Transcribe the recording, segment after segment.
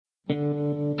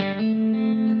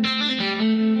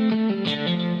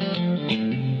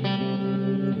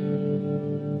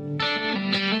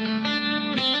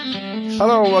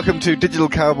Hello and welcome to Digital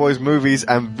Cowboys Movies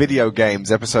and Video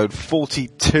Games, episode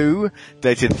 42,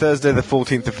 dated Thursday the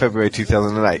 14th of February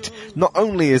 2008. Not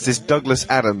only is this Douglas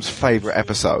Adams' favourite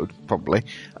episode, probably,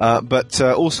 but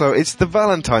also it's the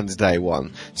Valentine's Day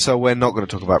one, so we're not going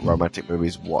to talk about romantic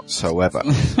movies whatsoever.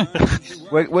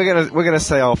 we're gonna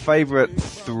say our favourite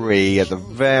three at the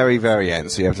very, very end,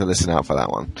 so you have to listen out for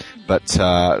that one. But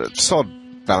sod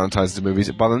Valentine's Day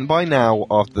movies. By now,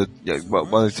 by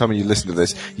the time you listen to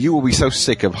this, you will be so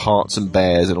sick of hearts and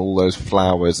bears and all those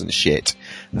flowers and shit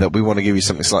that we want to give you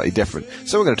something slightly different.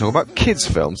 So we're going to talk about kids'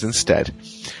 films instead.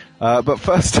 But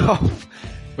first off,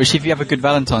 which, if you have a good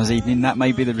Valentine's evening, that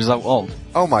may be the result of.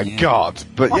 Oh my God!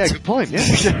 But what? Yeah, good point.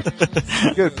 Yeah,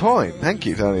 good point. Thank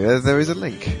you, Tony. There is a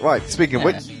link. Right. Speaking of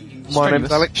which, my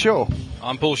name's Alex Shaw.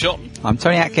 I'm Paul Shotton. I'm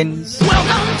Tony Atkins.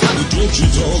 Welcome to the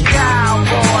Digital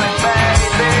Cowboys, baby.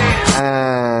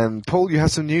 And Paul, you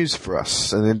have some news for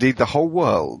us, and indeed the whole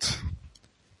world.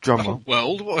 Drum roll.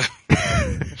 World?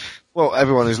 Well,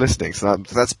 everyone who's listening, so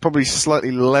that's probably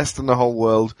slightly less than the whole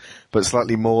world, but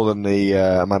slightly more than the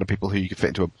amount of people who you could fit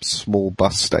into a small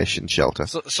bus station shelter.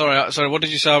 Sorry, what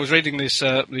did you say? I was reading this,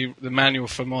 the manual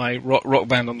for my rock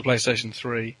band on the PlayStation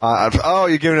 3. Oh,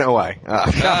 you're giving it away.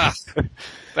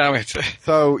 Damn it.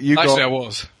 So you Actually, got I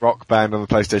was. Rock Band on the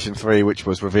PlayStation 3, which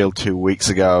was revealed 2 weeks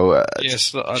ago,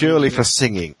 yes, purely for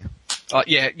singing.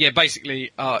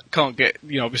 Basically, can't get,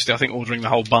 obviously I think ordering the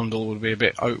whole bundle would be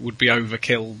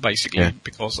overkill, basically,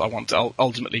 because I want to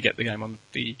ultimately get the game on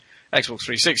the Xbox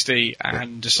 360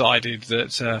 and decided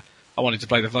that, I wanted to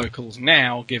play the vocals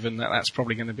now, given that that's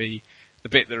probably going to be the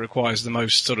bit that requires the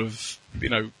most sort of,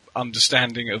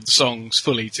 understanding of the songs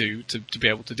fully to be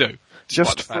able to do.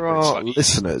 Just for our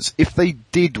listeners, if they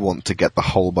did want to get the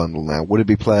whole bundle now, would it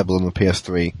be playable on the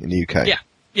PS3 in the UK? Yeah.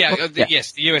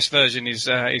 Yes, the US version is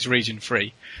region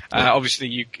free.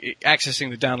 Obviously, accessing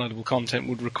the downloadable content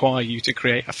would require you to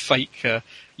create a fake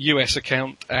US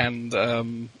account and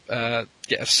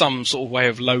get some sort of way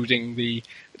of loading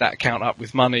that account up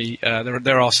with money.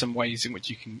 There are some ways in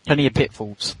which you can. Plenty of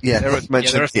pitfalls. Yeah, there are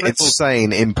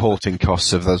insane importing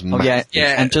costs of those. Yeah,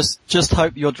 and just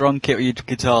hope your drum kit or your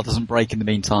guitar doesn't break in the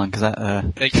meantime, because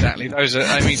that. Exactly, those are.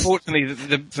 I mean,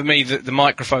 fortunately, for me, the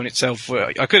microphone itself,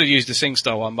 I could have used the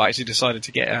SingStar one, but I actually decided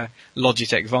to get a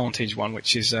Logitech Vantage one,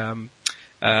 which is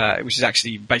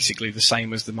actually basically the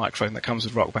same as the microphone that comes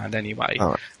with Rock Band anyway.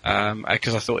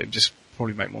 Because I thought it would just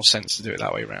probably make more sense to do it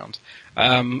that way around.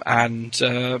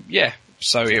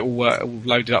 So it all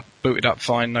loaded up, booted up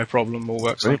fine, no problem, all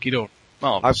works hunky dory.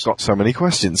 I've got so many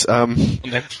questions. Bear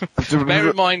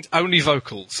in mind, only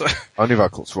vocals. Only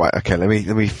vocals, right? Okay, let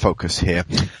me focus here.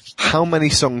 How many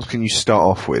songs can you start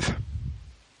off with?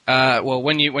 Well,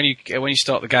 when you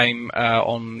start the game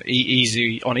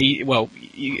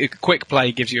quick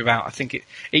play gives you about, I think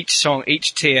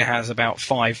each tier has about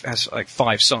five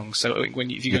songs. So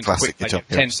if you go into quick play, you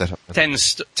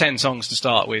have 10 songs to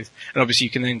start with, and obviously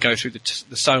you can then go through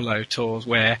the solo tours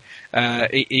where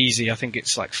easy, I think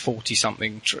it's like 40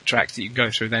 something tracks that you can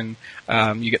go through. Then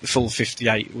you get the full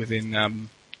 58 within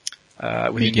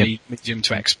medium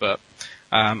to expert.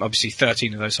 Obviously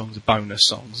 13 of those songs are bonus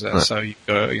songs, so you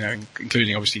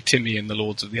including obviously Timmy and the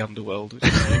Lords of the Underworld.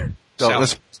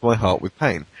 Darkness fills my heart with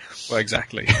pain. Well,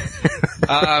 exactly.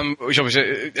 Which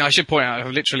obviously, I should point out,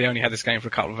 I've literally only had this game for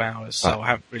a couple of hours, so I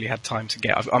haven't really had time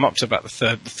to I'm up to about the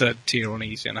third tier on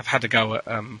easy, and I've had to go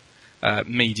at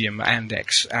medium and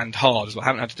and hard as well.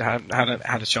 I haven't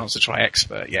had a chance to try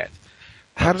expert yet.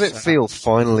 How did it feel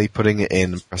finally putting it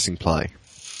in and pressing play?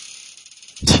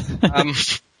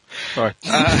 Sorry.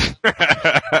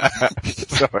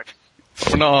 Sorry.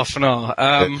 For now.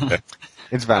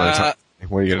 It's Valentine's.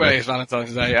 What are you going to do? It's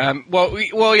Valentine's Day.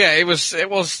 It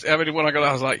was. I mean, when I got there,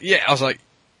 I was like,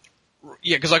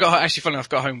 because actually, funny enough,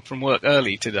 got home from work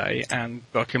early today, and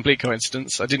by complete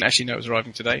coincidence, I didn't actually know it was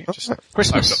arriving today. Just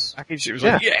Christmas. Package. It was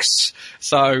like, yes.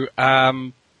 So,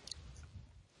 when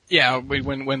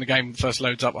the game first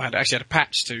loads up, I actually had a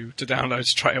patch to download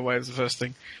straight away. As the first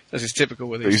thing, as is typical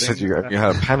with these things. You said you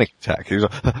had a panic attack.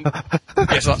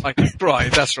 Yes, I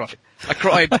cried. That's right. I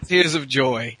cried tears of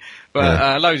joy.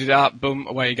 But loaded it up, boom,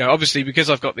 away you go. Obviously, because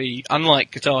I've got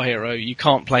unlike Guitar Hero, you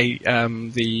can't play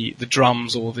the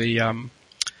drums or the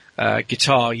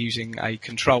guitar using a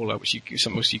controller, which you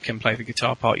can play the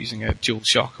guitar part using a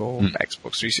DualShock or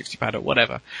Xbox 360 pad or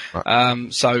whatever.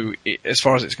 Right. So as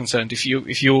far as it's concerned, if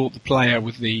you're the player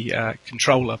with the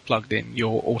controller plugged in,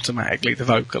 you're automatically the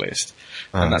vocalist,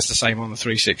 and that's the same on the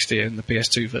 360 and the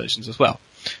PS2 versions as well.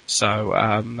 So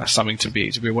that's something to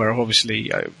be aware of.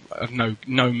 Obviously, I've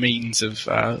no means of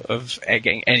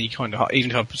getting any kind of, even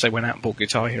if I say went out and bought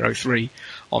Guitar Hero 3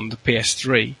 on the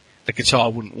PS3. the guitar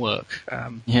wouldn't work.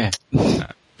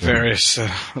 Various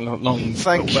long.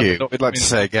 Thank you. We'd like to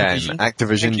say again,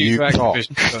 Activision, you top.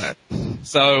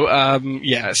 So I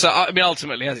mean,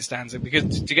 ultimately, as it stands,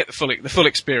 because to get the full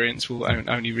experience, I'll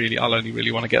only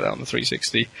really want to get that on the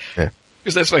 360. Yeah.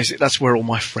 Because let's face it, that's where all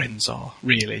my friends are,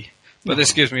 really. But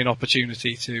this gives me an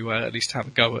opportunity to at least have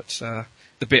a go at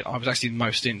the bit I was actually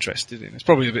most interested in. It's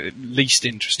probably the bit least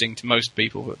interesting to most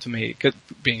people, but to me,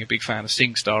 being a big fan of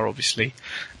SingStar, obviously,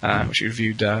 which we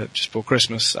reviewed just before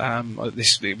Christmas, I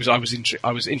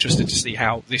was interested to see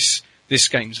how this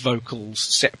game's vocals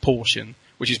set portion,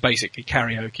 which is basically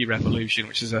Karaoke Revolution,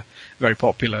 which is a very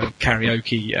popular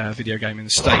karaoke video game in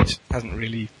the States, hasn't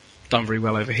really done very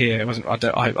well over here. I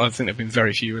think there've been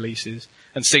very few releases,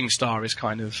 and SingStar is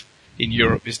kind of in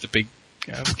Europe is the big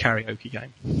karaoke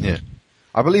game. Yeah.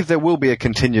 I believe there will be a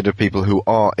contingent of people who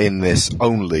are in this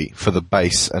only for the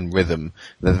bass and rhythm.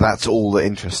 That's all that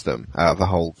interests them out of the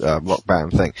whole rock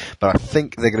band thing. But I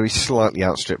think they're going to be slightly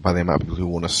outstripped by the amount of people who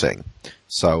want to sing.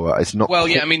 So it's not. Well,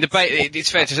 yeah, I mean,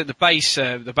 it's fair to say the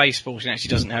bass portion actually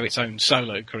doesn't have its own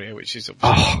solo career, which is.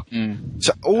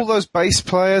 So all those bass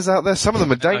players out there, some of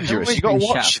them are dangerous. You got to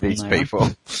watch these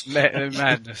people.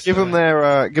 Madness. Give them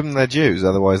their dues,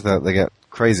 otherwise they get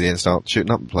crazy and start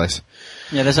shooting up the place.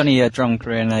 Yeah, there's only a drum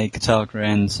career and a guitar career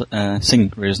and singing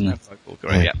career, isn't there? Vocal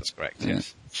career, yeah, that's correct.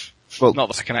 Yes. Well, not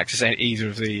that I can access either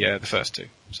of the first two.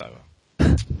 So.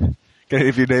 Can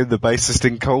you name the bassist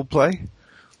in Coldplay?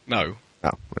 No.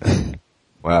 Oh.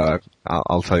 Well,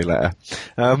 I'll tell you later.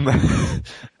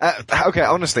 Okay,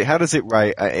 honestly, how does it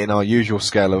rate in our usual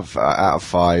scale of out of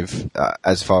 5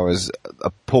 as far as a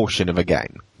portion of a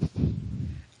game?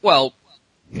 Well,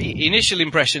 the initial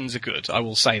impressions are good, I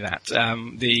will say that.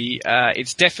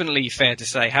 It's definitely fair to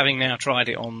say, having now tried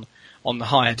it on the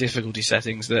higher difficulty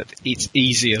settings, that it's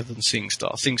easier than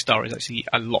SingStar. SingStar is actually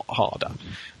a lot harder.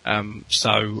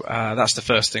 So that's the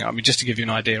first thing. I mean, just to give you an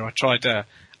idea, I tried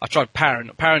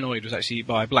Paranoid was actually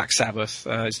by Black Sabbath.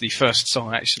 It's the first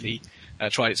song I actually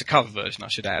tried. It's a cover version, I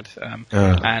should add.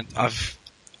 And I've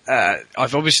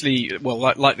obviously, well,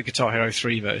 like the Guitar Hero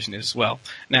 3 version as well.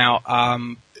 Now,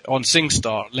 on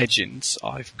SingStar Legends,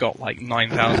 I've got like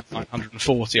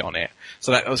 9,940 on it.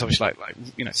 So that was obviously like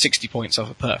 60 points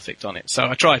off a perfect on it. So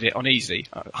I tried it on easy,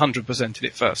 100%ed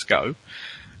it first go.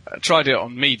 Tried it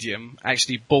on medium,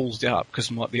 actually ballsed it up because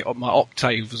my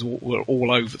octaves were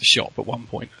all over the shop at one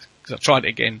point. Because I tried it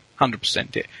again,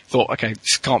 100%ed it. Thought, okay,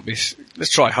 this can't be,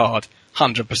 let's try hard.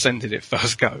 100%ed it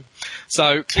first go.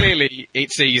 So clearly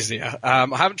it's easier. I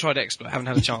haven't tried Expert, I haven't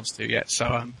had a chance to yet.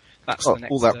 So, that's the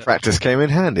next, all that practice came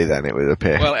in handy then, it would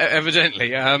appear. Well,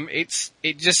 evidently,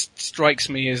 it just strikes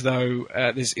me as though,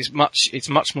 it's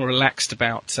much more relaxed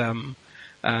about,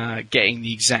 getting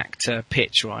the exact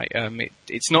pitch right.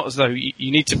 It's not as though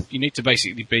you need to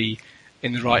basically be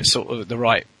in the right sort of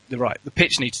the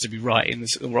pitch needs to be right in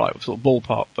the right sort of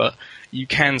ballpark, but you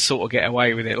can sort of get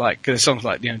away with it. Like there's songs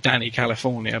like Danny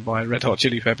California by Red Hot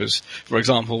Chili Peppers, for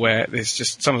example, where there's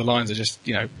just some of the lines are just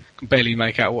can barely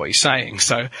make out what he's saying.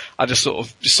 So I just sort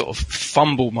of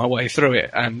fumbled my way through it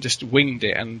and just winged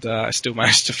it, and I still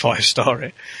managed to 5-star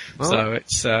it. Oh. So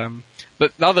it's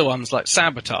but the other ones like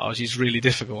Sabotage is really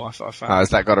difficult. I found.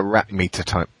 Has that got a rap meter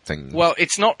type thing? Well,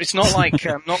 it's not like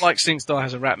not like SingStar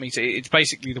has a rap meter. It's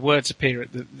basically the words appear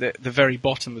at the very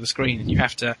bottom of the screen, and you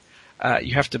have to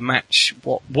match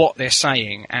what they're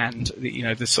saying and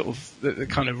the sort of the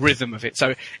kind of rhythm of it.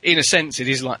 So in a sense, it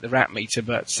is like the rap meter,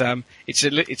 but it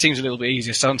seems a little bit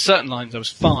easier. So on certain lines, I was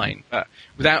fine, but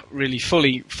without really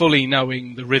fully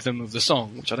knowing the rhythm of the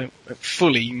song, which I don't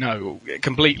fully know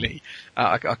completely,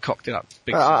 I cocked it up.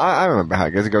 I remember how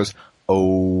it goes. It goes,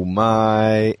 "Oh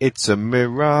my, it's a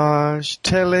mirage,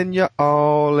 telling you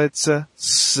all it's a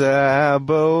sabotage."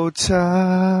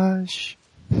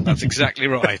 That's exactly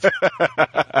right.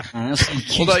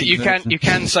 Although you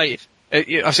can say,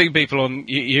 I've seen people on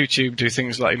YouTube do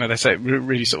things like, they say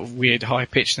really sort of weird high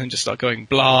pitch and then just start going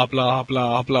blah, blah,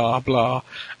 blah, blah, blah,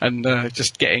 and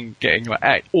just getting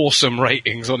like awesome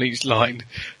ratings on each line.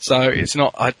 So it's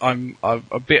not, I'm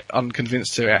a bit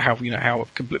unconvinced to how,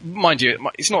 mind you,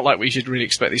 it's not like we should really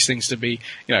expect these things to be,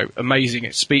 amazing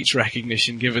at speech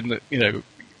recognition given that,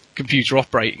 computer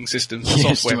operating systems and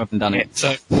software haven't done it. So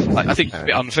I think it's a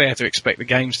bit unfair to expect the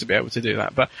games to be able to do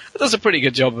that, but it does a pretty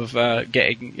good job of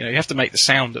getting. You have to make the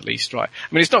sound at least right.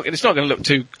 I mean, it's not going to look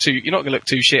too. You're not going to look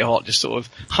too shit hot just sort of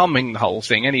humming the whole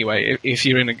thing anyway.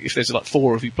 If there's like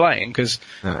 4 of you playing, because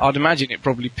I'd imagine it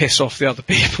probably piss off the other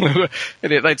people who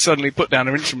they'd suddenly put down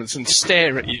their instruments and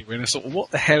stare at you in a sort of what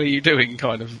the hell are you doing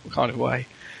kind of way.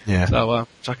 Yeah. So,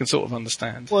 which I can sort of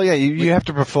understand. Well, yeah, you have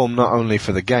to perform not only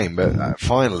for the game, but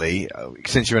finally ideally,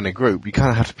 since you're in a group, you kind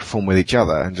of have to perform with each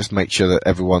other and just make sure that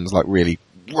everyone's like really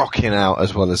rocking out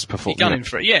as well as performing. Gunning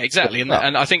for it, yeah, exactly. And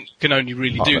I think you can only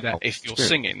really do that if you're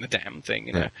singing the damn thing,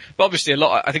 you know. But obviously,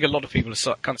 I think a lot of people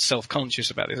are kind of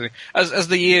self-conscious about this. As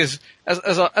the years,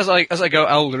 as I go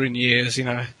older in years, you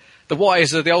know, the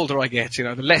wiser, the older I get, you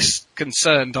know, the less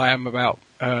concerned I am about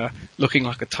looking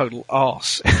like a total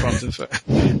arse in front of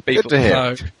people. Good to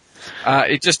hear. So,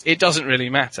 it doesn't really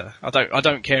matter. I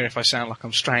don't care if I sound like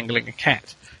I'm strangling a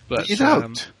cat. But you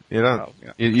don't. You don't. Well,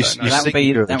 yeah,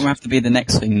 that will have to be the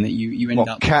next thing that you end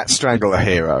up. Cat strangle a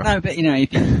hero. No, but you know,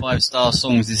 if you 5-star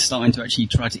songs is starting to actually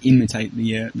try to imitate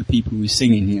the people who's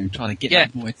singing, you know, try to get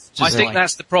that voice. I think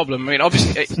that's the problem. I mean,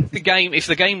 obviously, if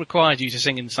the game required you to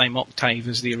sing in the same octave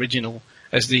as the original,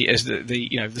 as the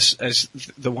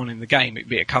one in the game, it'd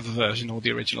be a cover version or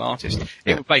the original artist.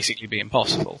 It would basically be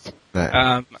impossible. So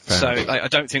I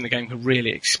don't think the game could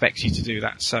really expect you to do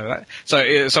that. So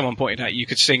someone pointed out you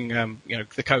could sing, you know,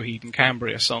 the Coheed and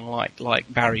Cambria song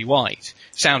like Barry White,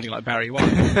 sounding like Barry White,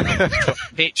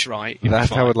 pitch right.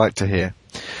 That I would like to hear.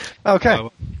 Okay.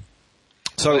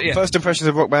 So first impressions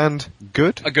of Rock Band,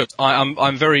 good? Good.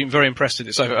 I'm very, very impressed with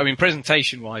it. So, I mean,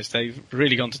 presentation-wise, they've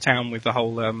really gone to town with the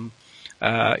whole,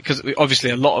 because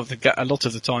obviously a lot of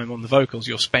the time on the vocals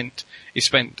is spent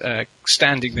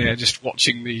standing there just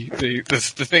watching the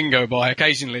thing go by.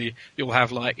 Occasionally you'll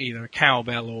have like either a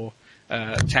cowbell or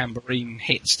tambourine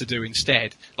hits to do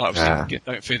instead. Like obviously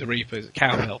Don't Fear the Reaper is a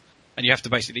cowbell, and you have to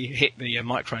basically hit the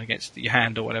microphone against your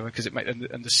hand or whatever because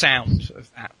and the sound of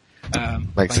that.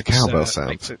 Makes a cowbell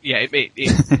sound. You have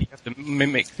to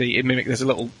mimic there's a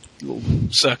little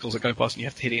circles that go past and you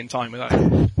have to hit it in time with that.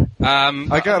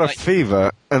 I got a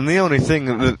fever, and the only thing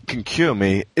that can cure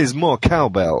me is more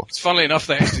cowbell. It's funnily enough,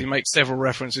 they actually make several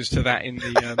references to that in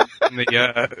the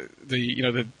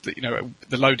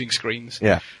loading screens.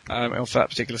 Yeah. Of that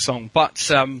particular song, but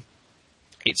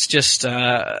it's just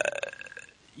the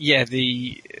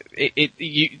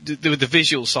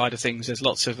visual side of things. There's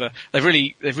lots of they've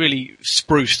really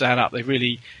spruced that up. They've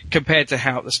really, compared to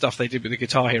how the stuff they did with the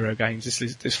Guitar Hero games, this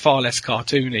is far less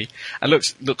cartoony and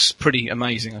looks pretty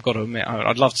amazing. I've got to admit,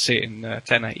 I'd love to see it in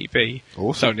 1080p.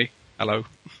 Awesome. Tony, hello.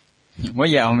 Well,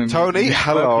 yeah, I mean, Tony,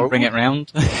 hello. Bring it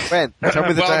round. Ben, tell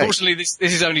me the day. Unfortunately, this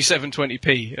is only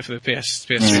 720p for the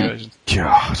PS3 version.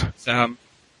 God.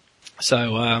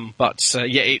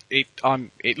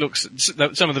 It looks,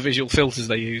 some of the visual filters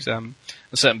they use,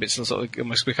 certain bits sort of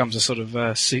almost becomes a sort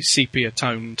of sepia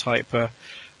tone type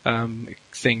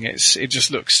thing. It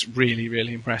just looks really,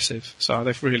 really impressive. So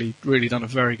they've really done a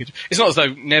very good. It's not as though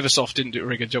Neversoft didn't do a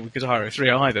very good job with Guitar Hero 3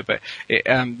 either, but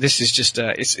this is just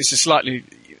it's a slightly,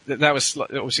 that was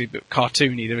obviously a bit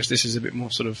cartoony. This is a bit more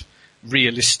sort of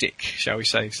realistic, shall we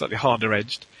say, slightly harder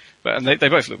edged. But they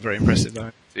both look very impressive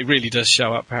though. It really does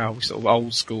show up how sort of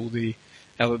old school the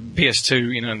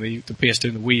PS2, you know, the PS2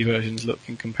 and the Wii versions look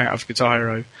in of Guitar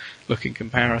Hero look in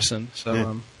comparison.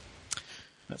 So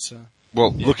that's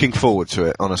looking forward to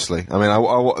it. Honestly, I mean,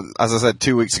 as I said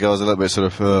 2 weeks ago, I was a little bit sort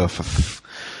of for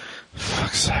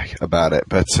fuck's sake about it,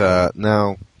 but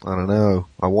now I don't know.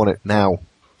 I want it now.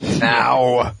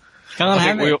 Now. Can't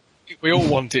have it. We all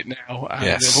want it now. And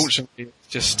yes. Unfortunately, it's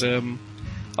just.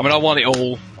 I mean, I want it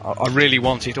all. I really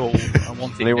want it all. I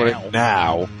want it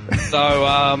now.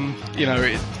 So, you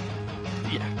know,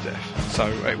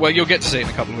 So, well, you'll get to see it in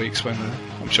a couple of weeks when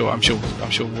I'm sure we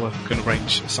can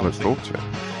arrange something. Look forward to it.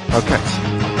 Okay.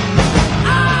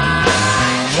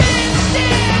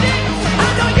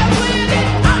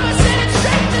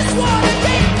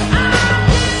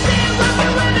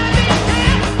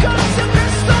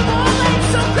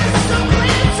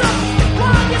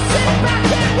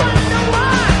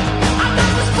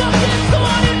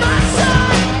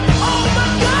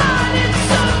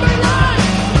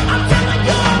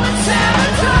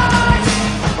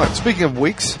 Speaking of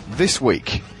weeks, this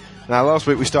week. Now, last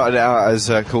week we started it out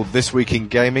as called This Week in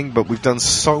Gaming, but we've done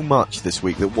so much this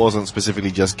week that wasn't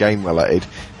specifically just game related.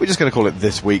 We're just going to call it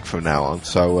This Week from now on.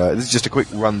 So this is just a quick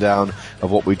rundown of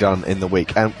what we've done in the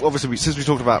week. And obviously, since we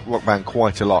talked about Rock Band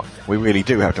quite a lot, we really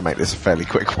do have to make this a fairly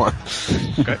quick one.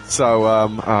 Okay. So,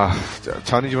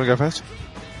 Tony, do you want to go first?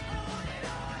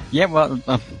 Yeah, well,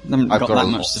 I've got that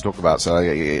much to talk about, so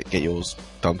get yours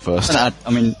done first. I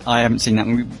mean, I haven't seen that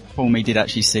one. Paul and me did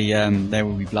actually see There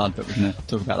Will Be Blood, but we're going to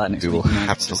talk about that next week. We will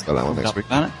have to talk about that one next week.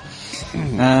 About it.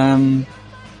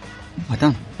 What have I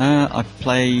done? I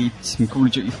played some Call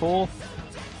of Duty 4,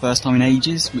 first time in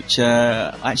ages, which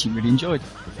I actually really enjoyed.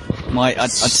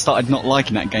 I'd started not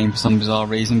liking that game for some bizarre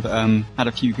reason, but had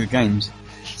a few good games.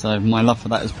 So my love for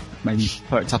that has maybe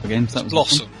perked up again. So that was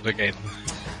blossomed again.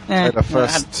 Yeah, the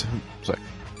first. Sorry.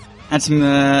 Had some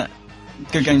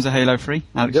good games of Halo 3.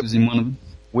 Alex was in one of them.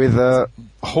 With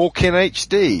Hawkin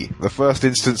HD, the first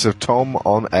instance of Tom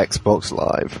on Xbox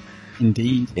Live.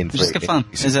 Indeed. Which is good fun.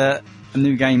 There's a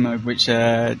new game mode which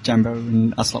Jambo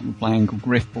and us lot were playing called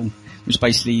Griffball, which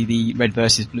basically the red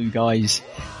versus blue guys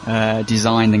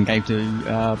designed and gave to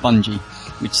Bungie.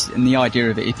 And the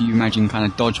idea of it, if you imagine kind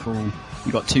of dodgeball,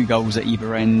 you've got two goals at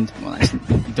either end. Well, that's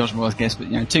dodgeball, I guess,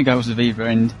 but two goals at either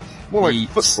end. More like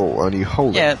football, and you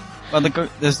hold it. Yeah. Well,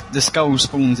 the skull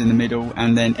spawns in the middle,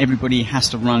 and then everybody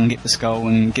has to run, get the skull,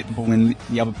 and get the ball in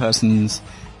the other person's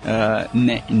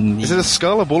net. Is it a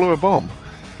skull, a ball, or a bomb?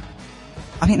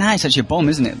 I think that's actually a bomb,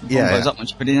 isn't it? The bomb goes up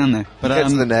once you put it down there. But it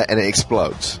gets to the net and it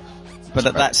explodes.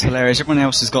 But that's hilarious. Everyone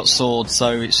else has got swords,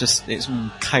 so it's all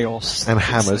chaos. And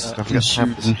hammers.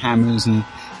 And hammers, and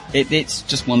it's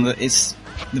just it's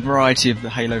the variety of the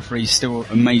Halo 3 still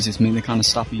amazes me. The kind of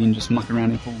stuff you can just muck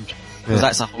around in Forge. Because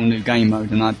that's a whole new game mode,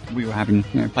 and we were having,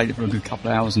 played it for a good couple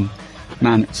of hours, and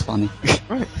man, it's funny.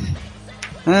 Right.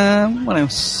 What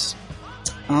else?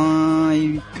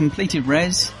 I completed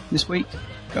Res this week.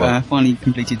 Finally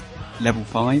completed level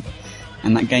 5,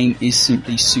 and that game is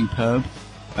simply superb.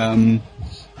 Level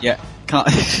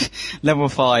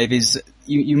 5 is,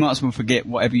 you might as well forget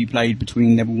whatever you played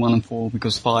between level 1 and 4,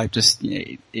 because 5 just,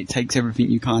 it takes everything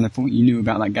you kind of thought you knew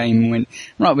about that game and went,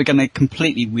 right, we're going to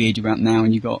completely weird you out now,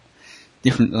 and you've got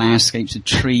different landscapes of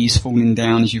trees falling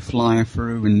down as you fly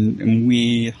through, and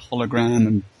weird hologram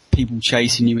and people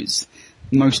chasing you. It's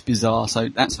most bizarre, so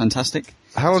that's fantastic.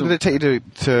 How long did it take you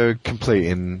to complete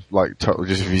in, total,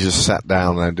 just if you just sat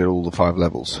down and did all the 5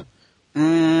 levels?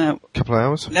 Couple of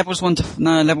hours? Levels 1 to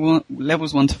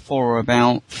 4 are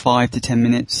about 5 to 10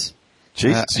 minutes.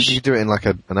 Jesus, so you could do it in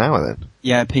an hour then?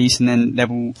 Yeah, a piece, and then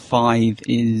level 5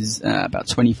 is about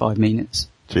 25 minutes.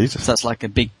 Jesus. So that's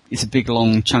it's a big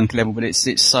long chunk level, but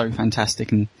it's so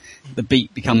fantastic, and the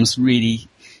beat becomes really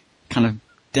kind of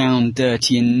down,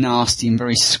 dirty and nasty and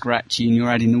very scratchy, and you're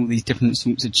adding all these different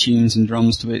sorts of tunes and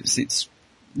drums to it. It's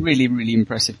really, really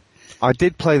impressive. I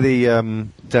did play the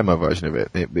demo version of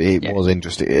it. It was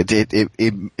interesting.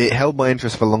 It held my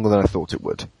interest for longer than I thought it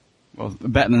would. Well,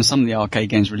 better than some of the arcade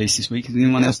games released this week. Has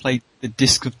anyone else played the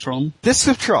Disc of Tron? Disc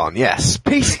of Tron, yes.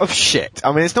 Piece of shit.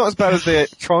 I mean, it's not as bad as the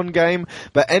Tron game,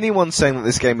 but anyone saying that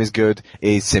this game is good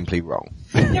is simply wrong.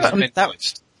 Yeah,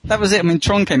 that was it. I mean,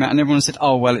 Tron came out and everyone said,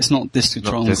 "Oh, well, it's not Disc of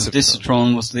Tron." Disc of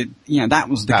Tron was that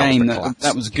was the game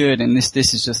that was good, and this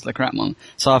is just the crap one.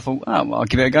 So I thought, oh, well, I'll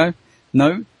give it a go.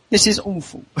 No, this is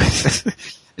awful.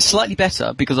 It's slightly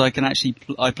better because I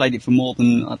played it for more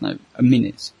than, I don't know, a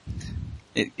minute.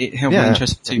 It held my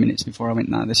interest for 2 minutes before I went,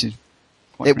 no, this is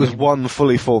quite It was one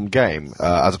fully formed game,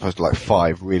 as opposed to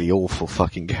 5 really awful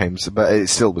fucking games, but it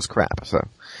still was crap, so.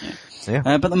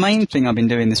 Yeah. But the main thing I've been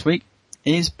doing this week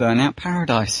is Burnout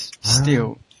Paradise.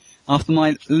 Still. After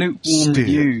my lukewarm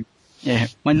review. Yeah,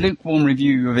 my lukewarm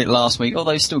review of it last week,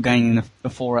 although still gaining a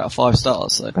 4 out of 5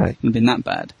 stars, so it hasn't been that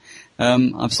bad.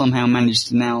 I've somehow managed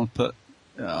to now put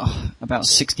about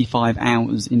 65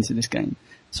 hours into this game.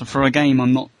 So for a game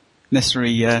I'm not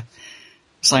necessarily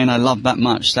saying I love that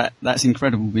much, that's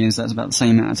incredible, because that's about the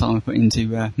same amount of time I put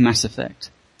into Mass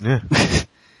Effect. Yeah.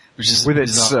 Which is with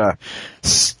its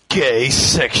gay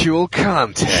sexual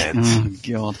content. Oh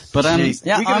god. But are we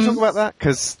going to talk about that?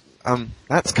 Because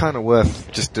that's kind of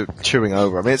worth just chewing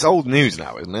over. I mean, it's old news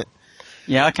now, isn't it?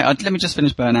 Yeah, okay. Let me just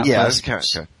finish Burnout first. Okay.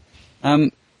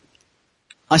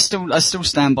 I still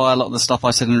stand by a lot of the stuff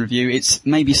I said in the review. It's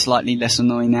maybe slightly less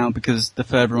annoying now because the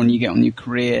further on you get on your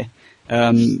career,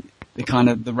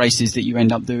 the races that you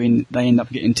end up doing, they end up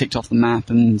getting ticked off the map,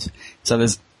 and so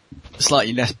there's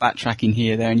slightly less backtracking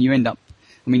here, there, and you end up,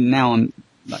 now I'm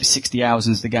 60 hours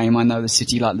into the game, I know the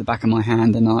city like the back of my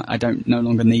hand, and I don't no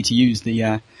longer need to use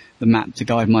the map to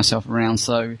guide myself around,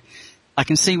 so I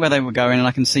can see where they were going, and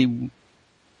I can see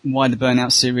why the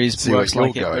Burnout series works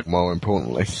like it. Going, more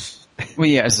importantly. Well,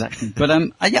 yeah, exactly. But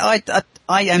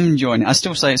I am enjoying it. I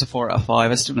still say it's a 4 out of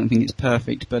 5. I still don't think it's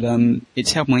perfect, but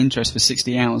it's held my interest for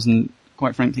 60 hours, and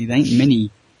quite frankly, there ain't many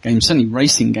games, certainly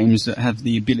racing games, that have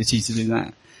the ability to do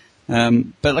that.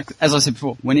 But as I said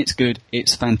before, when it's good,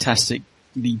 it's fantastic.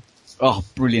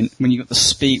 Brilliant. When you've got the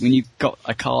speed, when you've got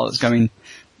a car that's going,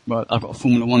 well, I've got a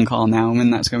Formula 1 car now, and when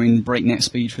that's going breakneck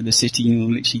speed for the city, and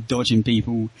you're literally dodging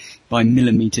people by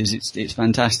millimeters, it's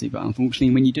fantastic. But unfortunately,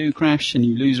 when you do crash and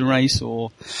you lose a race,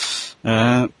 or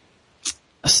a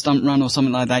stunt run or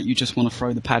something like that, you just want to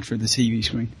throw the pad through the TV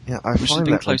screen. Yeah, I find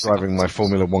that like driving my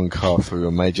Formula 1 car through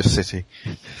a major city.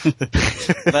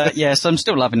 But yeah, so I'm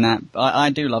still loving that. I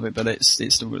do love it, but it's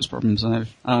still got its problems. So,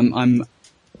 I'm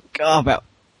about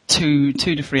 2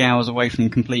 to 3 hours away from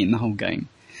completing the whole game.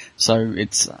 So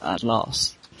it's at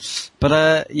last.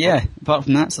 But, yeah, apart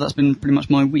from that, so that's been pretty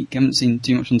much my week. I haven't seen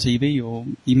too much on TV or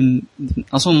even,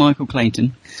 I saw Michael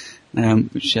Clayton,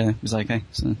 which, was okay,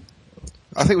 so.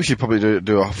 I think we should probably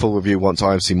do a full review once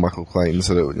I've seen Michael Clayton,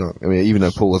 so that, I mean, even though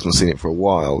Paul hasn't seen it for a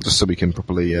while, just so we can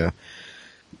properly,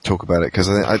 talk about it, because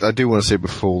I do want to see it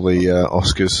before the,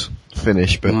 Oscars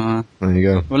finish, but there you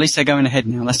go. Well, at least they're going ahead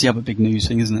now. That's the other big news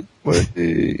thing, isn't it?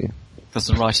 Because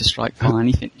the writer's strike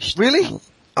finally finished. Really?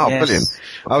 Oh, yes. Brilliant.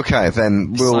 Okay,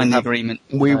 then we'll sign the agreement.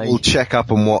 We will check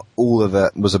up on what all of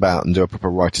that was about and do a proper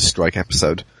writer's strike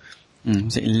episode.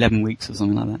 Was it 11 weeks or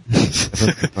something like that?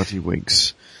 11 bloody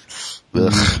weeks.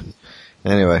 Ugh.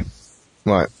 Anyway.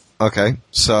 Right. Okay.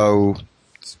 So.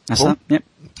 That's that. Yep.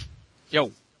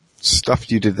 Yo.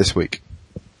 Stuff you did this week.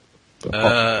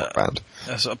 Apart from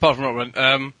Rock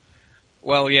Band.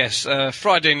 Well, yes,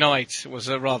 Friday night was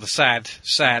a rather sad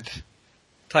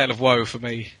tale of woe for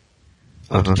me.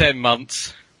 After 10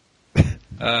 months,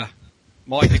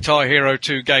 my Guitar Hero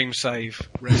 2 game save,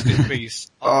 rest in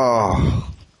peace. Oh.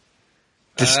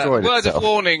 Destroyed word itself. of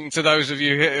warning to those of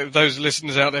you, those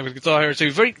listeners out there with Guitar Hero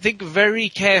 2, think very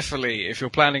carefully if you're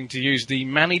planning to use the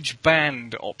Manage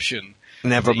Band option.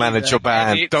 Never manage your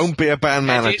band. Don't be a band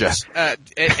manager.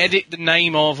 Edit the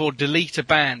name of or delete a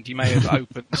band you may have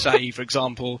opened, say, for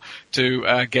example,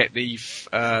 to get the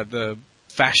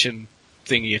fashion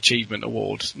thingy achievement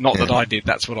award. Not that I did,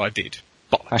 that's what I did.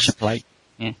 But fashion plate.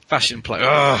 Yeah. Fashion plate.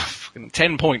 Ugh,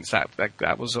 10 points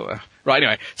that was right.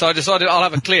 Anyway, so I decided I'll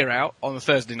have a clear out on the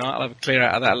Thursday night. I'll have a clear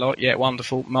out of that lot. Yeah,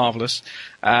 wonderful, marvellous.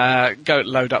 Go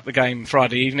load up the game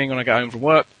Friday evening when I get home from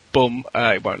work. Boom,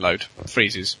 it won't load. It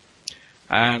freezes.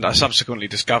 And I subsequently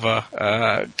discover,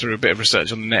 through a bit of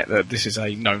research on the net, that this is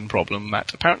a known problem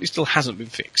that apparently still hasn't been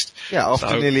fixed. Yeah,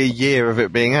 after nearly a year of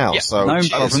it being out. Yeah, so known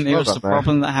problem. It was the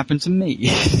problem that happened to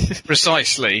me.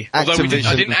 Precisely. Although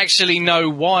I didn't actually know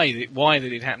why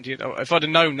that it happened. If I'd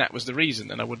have known that was the reason,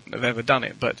 then I wouldn't have ever done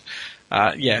it. But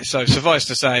yeah, so suffice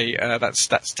to say, that's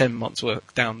 10 months'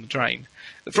 work down the drain.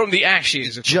 From the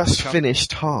ashes, of just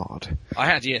finished hard. I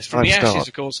had, yes. From the ashes,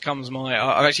 of course, comes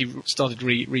I've actually started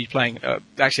replaying.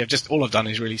 Actually, all I've done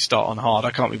is really start on hard. I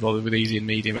can't be bothered with easy and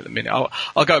medium at the minute.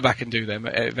 I'll go back and do them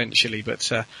eventually,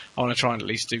 but I want to try and at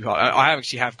least do hard. I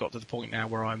actually have got to the point now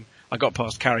where I got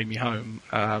past Carry Me Home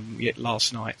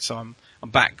last night, so I'm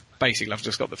back. Basically, I've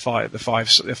just got the five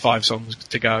songs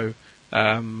to go.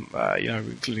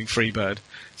 Including Freebird.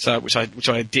 So, which I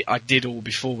did all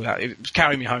before that.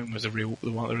 Carry Me Home was the real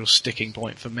sticking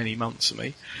point for many months for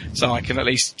me. So I can at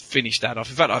least finish that off.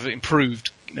 In fact, I've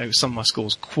improved, some of my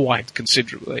scores quite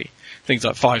considerably. Things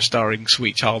like 5-starring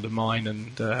Sweet Child of Mine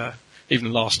and,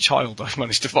 even Last Child I've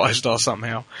managed to 5-star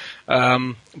somehow. So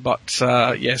I'm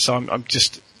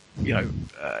just,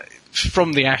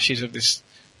 from the ashes of this,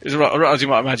 as you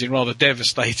might imagine, rather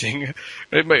devastating.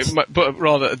 But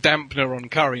rather a dampener on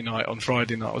curry night on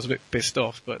Friday night. I was a bit pissed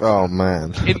off, but oh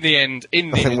man! In the end,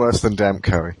 nothing worse than damp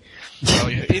curry. Oh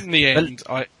yeah, in the end,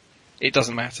 it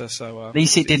doesn't matter. So at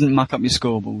least it didn't muck up your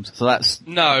scoreboard. So that's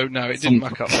no, it didn't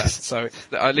muck up that. So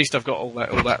at least I've got all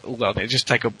that. It just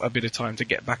take a bit of time to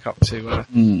get back up to got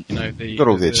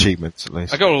all the achievements at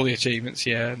least. I got all the achievements,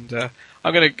 yeah, and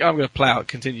I'm gonna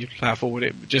continue to plow forward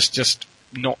it. Just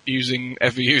not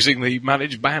ever using the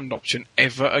manage band option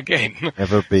ever again.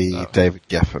 Ever be David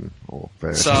Geffen or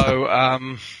various. So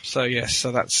yes,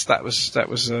 that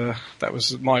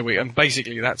was my week, and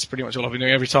basically that's pretty much all I've been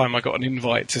doing. Every time I got an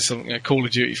invite to something, Call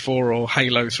of Duty 4 or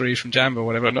Halo 3 from Jambo or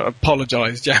whatever, and I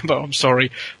apologise, Jambo, I'm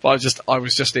sorry, but I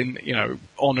was just in,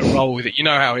 on a roll with it. You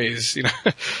know how it is,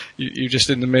 you're just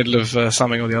in the middle of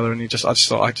something or the other, and I just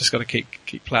thought I just got to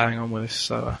keep ploughing on with this.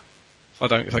 So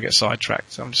if I get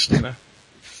sidetracked, I'm just gonna.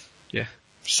 Yeah,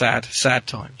 sad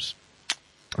times.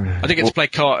 I did get to play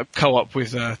co-op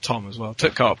with Tom as well.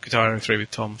 Took co-op Guitar Hero 3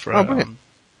 with Tom for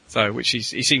which he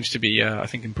seems to be I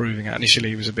think improving at. Initially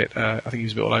he was a bit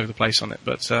all over the place on it,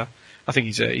 but I think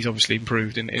he's obviously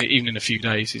improved even in a few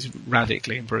days. He's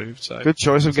radically improved. So good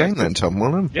choice of game then, Tom.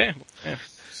 Well done. Yeah,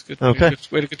 it's good. Okay,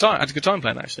 we had a good time. I had a good time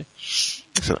playing actually.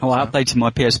 I updated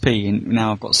my PSP and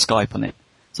now I've got Skype on it.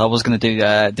 So I was going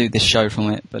to do this show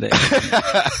from it, but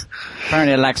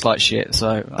apparently it lags like shit,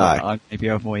 so I maybe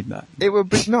avoid that. It would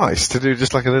be nice to do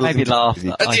just like a little... Maybe laugh.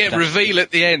 Reveal at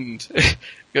the end.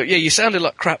 Yeah, you sounded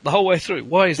like crap the whole way through.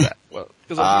 Why is that? Well,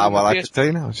 I can tell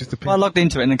you now. It's just I logged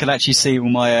into it and I could actually see all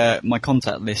my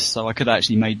contact list, so I could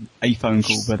actually made a phone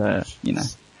call, but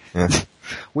Yeah.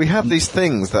 We have these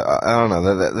things that, I don't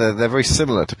know, they're very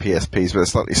similar to PSPs, but they're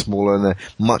slightly smaller and they're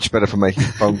much better for making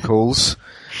phone calls.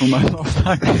 On mobile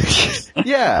phone.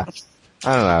 Yeah.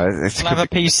 I don't know. I have a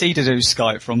PC to do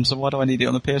Skype from, so why do I need it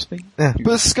on the PSP? Yeah,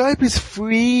 but Skype is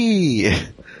free.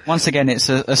 Once again, it's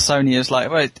a Sony is like,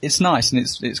 well, it's nice and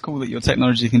it's cool that your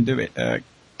technology can do it.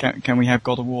 Can we have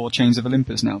God of War Chains of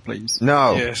Olympus now, please?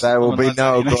 No, Yes. there will be no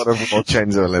Someone like God of War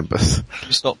Chains of Olympus.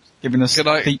 Stop giving us. Can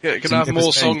I features have and more give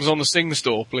us songs on the Sing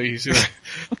Store, please?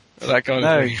 That kind of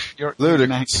No, thing. you're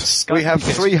Ludicrous. Skype We have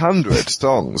because- 300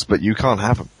 songs, but you can't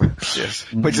have them. Yes.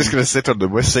 We're just going to sit on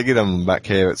them. We're singing them back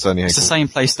here at Sony It's the Headquarters. same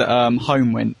place that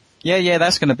Home went. Yeah,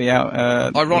 that's going to be out.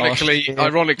 Ironically,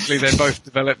 last year. they're both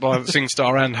developed by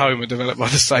SingStar and Home are developed by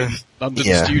the same London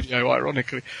Yeah. studio.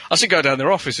 Ironically, I should go down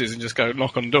their offices and just go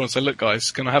knock on the door and say, "Look, guys,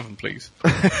 can I have them, please?"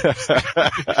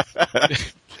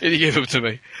 You give them to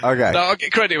me. Okay. No, I'll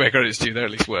get credit where credit's due. They're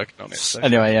at least working on it. So.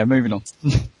 Anyway, yeah, moving on.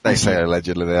 They say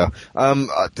allegedly they are.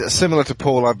 Similar to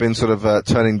Paul, I've been sort of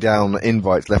turning down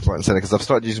invites left, right, and centre because I've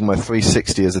started using my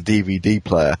 360 as a DVD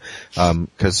player.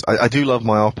 Because I do love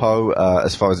my Oppo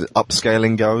as far as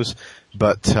upscaling goes,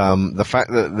 but the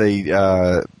fact that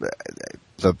the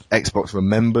Xbox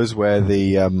remembers where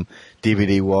the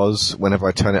DVD was whenever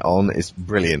I turn it on is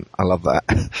brilliant. I love that.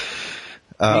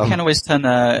 You can always turn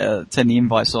the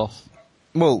invites off.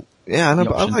 Well, yeah, I know, The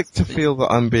but I option. like to feel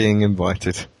that I'm being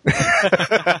invited.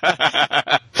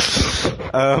 I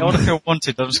want to feel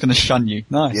wanted. I'm just going to shun you.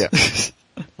 Nice. Yeah.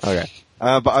 Okay.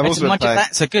 But I've also been Mind you, playing...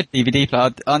 that's a good DVD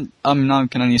player. I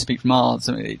can only speak from ours.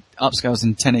 I mean, it upscales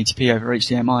in 1080p over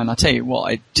HDMI, and I tell you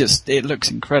what, it looks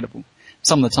incredible.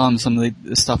 Some of the time, some of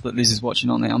the stuff that Liz is watching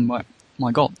on it, I'm like,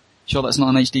 my God, sure that's not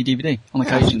an HD DVD on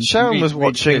occasion. Sharon was Really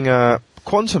watching good.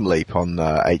 Quantum Leap on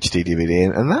HD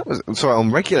DVD, and that was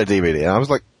on regular DVD, and I was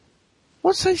like,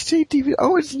 "What's HD DVD?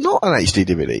 Oh, it's not an HD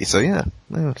DVD." So yeah,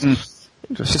 Good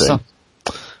interesting. stuff.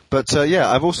 But yeah,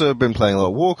 I've also been playing a lot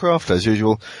of Warcraft as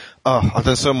usual. Oh, I've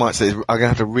done so much that I'm gonna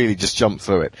have to really just jump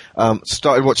through it.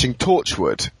 Started watching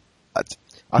Torchwood.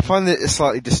 I find it a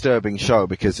slightly disturbing show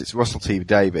because it's Russell T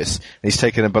Davies, and he's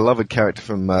taken a beloved character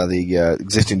from the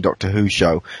existing Doctor Who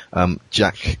show,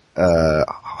 Jack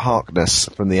Harkness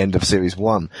from the end of Series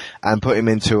 1, and put him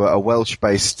into a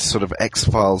Welsh-based sort of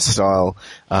X-Files style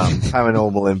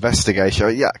paranormal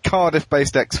investigation. Yeah,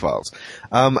 Cardiff-based X-Files.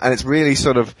 And it's really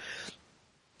sort of...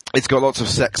 It's got lots of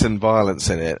sex and violence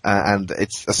in it, and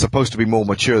it's supposed to be more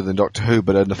mature than Doctor Who,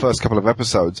 but in the first couple of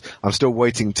episodes, I'm still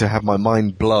waiting to have my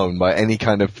mind blown by any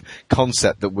kind of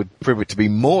concept that would prove it to be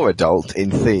more adult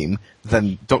in theme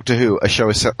than Doctor Who, a show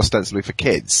ostensibly for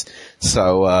kids.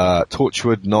 So,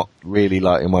 Torchwood not really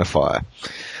lighting my fire.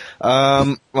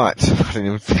 Right. I didn't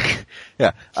even think.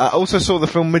 Yeah. Also saw the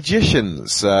film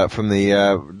Magicians, from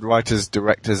the, writers,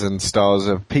 directors and stars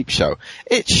of Peep Show.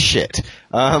 It's shit.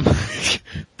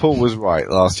 Paul was right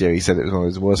last year. He said it was one of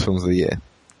his worst films of the year.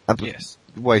 Yes.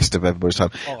 Waste of everybody's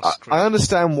time. I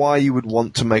understand why you would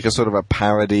want to make a sort of a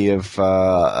parody of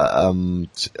the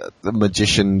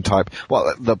magician type.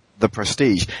 Well, the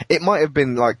Prestige. It might have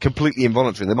been like completely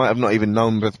involuntary. They might have not even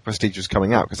known that the Prestige was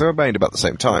coming out because they were made about the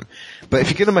same time. But if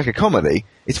you're going to make a comedy,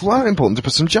 it's rather important to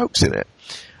put some jokes in it.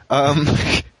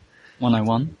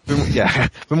 101.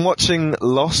 Been watching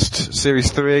Lost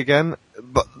Series 3 again,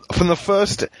 but from the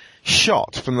first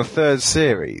shot from the third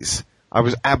series, I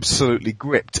was absolutely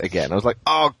gripped again. I was like,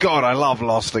 oh God, I love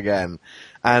Lost again.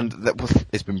 And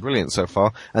it's been brilliant so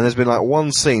far. And there's been like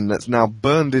one scene that's now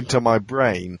burned into my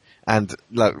brain and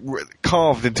like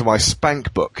carved into my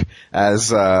spank book as,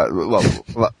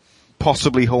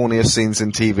 possibly horniest scenes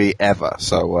in TV ever.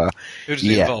 So, Who does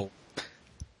it involve?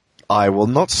 I will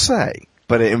not say,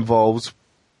 but it involves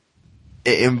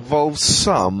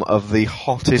some of the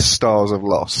hottest stars of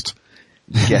Lost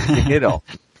getting it on.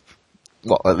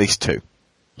 Well, at least two.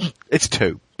 It's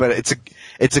two, but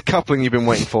it's a coupling you've been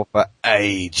waiting for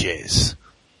ages.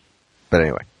 But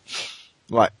anyway.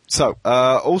 Right, so,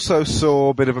 also saw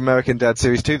a bit of American Dad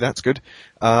Series 2, that's good.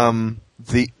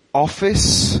 The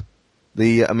Office,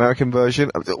 the American version.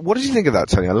 What did you think of that,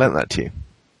 Tony? I lent that to you.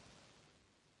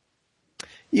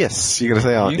 Yes, you're gonna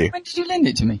say, aren't you? When did you lend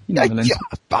it to me? You never lent it.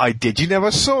 I did, you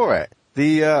never saw it.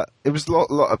 It was a lot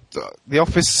of, The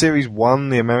Office Series 1,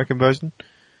 the American version.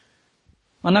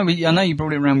 I know you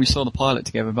brought it around, we saw the pilot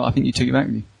together, but I think you took it back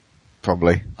with you.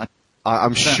 Probably.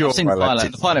 I'm sure I've seen I the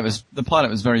lent pilot. it. The pilot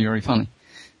was very, very funny.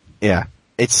 Yeah.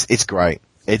 It's great.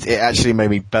 It actually made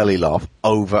me belly laugh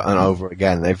over and over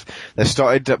again. They've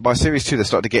started, by Series 2, they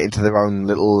started to get into their own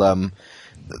little,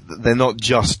 they're not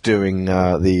just doing,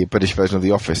 the British version of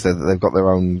The Office, they've got their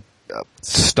own,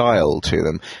 style to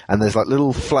them, and there's like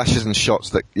little flashes and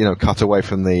shots that cut away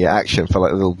from the action for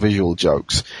like little visual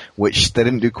jokes, which they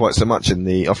didn't do quite so much in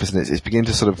The Office, and it's beginning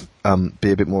to sort of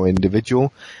be a bit more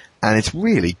individual, and it's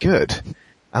really good.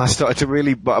 And I started to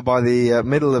really, by the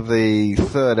middle of the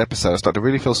third episode, I started to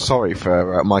really feel sorry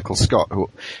for Michael Scott,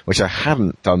 which I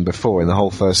hadn't done before in the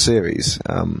whole first series,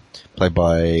 played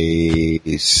by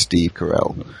Steve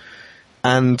Carell.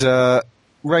 And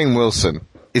Rainn Wilson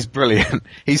is brilliant.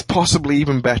 He's possibly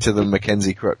even better than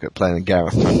Mackenzie Crook at playing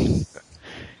Gareth.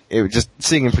 It was just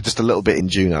seeing him for just a little bit in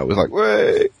Juno was like,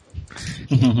 way.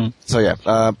 So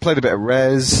yeah, played a bit of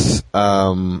Rez,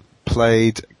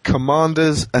 played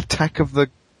Commander's Attack of the,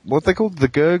 what are they called? The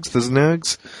Gurgs? The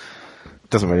Znurgs?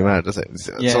 Doesn't really matter, does it?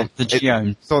 The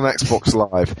Geon. It's on Xbox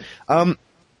Live.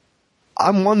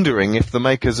 I'm wondering if the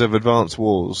makers of Advance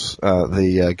Wars,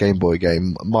 the Game Boy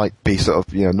game, might be sort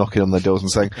of, knocking on their doors and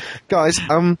saying, guys,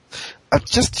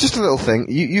 just a little thing.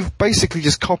 You've basically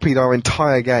just copied our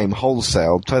entire game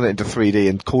wholesale, turn it into 3D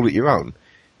and call it your own.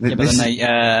 Yeah, but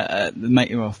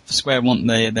then Square want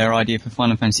their idea for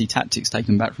Final Fantasy Tactics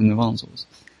taken back from the Advance Wars.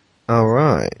 Oh,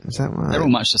 right. Is that right? They're all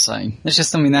much the same. It's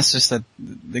just, that's just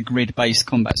the grid-based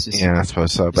combat system. Yeah, I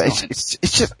suppose so. But it's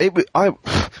just, it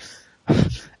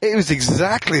was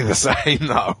exactly the same,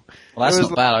 though. Well, that's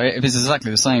not bad. If it's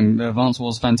exactly the same, the Advance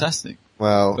Wars fantastic.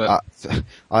 Well,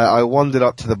 I wandered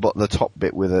up to the top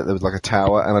bit with it. There was like a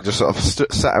tower, and I just sort of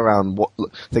sat around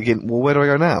thinking, well, where do I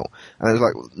go now? And it was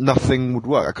like, nothing would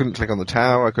work. I couldn't click on the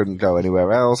tower, I couldn't go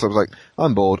anywhere else. I was like,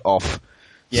 I'm bored, off.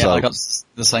 Yeah, I got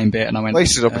the same bit, and I went...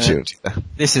 Wasted opportunity there.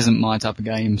 This isn't my type of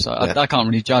game, so I can't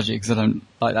really judge it, because I don't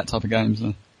like that type of game,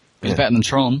 so... It's better than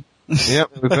Tron.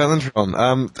 Yep, it was better than Tron.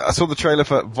 I saw the trailer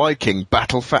for Viking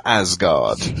Battle for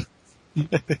Asgard.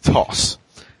 Toss.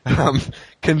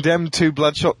 Condemned 2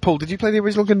 Bloodshot. Paul, did you play the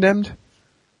original Condemned?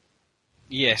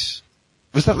 Yes.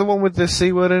 Was that the one with the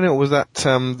C word in it, or was that,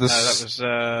 No, that was,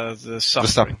 the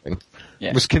Suffering.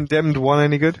 Yeah. Was Condemned 1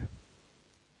 any good?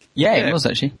 Yeah, it was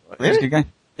actually. Really? It was a good game.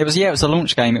 It was a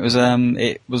launch game. It was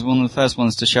one of the first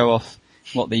ones to show off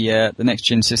what the next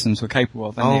gen systems were capable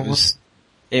of, and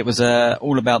it was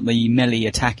all about the melee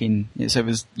attacking. So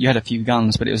you had a few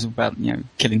guns, but it was about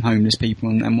killing homeless people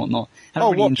and whatnot.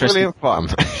 What brilliant fun!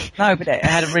 No, but it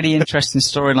had a really interesting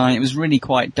storyline. It was really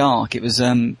quite dark. It was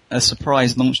a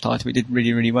surprise launch title. It did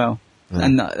really, really well. Mm.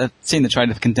 And I've seen the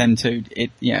trailer for Condemned 2.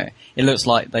 It looks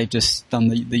like they've just done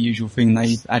the usual thing.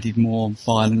 They've added more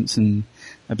violence and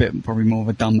a bit, probably more of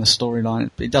a dumber storyline.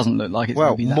 It doesn't look like it's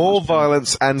going to be that more much fun.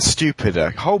 violence and stupider.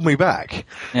 Hold me back.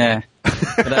 Yeah.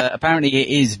 But apparently it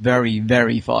is very,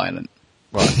 very violent.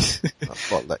 Right.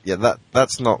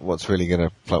 That's not what's really going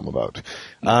to float my boat.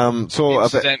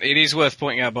 It is worth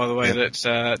pointing out, by the way,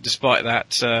 that despite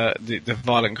that, the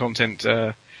violent content,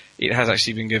 it has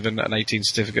actually been given an 18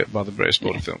 certificate by the British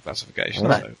Sport and Film Classification.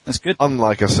 Well, that's good.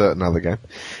 Unlike a certain other game.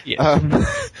 Yeah.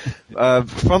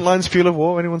 Frontlines Fuel of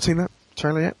War, anyone seen that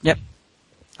trailer yet? Yep.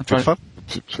 I've tried fun.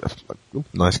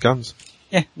 Nice guns.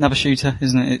 Yeah, another shooter,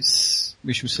 isn't it?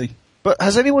 We shall see. But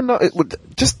has anyone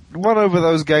just run over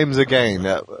those games again?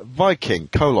 Viking,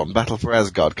 Battle for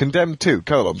Asgard, Condemned 2,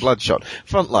 Bloodshot,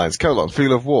 Frontlines,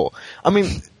 Feel of War. I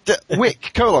mean,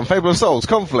 Wick, Fable of Souls,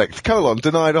 Conflict,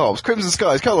 Denied Ops, Crimson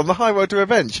Skies, The High Road to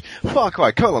Revenge, Far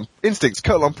Cry, Instincts,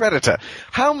 Predator.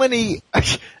 How many,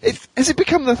 has it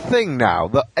become the thing now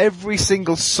that every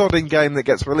single sodding game that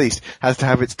gets released has to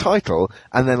have its title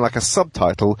and then like a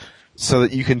subtitle so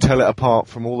that you can tell it apart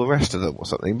from all the rest of them or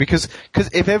something? Because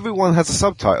if everyone has a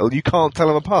subtitle, you can't tell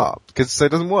them apart, so it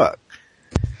doesn't work.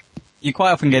 You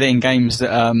quite often get it in games that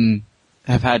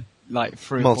have had like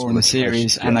 3 or 4 in the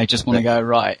series, and they just want to go,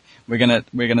 right, we're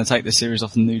gonna take the series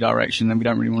off in a new direction, and we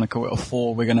don't really want to call it a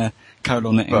 4, we're gonna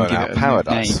colon it and give it a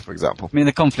Paradise, new name. for example. I mean,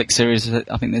 the Conflict series,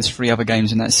 I think there's 3 other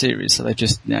games in that series, so they've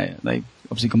just, they've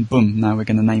obviously gone, boom, now we're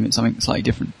gonna name it something slightly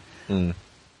different. Mm.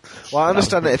 Well, I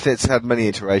understand that if it's had many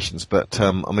iterations, but,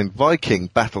 Viking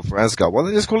Battle for Asgard, why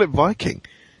don't they just call it Viking?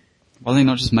 Why don't they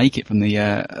not just make it from the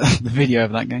the video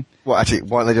of that game? Well, actually,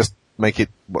 why don't they just make it,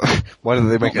 why do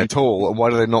they make it at all, and why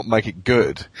do they not make it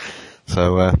good?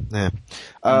 So, yeah.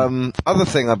 Other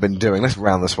thing I've been doing, let's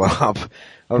round this one up.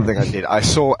 Other thing I did, I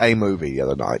saw a movie the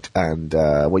other night, and,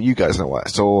 you guys know what I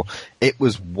saw. It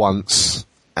was Once,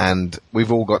 and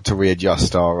we've all got to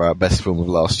readjust our best film of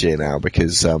last year now,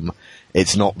 because,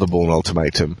 it's not The Bourne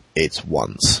Ultimatum, it's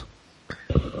Once.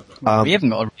 We haven't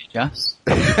got to readjust.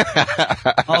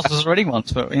 Ours was already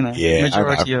Once, but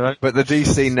majority of it. But the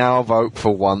DC now vote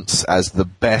for Once as the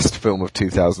best film of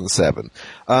 2007.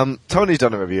 Tony's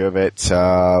done a review of it.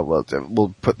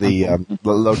 We'll put the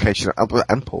location,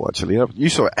 and Paul actually. You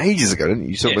saw it ages ago, didn't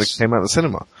you? You saw it when it came out of the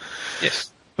cinema.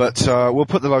 Yes. But we'll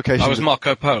put the location. I was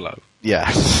Marco Polo.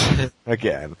 Yes.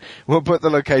 Again. We'll put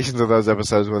the locations of those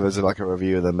episodes where there's like a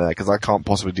review of them there, because I can't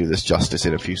possibly do this justice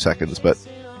in a few seconds, but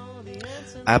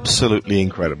absolutely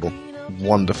incredible.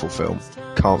 Wonderful film.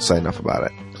 Can't say enough about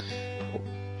it.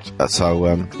 So,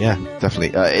 yeah,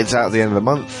 definitely. It's out at the end of the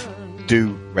month.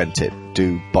 Do rent it.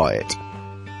 Do buy it.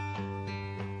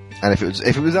 And if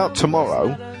it was out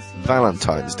tomorrow,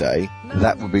 Valentine's Day,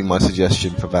 that would be my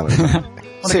suggestion for Valentine's Day.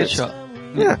 What a good shot.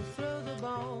 Yeah.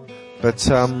 But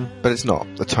it's not.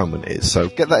 Atonement is. So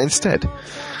get that instead.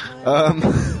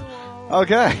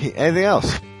 Okay. Anything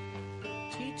else?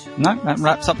 No, that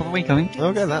wraps up the week, I think.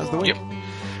 Okay, that's the week.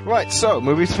 Yep. Right, so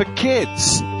movies for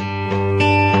kids.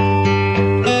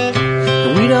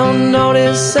 We don't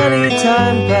notice any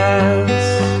time pass.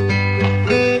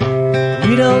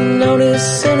 We don't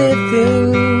notice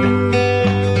anything.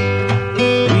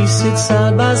 We sit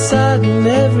side by side in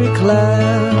every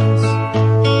class.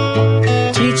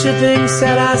 Teacher thinks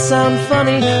that I sound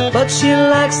funny, but she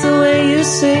likes the way you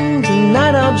sing.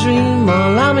 Tonight I'll dream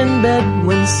while I'm in bed,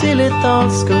 when silly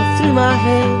thoughts go through my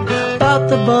head about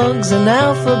the bugs and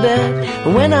alphabet.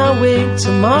 And when I wake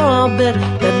tomorrow, I'll bet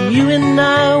that you and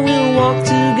I will walk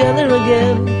together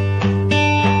again.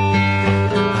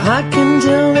 I can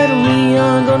tell that we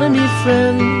are gonna be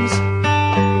friends.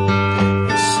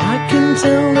 Yes, I can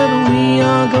tell that we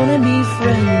are gonna be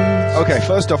friends. Okay,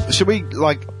 first off, should we,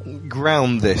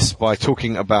 ground this by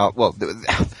talking about,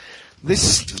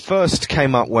 this first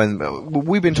came up when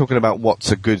we've been talking about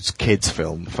what's a good kids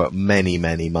film for many,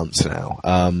 many months now.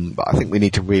 But I think we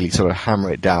need to really sort of hammer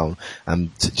it down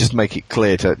and to just make it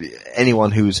clear to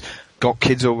anyone who's got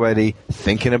kids already,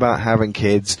 thinking about having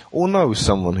kids, or knows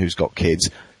someone who's got kids,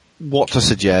 what to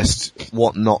suggest,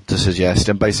 what not to suggest,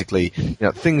 and basically,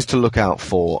 things to look out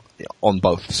for on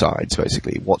both sides,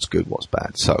 basically. What's good, what's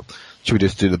bad. So, should we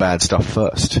just do the bad stuff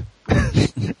first?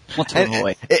 What to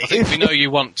avoid? I think we know you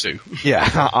want to. Yeah,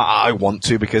 I want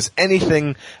to, because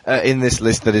anything in this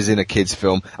list that is in a kid's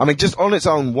film, I mean, just on its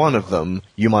own, one of them,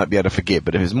 you might be able to forgive,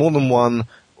 but if it's more than one,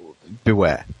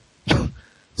 beware.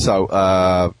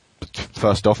 So,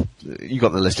 first off, you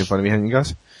got the list in front of you, haven't you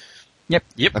guys?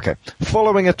 Yep. Okay.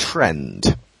 Following a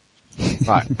trend.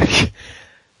 Right.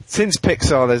 Since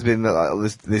Pixar, there's been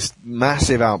this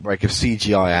massive outbreak of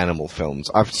CGI animal films.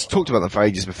 I've talked about them for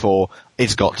ages before.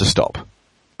 It's got to stop.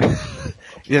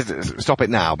 Stop it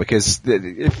now, because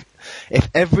if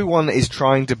everyone is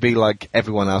trying to be like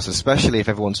everyone else, especially if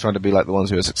everyone's trying to be like the ones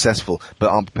who are successful but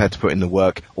aren't prepared to put in the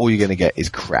work, all you're going to get is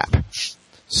crap.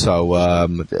 So,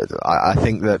 I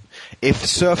think that if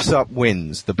Surf's Up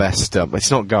wins the best,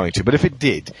 it's not going to, but if it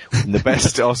did win the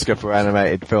best Oscar for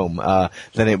animated film,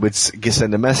 then it would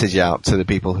send a message out to the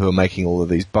people who are making all of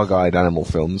these bug-eyed animal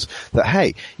films that,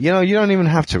 hey, you don't even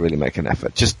have to really make an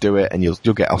effort. Just do it and you'll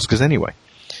get Oscars anyway.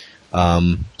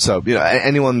 So,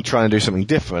 anyone trying to do something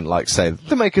different, like, say,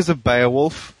 the makers of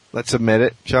Beowulf, let's admit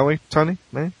it, shall we, Tony?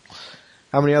 Maybe?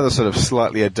 How many other sort of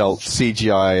slightly adult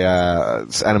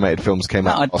CGI animated films came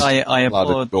out? I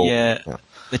applaud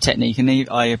the technique, and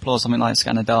I applaud something like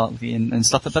Scanner Darkly and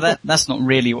stuff. But that's not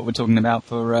really what we're talking about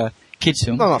for kids'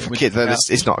 film. No, not for kids.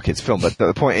 It's not a kids' film. But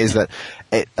the point is that,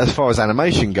 as far as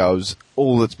animation goes,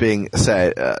 all that's being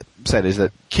said is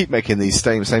that keep making these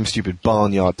same stupid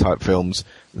barnyard type films.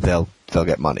 They'll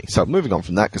get money. So moving on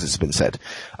from that, because it's been said,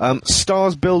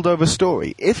 stars build over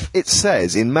story. If it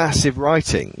says in massive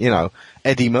writing,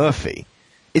 Eddie Murphy,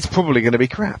 it's probably going to be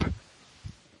crap.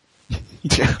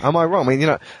 Am I wrong? I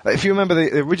mean, if you remember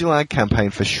the original ad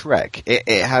campaign for Shrek,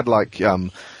 it had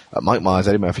Mike Myers,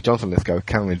 Eddie Murphy, Jonathan Lithgow,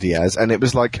 Cameron Diaz, and it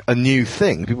was like a new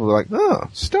thing. People were like, oh,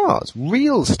 stars,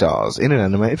 real stars in an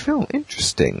animated film,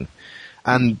 interesting.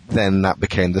 And then that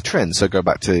became the trend. So go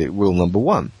back to rule number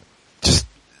one. Just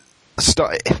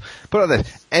put it like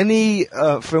this. Any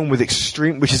film which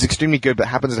is extremely good but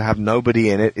happens to have nobody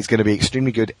in it is going to be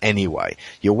extremely good anyway.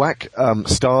 You whack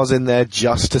stars in there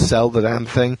just to sell the damn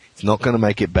thing, it's not going to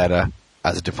make it better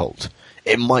as a default.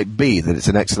 It might be that it's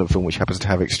an excellent film which happens to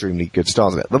have extremely good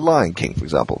stars in it. The Lion King, for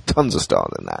example, tons of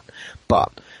stars in that.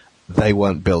 But they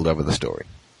won't build over the story.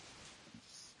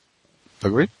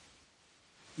 Agree?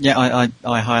 Yeah, I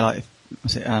highlighted,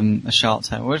 A Shark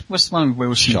Tale. What's the one with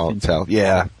Will Smith? Shark Tale,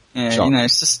 yeah. Yeah,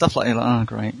 it's just stuff like that. Oh,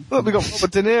 great. Look, we got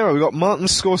Robert De Niro, we got Martin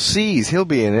Scorsese, he'll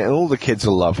be in it, and all the kids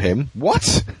will love him.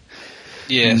 What?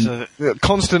 Yeah.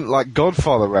 Constant,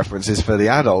 Godfather references for the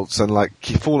adults, and,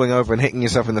 falling over and hitting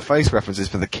yourself in the face references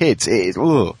for the kids. It is,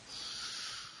 ugh.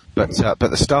 But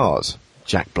the stars,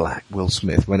 Jack Black, Will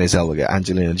Smith, Renee Zellweger,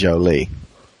 Angelina Jolie.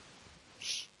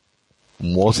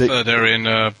 Was it? They're in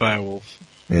Beowulf.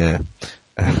 Yeah.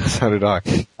 So did I.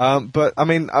 But, I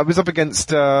mean, I was up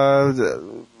against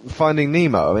Finding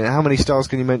Nemo. I mean, how many stars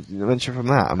can you mention from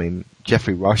that? I mean,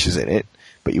 Jeffrey Rush is in it,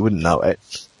 but you wouldn't know it.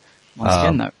 Once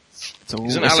again, though.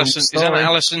 Isn't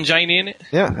Alison Janey in it?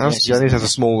 Yeah, Alison Janney has a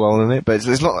small role in it, but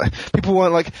it's not. People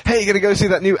weren't like, "Hey, you're going to go see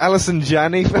that new Alison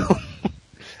Janney film?"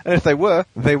 And if they were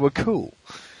cool.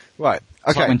 Right. It's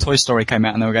Okay. like when Toy Story came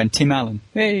out and they were going, Tim Allen.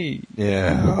 Hey!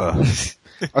 Yeah.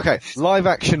 Okay, live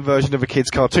action version of a kid's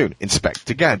cartoon.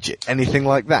 Inspector Gadget. Anything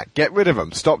like that. Get rid of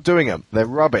them. Stop doing them. They're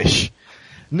rubbish.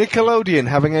 Nickelodeon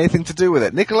having anything to do with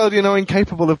it. Nickelodeon are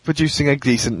incapable of producing a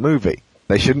decent movie.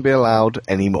 They shouldn't be allowed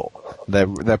anymore.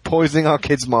 They're poisoning our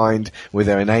kids' mind with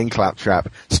their inane claptrap.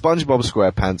 SpongeBob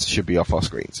SquarePants should be off our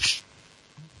screens.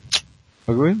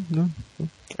 Agree? No?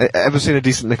 Ever seen a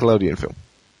decent Nickelodeon film?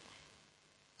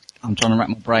 I'm trying to wrap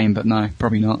my brain, but no,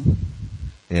 probably not.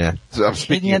 Yeah. So I'm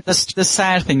speaking. Yeah, the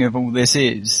sad thing of all this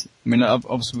is, I mean,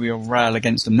 obviously we all rail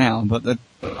against them now, but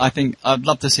I think I'd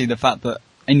love to see the fact that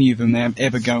any of them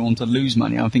ever go on to lose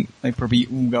money. I think they probably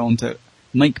all go on to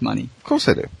make money. Of course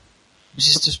they do. Which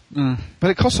is just.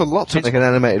 But it costs a lot to make an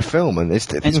animated film, and it's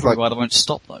things like why they won't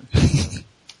stop though.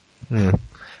 Yeah.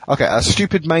 Okay,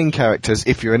 stupid main characters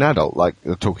if you're an adult, like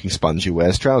the talking sponge who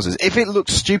wears trousers. If it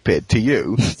looks stupid to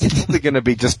you, it's probably going to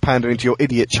be just pandering to your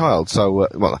idiot child. So,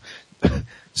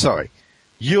 sorry.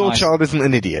 Your child isn't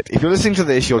an idiot. If you're listening to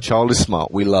this, your child is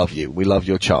smart. We love you. We love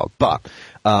your child. But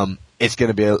it's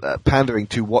going to be pandering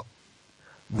to what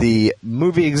the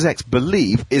movie execs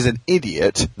believe is an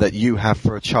idiot that you have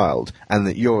for a child, and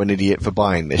that you're an idiot for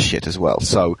buying this shit as well.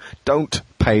 So don't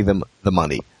pay them the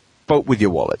money. Vote with your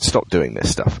wallet. Stop doing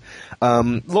this stuff.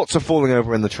 Lots of falling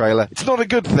over in the trailer. It's not a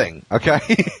good thing, okay?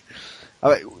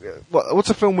 I mean, what's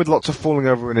a film with lots of falling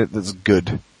over in it that's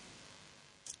good?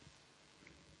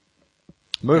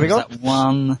 Moving on. That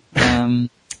one?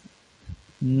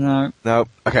 No. No.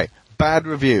 Okay. Bad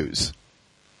reviews.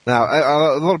 Now,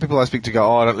 a lot of people I speak to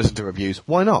go, I don't listen to reviews.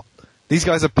 Why not? These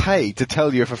guys are paid to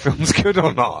tell you if a film's good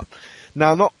or not.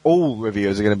 Now, not all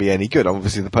reviewers are going to be any good.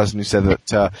 Obviously, the person who said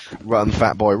that Run,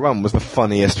 Fat Boy, Run was the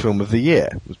funniest film of the year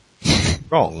was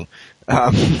wrong.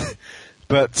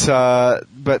 But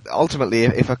ultimately,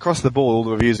 if across the board all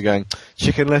the reviews are going,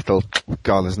 Chicken Little,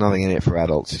 God, there's nothing in it for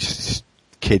adults. It's just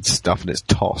kids stuff and it's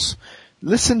toss.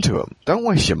 Listen to them. Don't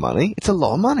waste your money. It's a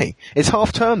lot of money. It's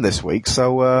half term this week,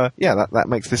 so that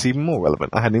makes this even more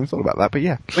relevant. I hadn't even thought about that, but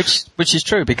yeah. Which is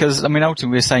true, because I mean,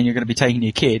 ultimately we're saying you're going to be taking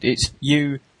your kid. It's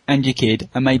you and your kid,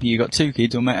 and maybe you got two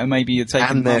kids, or maybe you're taking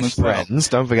and their friends.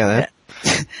 Don't forget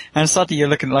that. And suddenly you're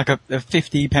looking at like a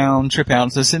 £50 trip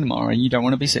out to the cinema, and you don't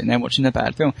want to be sitting there watching a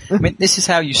bad film. I mean, this is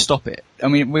how you stop it. I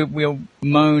mean, we'll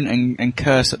moan and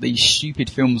curse at these stupid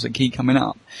films that keep coming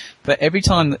up, but every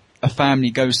time that a family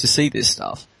goes to see this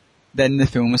stuff, then the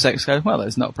film execs go, well,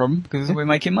 there's not a problem because we're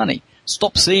making money.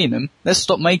 Stop seeing them. Let's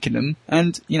stop making them.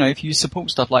 And, if you support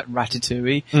stuff like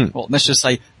Ratatouille, or let's just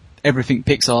say everything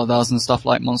Pixar does and stuff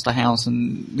like Monster House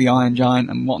and The Iron Giant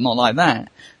and whatnot like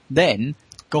that, then,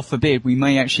 God forbid, we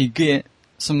may actually get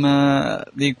some,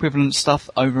 the equivalent stuff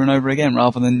over and over again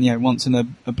rather than, once in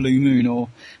a blue moon or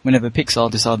whenever Pixar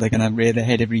decide they're going to rear their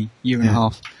head every year and a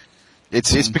half.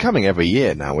 It's becoming every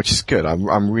year now, which is good.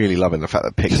 I'm really loving the fact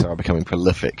that Pixar are becoming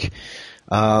prolific.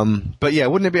 But yeah,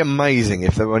 wouldn't it be amazing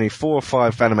if there were only 4 or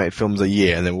 5 animated films a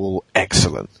year and they were all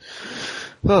excellent?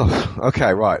 Oh,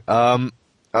 okay, right.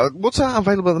 What's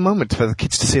available at the moment for the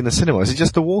kids to see in the cinema? Is it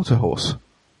just The Water Horse?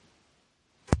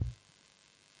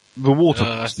 The Water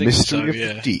Horse, Mystery of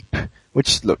the Deep,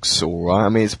 which looks alright. I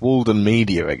mean, it's Walden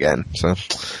Media again, so...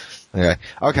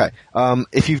 Okay.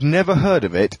 If you've never heard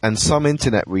of it, and some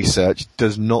internet research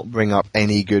does not bring up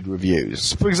any good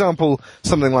reviews, for example,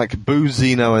 something like Boo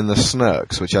Zeno and the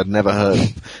Snurks, which I'd never heard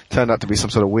of, turned out to be some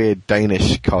sort of weird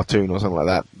Danish cartoon or something like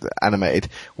that, animated,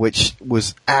 which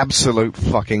was absolute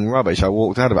fucking rubbish. I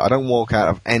walked out of it. I don't walk out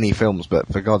of any films, but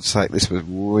for God's sake, this was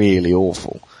really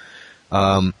awful.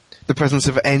 The presence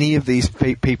of any of these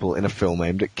people in a film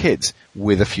aimed at kids,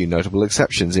 with a few notable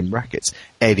exceptions in brackets.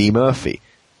 Eddie Murphy.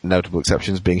 Notable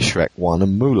exceptions being Shrek 1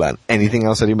 and Mulan. Anything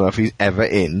else Eddie Murphy's ever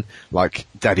in, like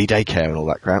Daddy Daycare and all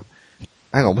that crap.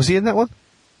 Hang on, was he in that one?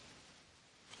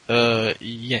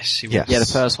 Yes, he was. Yes. Yeah, the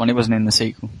first one. He wasn't in the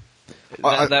sequel.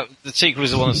 The sequel is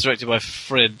the one that's directed by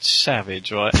Fred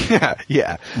Savage, right?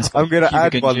 Yeah. I'm going to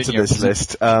add one to this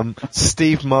list.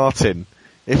 Steve Martin.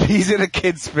 If he's in a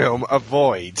kids' film,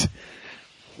 avoid.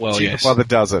 Well, yes. By the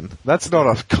dozen. That's not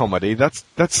a comedy. That's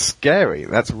scary.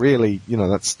 That's really,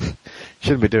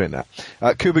 shouldn't be doing that.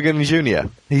 Cuba Gooding Jr.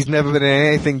 He's never been in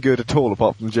anything good at all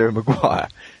apart from Jerry Maguire.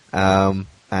 And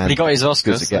he got his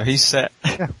Oscar, so he's set.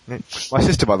 Yeah. My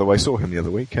sister, by the way, saw him the other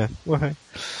week.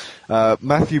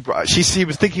 Matthew, she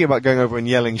was thinking about going over and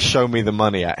yelling, "Show me the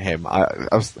money" at him. I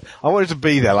wanted to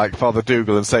be there like Father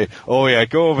Dougal and say, "Oh yeah,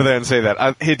 go over there and say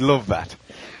that." He'd love that.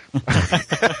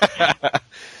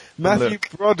 Matthew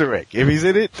Broderick, if he's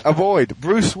in it, avoid.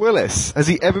 Bruce Willis, has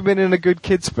he ever been in a good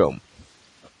kids film?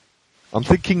 I'm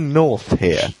thinking North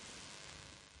here.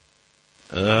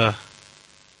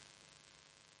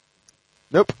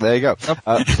 Nope, there you go.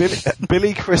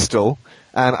 Billy Crystal,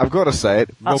 and I've got to say it,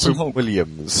 Hudson Robin Hawk.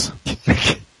 Williams.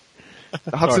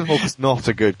 Hudson Hawk is not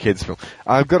a good kids film.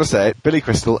 I've got to say it, Billy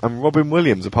Crystal and Robin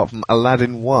Williams, apart from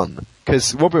Aladdin 1.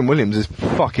 Because Robin Williams is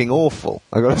fucking awful,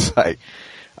 I've got to say.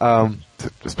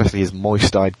 Especially his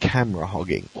moist-eyed camera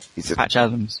hogging. Patch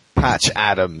Adams. Patch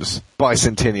Adams,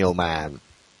 Bicentennial Man,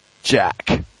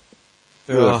 Jack.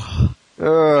 Ugh.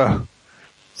 Ugh.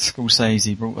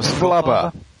 Scorsese brought us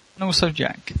Flubber. And also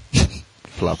Jack.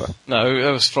 Flubber. No,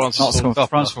 that was Francis Not Ford Coppola.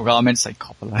 Francis Ford Coppola, I meant to say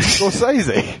Coppola.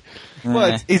 Scorsese.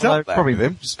 Well, he's Although up there probably with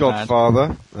him. just bad.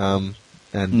 Godfather, and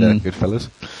Goodfellas.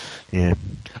 Yeah.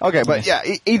 Okay, but yeah,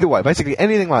 either way, basically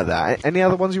anything like that. Any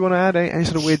other ones you want to add? Any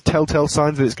sort of weird telltale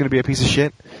signs that it's going to be a piece of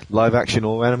shit? Live action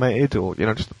or animated, or,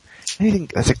 just anything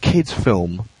that's a kid's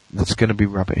film that's going to be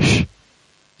rubbish.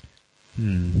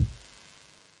 Nope.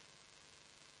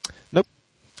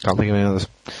 Can't think of any others.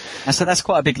 And so that's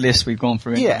quite a big list we've gone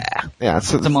through. Yeah. Yeah,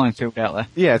 It's a minefield out there.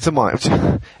 Yeah, it's a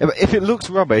minefield. If it looks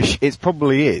rubbish, it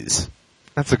probably is.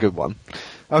 That's a good one.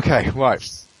 Okay, right.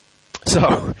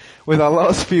 So, with our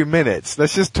last few minutes,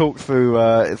 let's just talk through,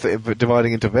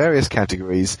 dividing into various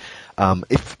categories.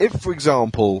 If, for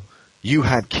example, you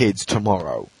had kids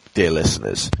tomorrow, dear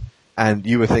listeners, and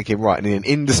you were thinking, right, I need an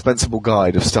indispensable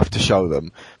guide of stuff to show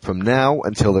them from now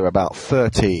until they're about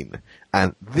 13,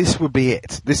 and this would be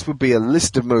it. This would be a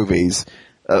list of movies,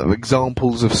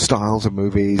 examples of styles of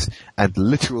movies, and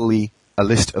literally a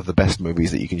list of the best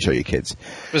movies that you can show your kids.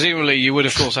 Presumably, you would,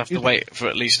 of course, have to wait for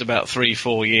at least about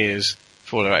 3-4 years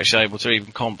before they're actually able to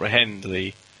even comprehend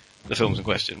the films in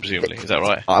question, presumably. Is that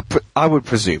right? I would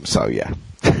presume so, yeah.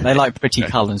 They like pretty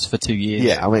colours for 2 years.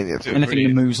 Yeah, I mean, anything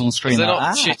that moves on screen. If they're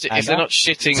not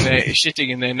shitting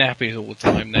in their nappies all the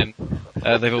time, then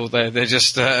they're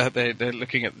just they're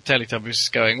looking at the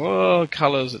Teletubbies, going, "Oh,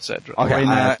 colours, etc." Okay,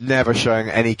 I'm never showing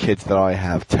any kids that I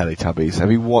have Teletubbies.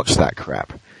 Have you watched that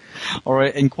crap? Or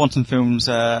in Quantum Film's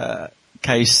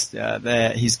case,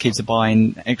 his kids are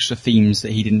buying extra themes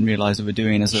that he didn't realise they were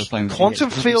doing as they were playing with Quantum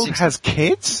Field has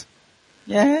kids?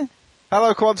 Yeah.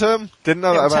 Hello, Quantum. Didn't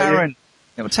know that about you.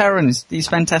 Little Taron, he's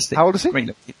fantastic. How old is he? Great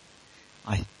look.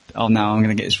 I'm going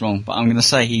to get this wrong, but I'm going to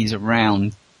say he's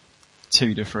around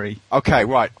 2 to 3. Okay,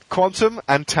 right. Quantum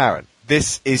and Taron,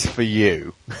 this is for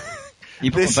you.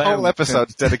 This whole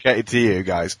episode's dedicated to you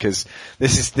guys, because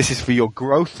this is for your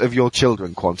growth of your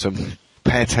children, Quantum.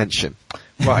 Pay attention.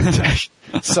 Right.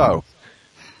 So,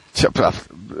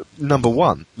 number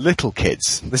 1, little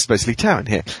kids. This is basically Taron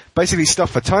here. Basically stuff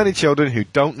for tiny children who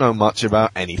don't know much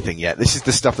about anything yet. This is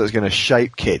the stuff that's going to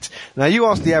shape kids. Now, you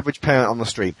ask the average parent on the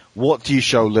street, what do you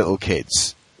show little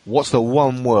kids? What's the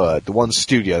one word, the one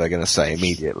studio they're going to say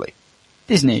immediately?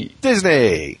 Disney.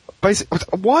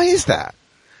 Why is that?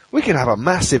 We can have a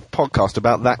massive podcast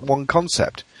about that one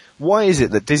concept. Why is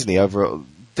it that Disney, over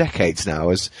decades now,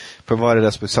 has provided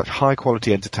us with such high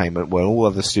quality entertainment when all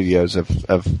other studios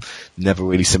have never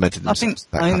really cemented themselves?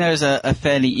 I think there's a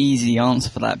fairly easy answer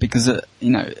for that, because,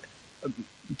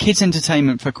 kids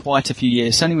entertainment for quite a few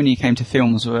years, certainly when you came to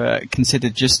films, were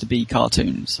considered just to be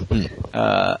cartoons.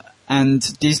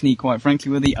 And Disney, quite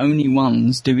frankly, were the only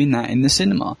ones doing that in the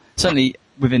cinema. Certainly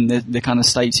within the kind of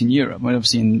states in Europe. Well,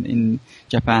 obviously in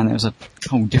Japan there was a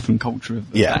whole different culture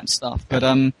of that stuff. But,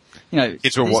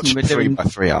 kids were watching 3 by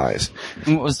 3 eyes.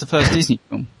 And what was the first Disney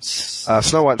film?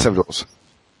 Snow White and Seven Dwarfs.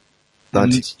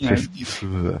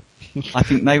 1950. I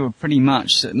think they were pretty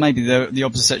much, maybe the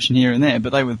opposite section here and there,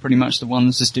 but they were pretty much the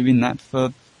ones just doing that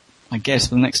for, I guess,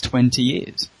 for the next 20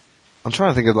 years. I'm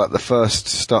trying to think of like the first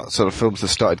sort of films that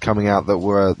started coming out that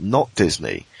were not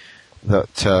Disney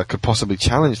that could possibly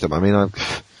challenge them. I mean,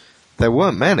 there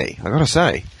weren't many, I gotta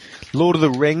say. Lord of the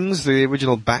Rings, the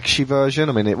original Bakshi version,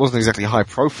 I mean, it wasn't exactly high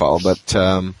profile, but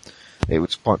it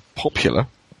was quite popular,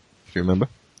 if you remember.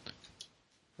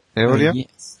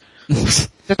 Yes.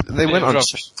 They went on,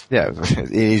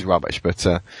 it is rubbish, but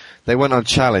they went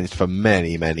unchallenged for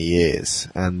many, many years.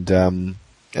 And I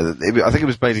think it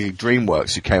was basically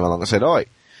DreamWorks who came along and said, "Oi,"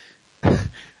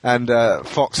 and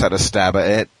Fox had a stab at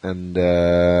it. And do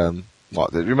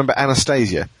you remember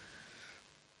Anastasia?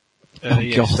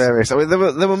 Yes. Various. I mean,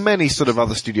 there were many sort of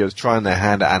other studios trying their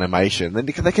hand at animation.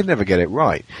 They could never get it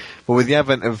right. But with the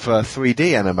advent of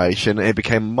 3D animation, it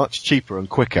became much cheaper and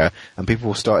quicker, and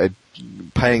people started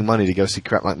paying money to go see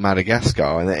crap like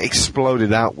Madagascar, and it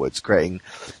exploded outwards, creating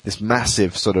this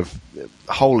massive sort of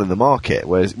hole in the market,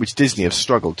 which Disney have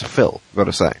struggled to fill, I've got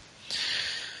to say.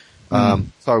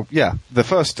 So yeah, the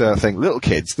first thing, little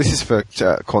kids. This is for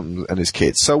Quentin and his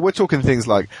kids. So we're talking things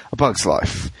like A Bug's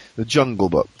Life, The Jungle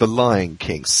Book, The Lion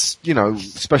King.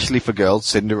 Especially for girls,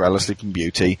 Cinderella, Sleeping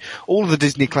Beauty, all of the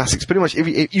Disney classics. Pretty much,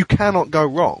 if you cannot go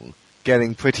wrong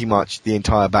getting pretty much the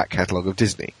entire back catalogue of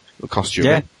Disney. It'll cost you.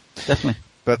 Yeah, definitely.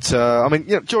 But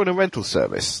join a rental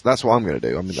service. That's what I'm going to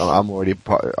do. I mean, I'm already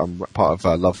part of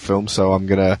Love Film, so I'm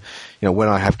going to, when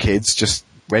I have kids, just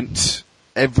rent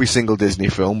every single Disney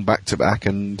film back to back,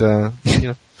 and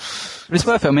But it's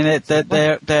worth it. I mean,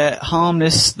 they're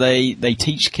harmless. They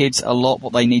teach kids a lot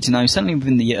what they need to know. Certainly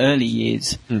within the early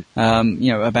years,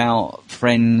 about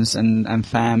friends and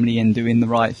family and doing the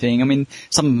right thing. I mean,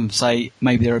 some of them say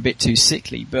maybe they're a bit too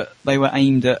sickly, but they were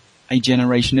aimed at a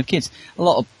generation of kids. A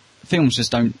lot of films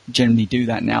just don't generally do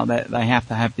that now. They have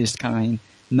to have this kind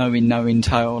of knowing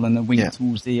tale and a wink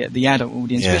towards the adult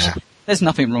audience. Yeah. Which, there's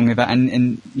nothing wrong with that. And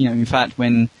in fact,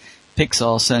 when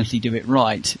Pixar certainly do it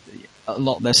right, a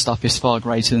lot of their stuff is far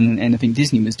greater than anything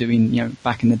Disney was doing,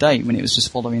 back in the day when it was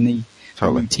just following the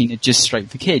routine of just straight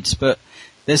for kids. But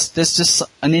there's just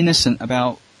an innocent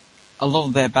about a lot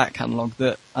of their back catalogue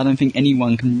that I don't think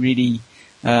anyone can really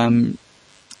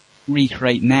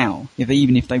recreate now,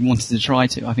 even if they wanted to try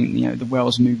to. I think the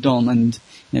world's moved on, and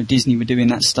Disney were doing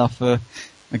that stuff for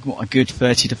a good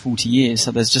 30 to 40 years.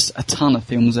 So there's just a ton of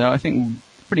films there I think will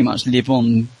pretty much live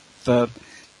on for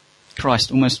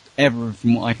almost ever,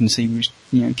 from what I can see, which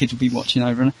kids will be watching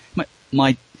over. And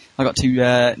I got two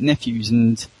nephews,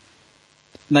 and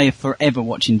they are forever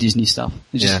watching Disney stuff.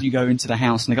 It's just you go into the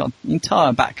house and they got an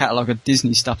entire back catalogue of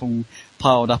Disney stuff all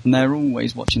piled up, and they're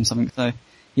always watching something. So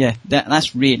yeah,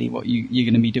 that's really what you're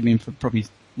going to be doing for probably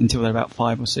until they're about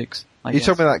 5 or 6. You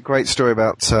told me that great story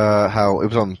about how it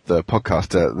was on the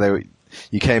podcast.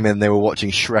 You came in, they were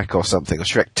watching Shrek or something, or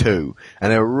Shrek 2,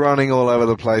 and they were running all over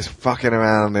the place, fucking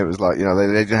around. It was like,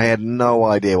 they had no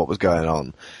idea what was going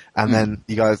on. And then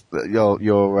you guys, your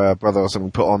brother or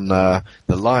something, put on The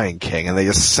Lion King, and they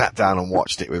just sat down and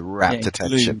watched it with rapt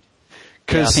attention.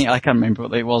 I think I can't remember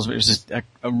what it was, but it was just a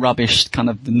rubbish kind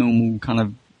of the normal kind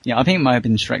of. Yeah, I think it might have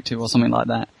been Shrek 2 or something like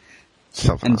that.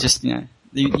 Something. And just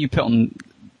you put on.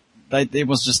 It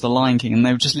was just The Lion King, and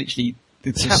they were just literally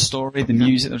the story, the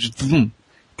music, they were just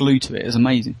glued to it. It was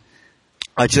amazing.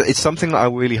 It's something that I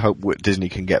really hope Disney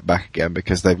can get back again,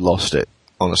 because they've lost it,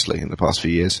 honestly, in the past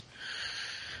few years.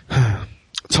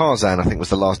 Tarzan, I think, was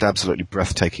the last absolutely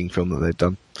breathtaking film that they've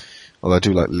done. Although I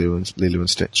do like Lilo and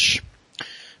Stitch.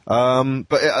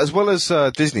 But as well as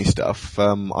Disney stuff,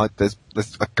 there's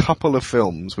a couple of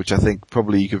films which I think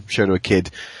probably you could show to a kid,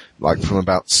 like from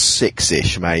about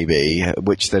 6-ish maybe,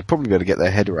 which they'd probably be able to get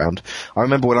their head around. I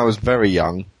remember when I was very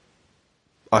young,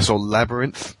 I saw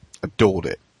Labyrinth, adored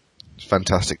it. It's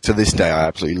fantastic. To this day, I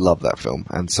absolutely love that film,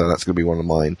 and so that's going to be one of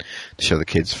mine to show the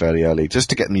kids fairly early, just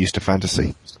to get them used to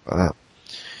fantasy, stuff like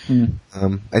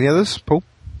that. Any others, Paul?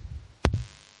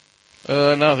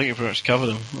 No, I think you pretty much covered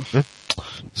them. Yeah.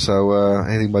 So,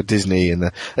 anything by Disney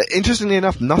and interestingly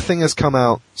enough, nothing has come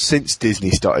out since Disney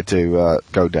started to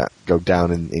go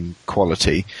down in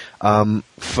quality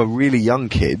for really young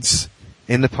kids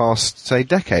in the past, say,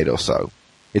 decade or so.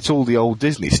 It's all the old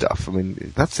Disney stuff. I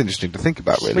mean, that's interesting to think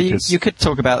about, really. Well, you could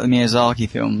talk about the Miyazaki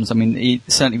films. I mean,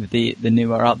 certainly with the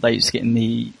newer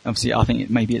updates, obviously, I think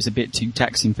maybe it's a bit too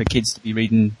taxing for kids to be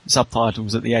reading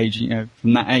subtitles at the age,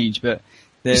 from that age, but.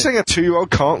 You're saying a 2-year-old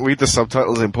can't read the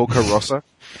subtitles in Porco Rosso?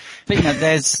 But,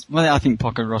 I think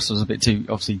Porco Rosso is a bit too,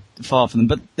 obviously, far for them,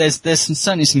 but there's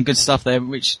certainly some good stuff there,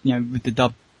 which, with the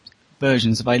dub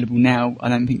versions available now, I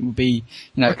don't think will be,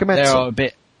 there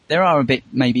are a bit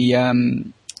maybe,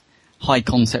 high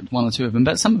concept, one or two of them,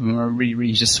 but some of them are really,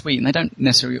 really just sweet, and they don't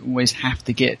necessarily always have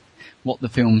to get what the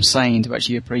film's saying to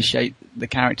actually appreciate the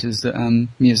characters that,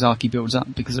 Miyazaki builds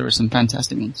up, because there are some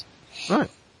fantastic ones.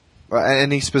 Right.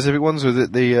 Any specific ones? Was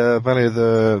it the Valley of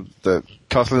the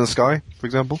Castle in the Sky, for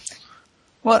example?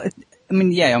 Well,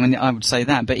 I would say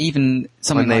that, but even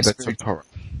something like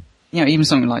even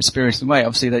something like Spirited Away,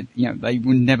 obviously they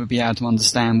would never be able to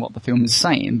understand what the film is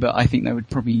saying, but I think they would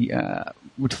probably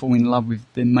would fall in love with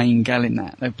the main gal in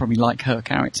that. They'd probably like her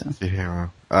character. The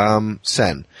hero.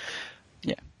 Sen.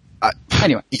 Yeah.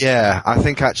 Anyway. Yeah, I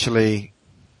think actually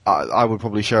I would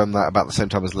probably show them that about the same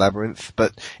time as Labyrinth,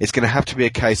 but it's going to have to be a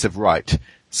case of, right,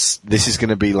 this is going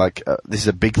to be like, this is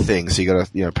a big thing, so you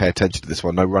got to, pay attention to this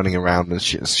one. No running around and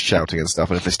shouting and stuff.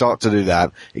 And if they start to do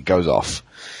that, it goes off.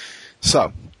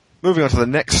 So, moving on to the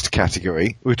next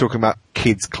category, we're talking about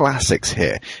kids' classics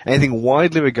here. Anything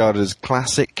widely regarded as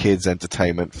classic kids'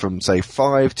 entertainment from, say,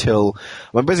 5 till,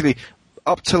 basically,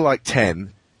 up to like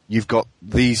 10, you've got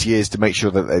these years to make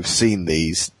sure that they've seen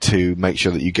these, to make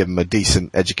sure that you give them a decent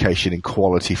education in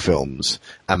quality films,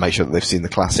 and make sure that they've seen the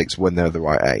classics when they're the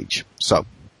right age. So,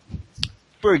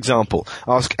 for example,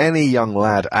 ask any young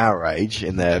lad our age,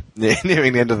 in their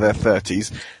nearing the end of their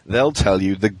 30s, they'll tell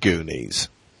you The Goonies.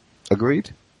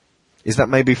 Agreed? Is that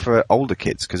maybe for older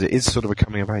kids? Because it is sort of a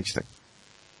coming of age thing.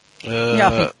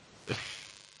 Yeah,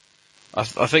 I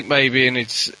think maybe, and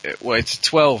it's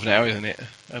 12 now, isn't it?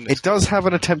 And It does have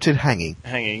an attempted hanging.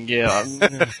 hanging, yeah.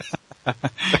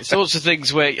 It's sorts of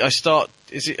things where I start.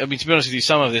 To be honest with you,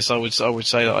 some of this I would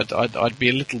say that I'd be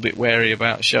a little bit wary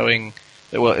about showing.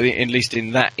 Well, at least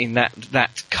in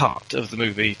that cut of the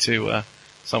movie to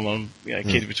someone,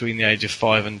 kid between the age of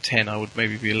 5 and 10, I would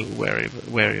maybe be a little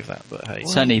wary of that. But hey,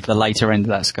 certainly the later end of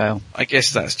that scale. I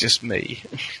guess that's just me.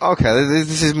 Okay,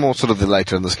 this is more sort of the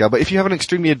later in the scale, but if you have an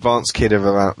extremely advanced kid of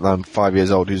around 5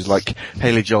 years old who's like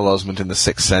Haley Joel Osment in The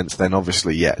Sixth Sense, then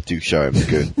obviously, yeah, do show him The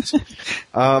Goonies.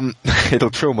 It'll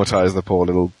traumatise the poor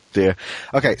little dear.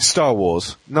 Okay, Star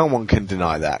Wars. No one can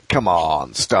deny that. Come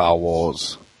on, Star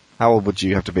Wars. How old would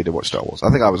you have to be to watch Star Wars? I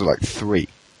think I was like 3.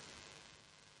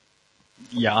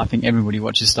 Yeah, I think everybody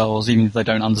watches Star Wars, even if they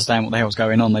don't understand what the hell's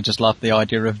going on. They just love the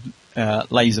idea of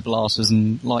laser blasters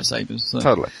and lightsabers. So.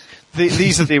 Totally.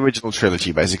 These are the original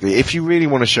trilogy, basically. If you really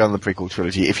want to show them the prequel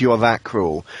trilogy, if you are that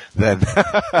cruel, then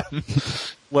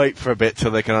wait for a bit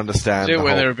till they can understand. Do it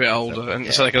when they're a bit older,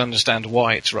 and so they can understand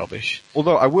why it's rubbish.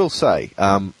 Although I will say,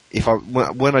 when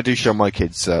I do show my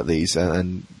kids these,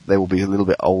 and they will be a little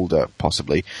bit older,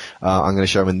 possibly, I'm going to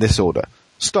show them in this order.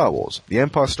 Star Wars, The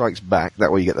Empire Strikes Back,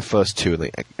 that way you get the first 2 of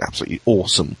the absolutely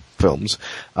awesome films,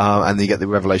 and then you get the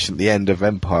revelation at the end of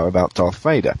Empire about Darth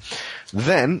Vader.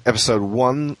 Then, episode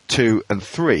 1, 2, and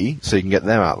 3, so you can get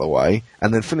them out of the way,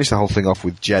 and then finish the whole thing off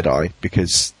with Jedi,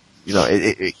 because,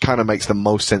 it kind of makes the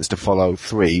most sense to follow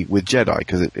 3 with Jedi,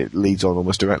 because it leads on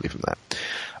almost directly from that.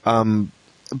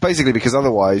 Basically, because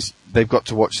otherwise they've got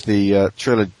to watch the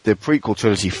prequel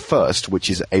trilogy first, which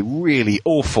is a really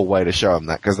awful way to show them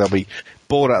that, because they'll be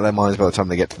bored out of their minds by the time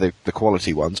they get to the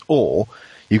quality ones. Or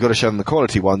you've got to show them the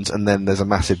quality ones, and then there's a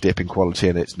massive dip in quality,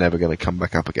 and it's never going to come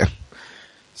back up again.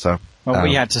 So, well,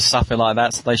 we had to suffer like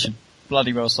that, so they should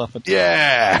bloody well suffer.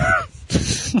 Yeah,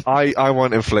 I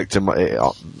won't inflict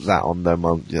that on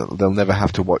them. They'll never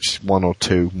have to watch 1 or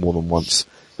 2 more than once.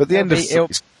 But the end of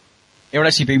it would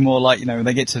actually be more like, when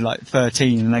they get to like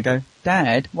 13 and they go,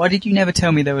 Dad, why did you never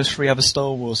tell me there was 3 other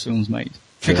Star Wars films made?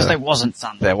 Because there wasn't,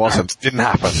 son. There wasn't. Didn't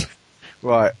happen.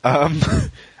 Right.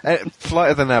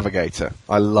 Flight of the Navigator.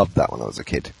 I loved that when I was a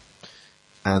kid.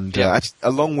 And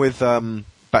along with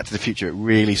Back to the Future, it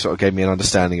really sort of gave me an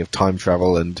understanding of time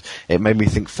travel, and it made me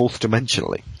think fourth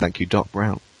dimensionally. Thank you, Doc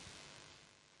Brown.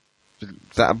 Is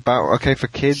that about okay for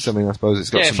kids? I mean, I suppose it's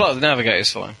got some... Flight of the Navigator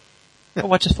is fine. Yeah.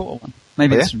 Oh, I just thought of one.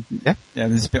 Maybe it's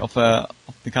there's a bit off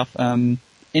the cuff.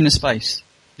 Inner Space.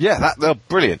 Yeah, that's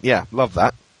brilliant. Yeah, love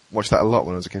that. Watched that a lot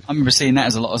when I was a kid. I remember seeing that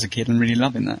as a lot as a kid and really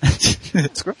loving that.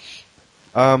 That's great.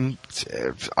 I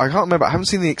can't remember. I haven't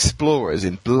seen The Explorers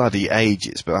in bloody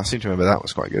ages, but I seem to remember that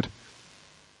was quite good.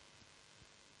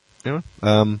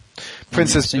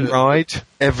 Princess Bride.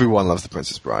 Everyone loves The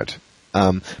Princess Bride.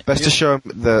 Best to show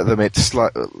them it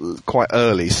quite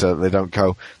early so that they don't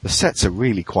go, the sets are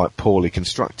really quite poorly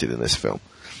constructed in this film.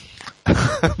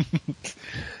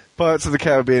 Pirates of the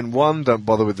Caribbean 1, don't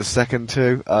bother with the second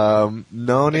 2.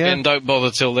 Narnia. Again, don't bother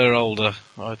till they're older,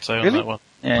 I'd say, on that one.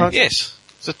 Yeah. Yes.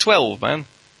 It's a 12, man.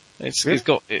 It's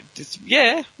got,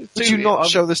 Would you not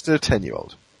show this to a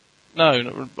 10-year-old?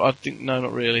 No, I think, no,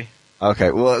 not really.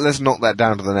 Okay, well, let's knock that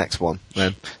down to the next one,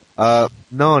 then.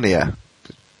 Narnia.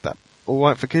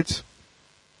 Alright for kids?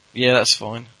 Yeah, that's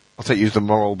fine. I'll take you as the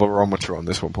moral barometer on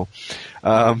this one, Paul.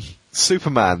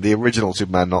 Superman, the original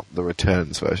Superman, not the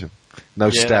Returns version. No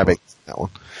stabbing, that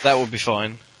one. That would be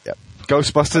fine. Yep.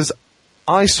 Ghostbusters,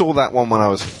 I saw that one when I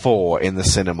was 4 in the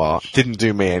cinema. Didn't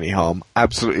do me any harm.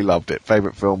 Absolutely loved it.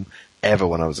 Favourite film ever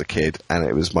when I was a kid, and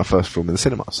it was my first film in the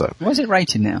cinema, so. What is it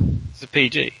rated now? It's a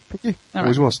PG. PG.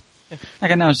 Always was. Yeah.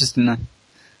 Okay, no, I was just in there.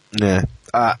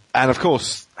 Yeah. And of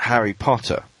course, Harry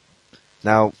Potter.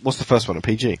 Now, what's the first one, a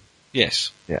PG?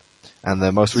 Yes. Yeah. And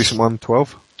the most recent one,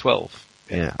 12? 12.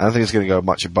 Yeah. I don't think it's going to go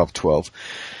much above 12.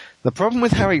 The problem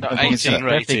with Harry Potter... 18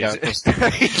 rated.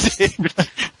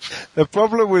 The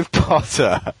problem with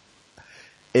Potter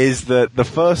is that the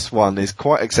first one is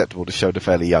quite acceptable to show to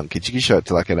fairly young kids. You can show it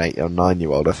to like an 8 or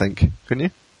 9-year-old, I think. Couldn't you?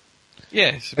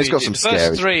 Yes. It's got some scary... The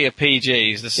first 3 are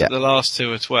PGs, the last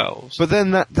 2 are 12s. But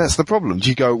then that's the problem. Do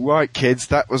you go, right kids,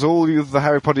 that was all the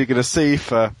Harry Potter you're going to see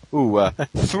for,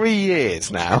 3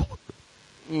 years now?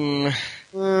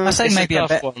 I say maybe a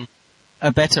one.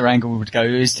 a better angle would go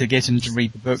is to get them to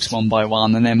read the books one by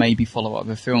one, and then maybe follow up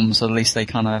with films, so at least they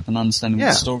kind of have an understanding of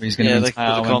what the story is going to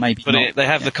entail, and maybe they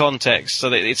have the context,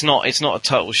 so that it's not a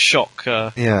total shock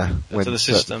to the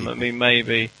system. I mean,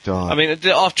 maybe. I mean,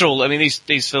 after all, I mean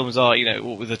these films are, you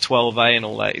know, with the 12A and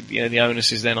all that. You know, the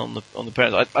onus is then on the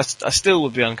parents. I still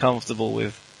would be uncomfortable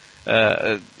with.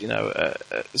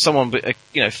 Someone,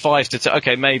 5 to 10.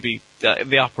 Okay, maybe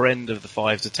the upper end of the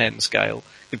 5 to 10 scale.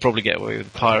 You'd probably get away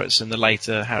with the Pirates and the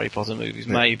later Harry Potter movies,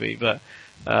 maybe. But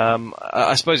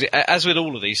I suppose, as with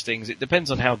all of these things, it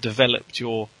depends on how developed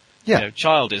your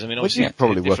child is. I mean, obviously,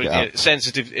 probably work it out.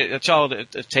 Sensitive. A child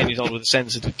of 10 years old with a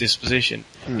sensitive disposition,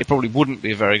 it probably wouldn't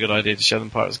be a very good idea to show them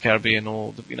Pirates of the Caribbean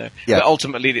or But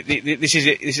ultimately, this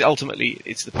is ultimately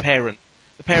it's the parent.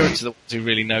 The parents are the ones who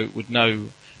really would know.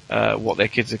 What their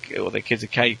kids are what they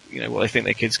think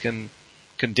their kids can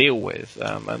deal with,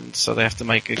 and so they have to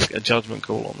make a judgment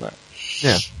call on that.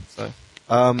 Yeah. So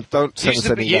don't send us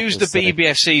any use the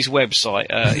BBFC's website.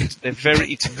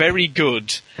 It's very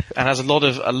good and has a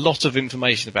lot of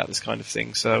information about this kind of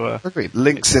thing. So agreed.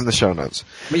 Links in the show notes.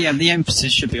 But yeah, the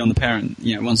emphasis should be on the parent.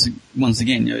 You know, once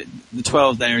again, the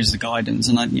 12 there is the guidance,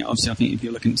 and obviously I think if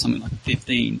you're looking at something like a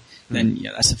 15, then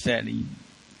that's a fairly.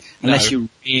 Unless you're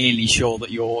really sure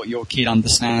that your kid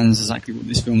understands exactly what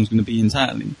this film is going to be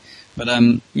entailing. But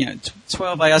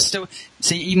 12A, I still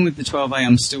see, even with the 12A,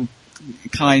 I'm still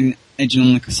kind of edging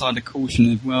on the side of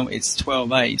caution of, well, it's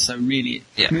 12A, so really,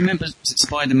 remember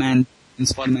Spider-Man and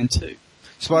Spider-Man 2?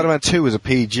 Spider-Man 2 was a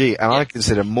PG, and I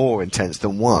consider more intense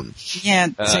than 1. Yeah,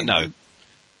 no.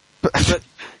 But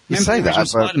you remember say the original that,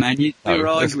 Spider-Man, we were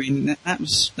arguing that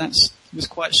was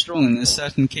quite strong, and there's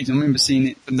certain kids, I remember seeing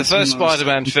it. The first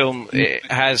Spider-Man film, it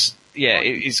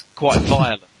is quite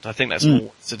violent. I think that's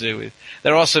more to do with.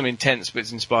 There are some intense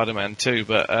bits in Spider-Man 2,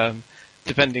 but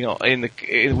depending on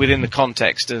within the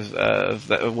context of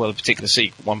one particular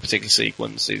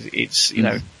sequence, it's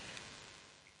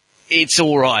it's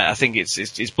all right. I think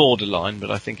it's borderline,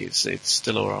 but I think it's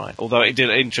still all right. Although it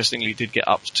interestingly did get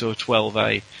up to a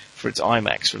 12A for its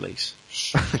IMAX release.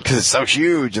 Because it's so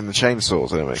huge and the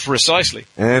chainsaws and everything. Precisely.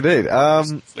 Indeed.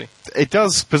 It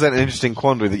does present an interesting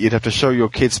quandary that you'd have to show your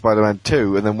kids Spider-Man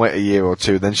 2 and then wait a year or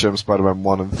two, then show them Spider-Man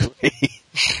 1 and 3.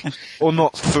 Or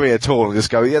not 3 at all and just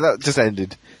go, that just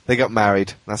ended. They got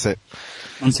married. That's it.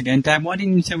 Once again, Dad, why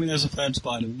didn't you tell me there was a third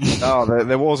Spider-Man? Oh,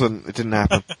 there wasn't. It didn't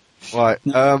happen. Right.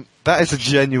 That is a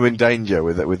genuine danger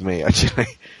with me, actually.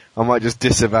 I might just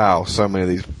disavow so many of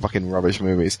these fucking rubbish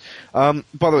movies. By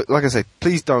the way, like I say,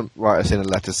 please don't write us in a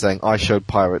letter saying, I showed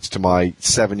Pirates to my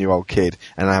 7-year-old kid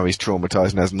and now he's traumatized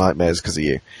and has nightmares because of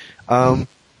you.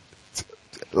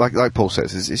 Like Paul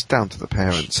says, it's down to the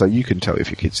parents, so you can tell if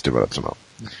your kid's developed or not.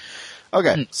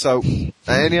 Okay, so,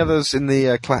 any others in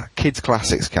the kids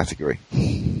classics category?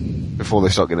 Before they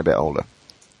start getting a bit older.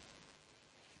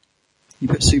 You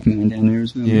put Superman down there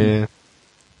as well. Yeah.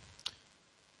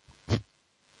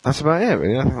 That's about it,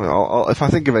 really. If I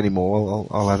think of any more,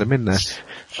 I'll add them in there.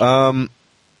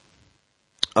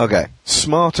 Okay.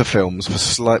 Smarter films for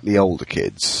slightly older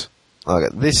kids. Okay.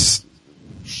 This,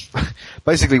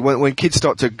 basically, when kids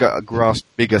start to grasp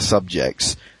bigger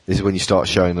subjects, this is when you start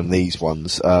showing them these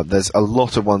ones. There's a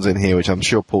lot of ones in here which I'm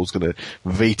sure Paul's going to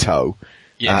veto.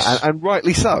 Yes. And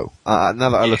rightly so. Now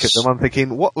that I look at them, I'm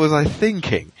thinking, what was I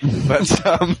thinking? But,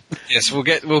 yes, we'll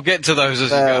get to those as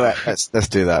we go. Right, let's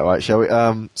do that, right, shall we?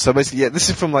 So basically, this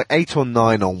is from like 8 or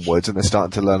 9 onwards, and they're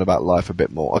starting to learn about life a bit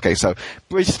more. Okay, so,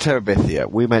 Bridge to Terabithia,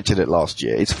 we mentioned it last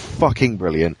year. It's fucking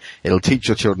brilliant. It'll teach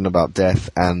your children about death,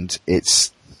 and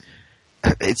it's,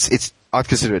 I'd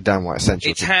consider it downright essential.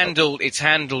 It's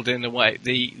handled in a way,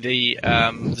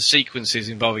 the sequences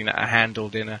involving that are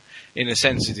handled in a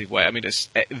sensitive way. I mean, it's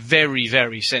very,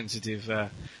 very sensitive,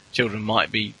 children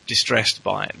might be distressed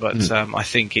by it, but, I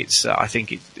think it's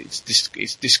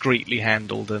discreetly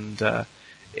handled and,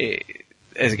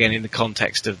 as again, in the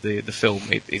context of the film,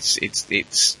 it's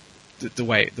the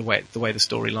way the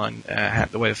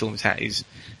storyline, the way the film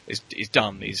is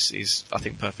done is I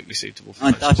think perfectly suitable. For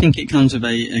I think it comes with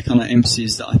a kind of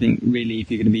emphasis that I think really,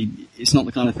 if you're going to be, it's not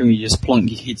the kind of film you just plonk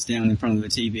your kids down in front of the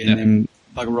TV and then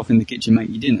bugger off in the kitchen, make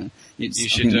your dinner. You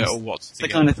should watch it's the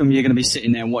kind of film you're going to be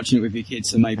sitting there watching it with your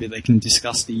kids, so maybe they can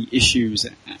discuss the issues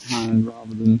at hand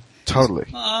rather than. Totally.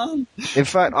 In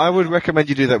fact, I would recommend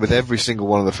you do that with every single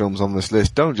one of the films on this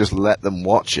list. Don't just let them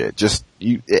watch it.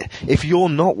 If you're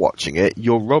not watching it,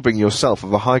 you're robbing yourself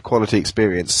of a high quality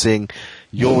experience seeing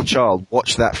your child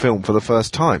watch that film for the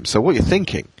first time. So what you're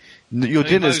thinking? Your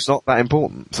dinner's not that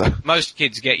important. So. Most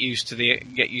kids get used to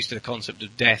the concept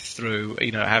of death through,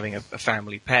 having a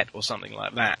family pet or something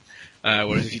like that.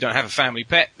 Whereas if you don't have a family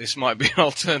pet, this might be an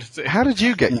alternative. How did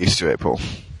you get used to it, Paul?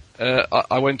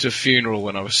 I went to a funeral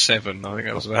when I was 7. I think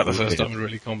that was about the first time I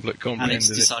really comprehended Alex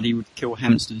it. decided he would kill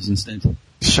hamsters instead.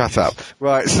 Shut up.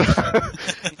 Right, so,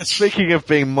 speaking of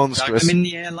being monstrous... Drag them in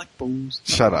the air like balls.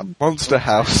 Shut up. Monster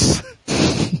House.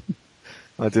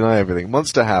 I deny everything.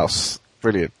 Monster House.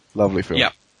 Brilliant. Lovely film.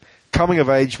 Yeah. Coming of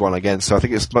age one again, so I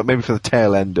think it's maybe for the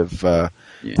tail end of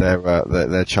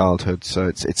their childhood.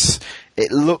 So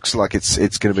it looks like it's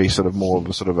going to be sort of more of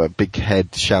a sort of a big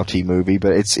head shouty movie,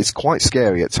 but it's quite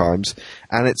scary at times,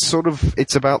 and it's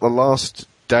about the last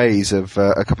days of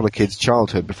a couple of kids'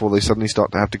 childhood before they suddenly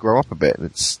start to have to grow up a bit, and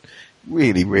it's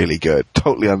really, really good.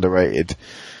 Totally underrated.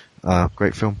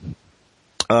 Great film.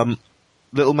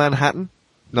 Little Manhattan,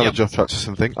 another Josh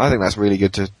Hutcherson thing. I think that's really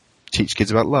good to teach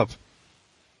kids about love.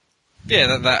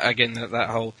 Yeah, that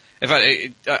whole... In fact,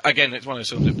 again, it's one of those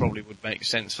films that probably would make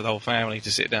sense for the whole family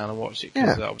to sit down and watch it.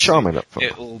 Yeah, charming.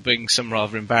 It'll bring some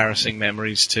rather embarrassing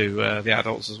memories to the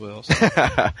adults as well. So.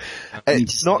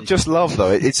 It's not just love,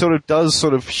 though. It sort of does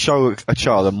sort of show a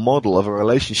child a model of a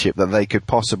relationship that they could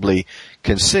possibly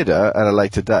consider at a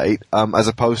later date, as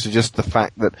opposed to just the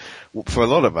fact that, for a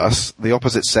lot of us, the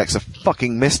opposite sex are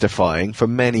fucking mystifying for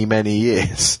many, many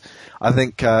years. I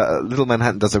think Little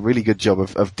Manhattan does a really good job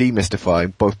of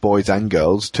demystifying both boys and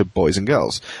girls to boys and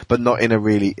girls, but not in a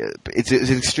really... It's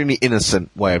an extremely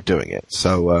innocent way of doing it.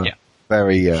 So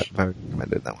very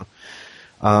recommended, that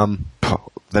one.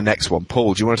 The next one.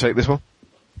 Paul, do you want to take this one?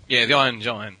 Yeah, The Iron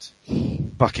Giant.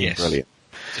 Fucking brilliant.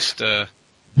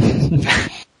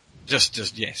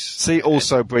 Just yes. See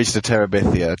also Bridge to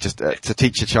Terabithia, just to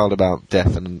teach a child about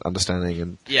death and understanding.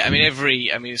 And yeah,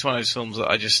 it's one of those films that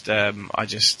I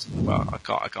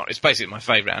can't. It's basically my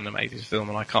favourite animated film,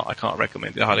 and I can't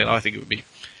recommend it highly. I think it would be,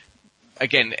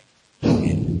 again,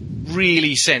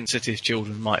 really sensitive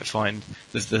children might find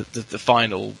the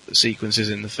final sequences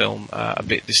in the film a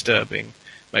bit disturbing.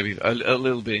 Maybe a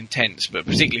little bit intense, but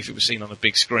particularly if it was seen on a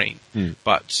big screen.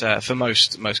 But for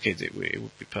most kids, it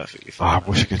would be perfectly fine. I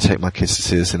wish I could take my kids to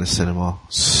see this in a cinema.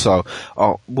 So,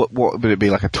 what would it be,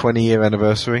 like a 20-year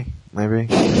anniversary, maybe?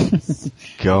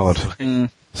 God.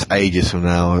 It's ages from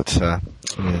now.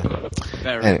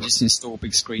 Anyway. Just install a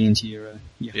big screen into your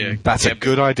That's a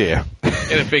good idea.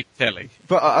 In a big telly.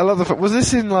 But I love the fact, was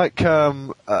this in like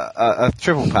a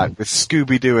triple pack with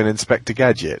Scooby-Doo and Inspector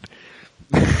Gadget?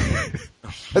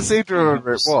 I seem to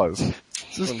remember it was.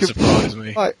 Wouldn't surprise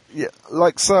me.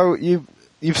 So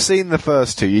you've seen the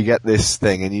first two, you get this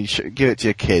thing and you give it to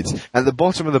your kids. At the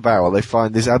bottom of the barrel they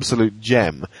find this absolute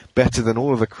gem, better than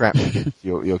all of the crap you give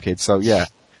your kids. So yeah,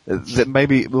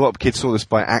 maybe a lot of kids saw this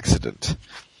by accident.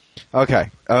 Okay,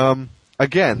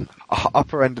 again,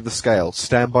 upper end of the scale,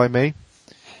 Stand By Me?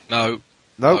 No.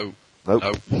 Nope.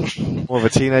 More of a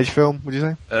teenage film, would you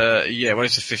say? Yeah, well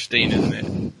it's a 15, isn't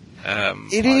it?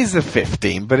 It is a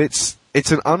 15, but it's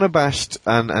an unabashed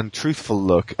and truthful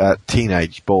look at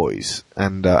teenage boys,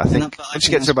 and I think once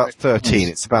you get to about 13,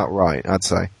 it's about right, I'd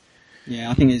say. Yeah,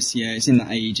 I think it's in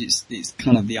that age. It's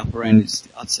kind of the upper end.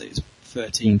 I'd say it's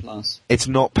 13 plus. It's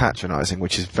not patronising,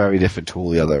 which is very different to all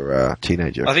the other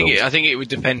teenager films. I think it would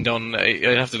depend on.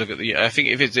 I'd have to look at the. I think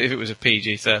if it was a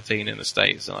PG-13 in the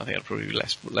States, then I think I'd probably be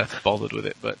less bothered with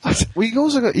it. But well, you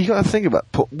got to think about.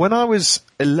 When I was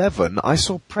 11, I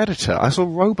saw Predator. I saw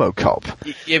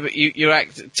RoboCop. Yeah, but you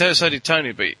act. So did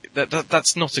Tony, but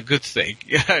that's not a good thing.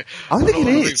 I think it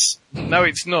is. No,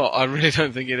 it's not. I really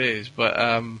don't think it is. But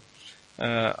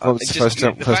what was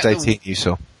the first 18 you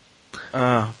saw?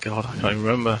 Oh God, I can't even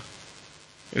remember.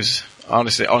 It was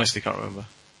honestly can't remember.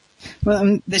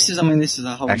 Well, this is a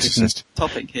whole different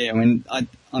topic here. I mean, I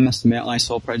must admit, I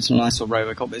saw Predator and I saw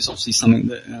RoboCop, but it's obviously something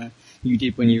that you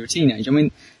did when you were a teenager. I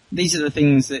mean, these are the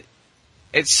things that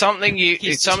it's something that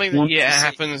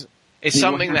happens. It's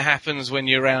something that happens when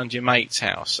you're around your mate's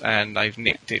house and they've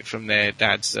nicked it from their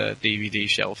dad's DVD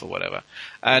shelf or whatever.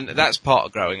 And that's part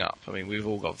of growing up. I mean, we've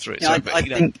all gone through it. Yeah, I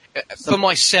think for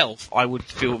myself, I would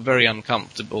feel very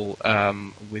uncomfortable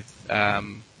with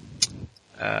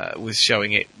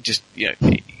showing it just,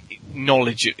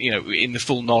 knowledge, in the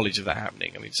full knowledge of that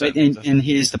happening. I mean, and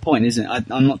here's the point, isn't it?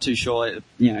 I'm not too sure,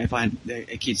 if I had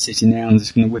a kid sitting there, I'm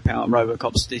just going to whip out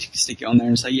RoboCop, stick it on there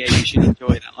and say, yeah, you should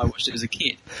enjoy that. I watched it as a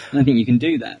kid. And I think you can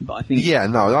do that, but I think... Yeah,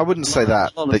 no, I wouldn't say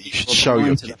that you should show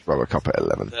your kids RoboCop at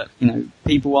 11. But,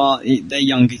 they're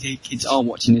younger kids are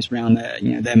watching this around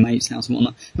their mate's house and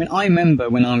whatnot. I mean, I remember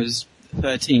when I was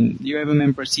 13, do you ever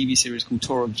remember a TV series called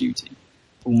Tour of Duty?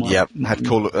 Yeah, had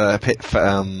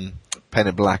Pen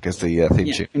and Black as the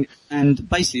theme tune. And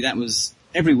basically that was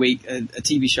every week a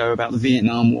TV show about the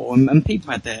Vietnam War, and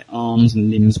people had their arms and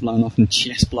limbs blown off and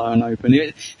chests blown open.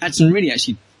 It had some really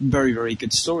actually very, very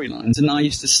good storylines, and I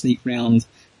used to sneak round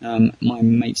my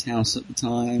mate's house at the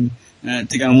time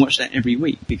to go and watch that every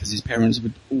week because his parents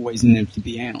would always inevitably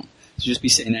be out. So just be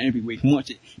sitting there every week and watch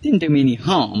it. It didn't do me any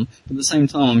harm, but at the same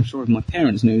time, I'm sure if my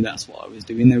parents knew that's what I was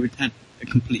doing, they would have had a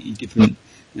completely different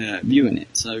view in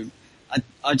it. So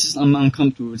I'm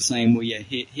uncomfortable with saying, well, yeah,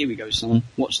 here we go, son,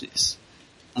 watch this.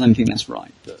 I don't think that's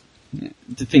right, but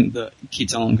to think that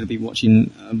kids aren't going to be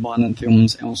watching violent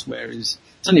films elsewhere it's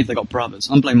only if they've got brothers.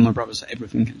 I'm blaming my brothers for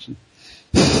everything, actually.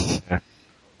 Yeah.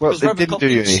 Well, it didn't do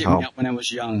you any harm. When I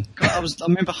was young. I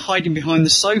remember hiding behind the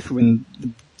sofa when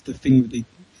the thing with the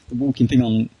walking thing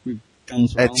on with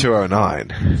guns were Ed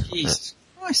 209. Jesus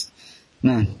Christ.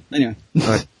 No, anyway.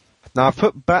 Right. Now, I've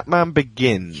put Batman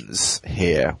Begins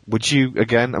here. Would you,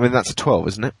 again, I mean, that's a 12,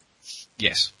 isn't it?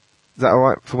 Yes. Is that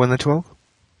alright for when they're 12?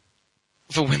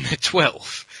 For when they're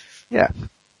 12? Yeah.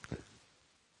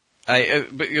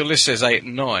 But your list says 8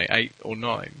 or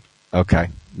 9. Okay.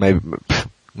 Maybe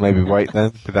wait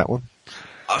then with that one.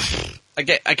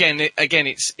 Again,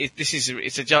 it's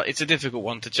a difficult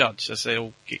one to judge. I say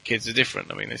all kids are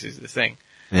different. I mean, this is the thing.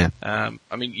 Yeah.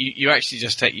 I mean, you actually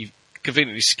you've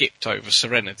conveniently skipped over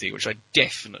Serenity, which I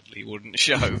definitely wouldn't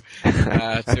show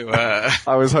to.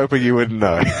 I was hoping you wouldn't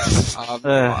know.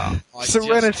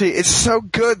 Serenity, it's so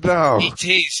good though. It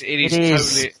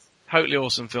is totally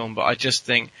awesome film, but I just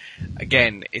think,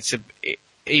 again,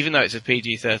 even though it's a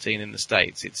PG-13 in the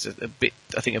States, it's a bit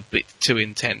too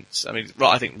intense. I mean,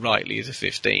 I think rightly is a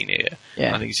 15 here.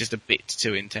 Yeah. I think it's just a bit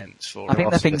too intense for. I think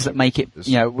the things that make it,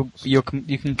 you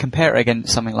can compare it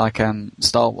against something like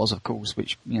Star Wars, of course,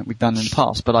 which we've done in the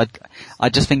past. But I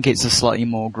just think it's a slightly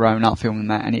more grown-up film than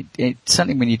that, and it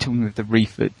certainly when you're talking with the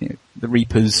Reapers. The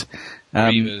Reavers.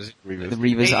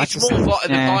 It's more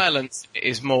the violence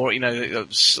is more,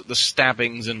 the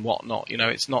stabbings and whatnot.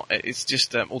 It's not. It's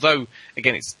just. Although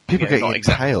again, it's people getting not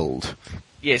impaled.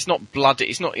 Yeah, it's not blood.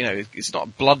 It's not. It's not a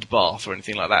bloodbath or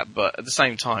anything like that. But at the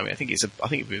same time, I think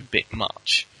it'd be a bit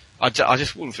much. I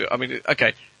just wouldn't feel. I mean,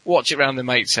 okay, watch it around the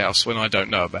mate's house when I don't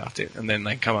know about it, and then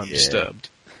they come undisturbed.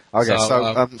 Yeah. Okay,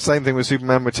 so same thing with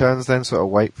Superman Returns. Then sort of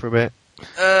wait for a bit.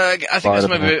 I think that's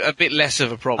maybe a bit less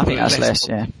of a problem. I think that's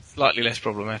less. Slightly less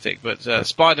problematic, but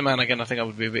Spider-Man again, I think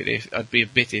I'd be a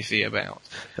bit iffy about.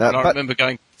 And I remember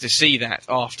going to see that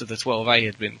after the 12A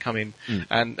had been coming,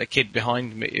 and a kid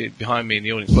behind me in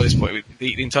the audience. By this point,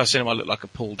 the entire cinema looked like a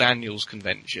Paul Daniels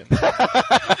convention,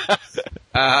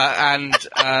 and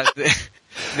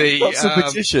lots of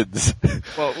magicians.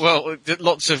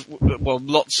 Lots of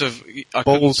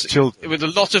bald children. With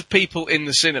a lot of people in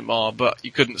the cinema, but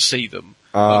you couldn't see them.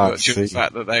 Due to the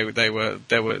fact that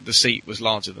the seat was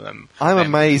larger than them. I'm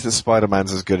amazed that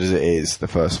Spider-Man's as good as it is, the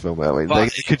first film. I mean, they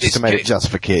could just have made it just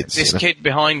for kids. This kid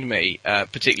behind me,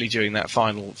 particularly during that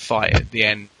final fight at the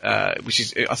end, which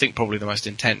is, I think, probably the most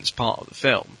intense part of the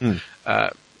film,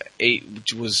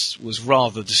 it was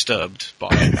rather disturbed by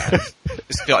it.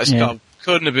 This guy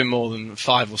couldn't have been more than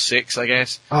 5 or 6, I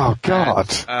guess. Oh God!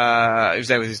 He was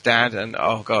there with his dad, and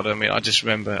oh God! I mean, I just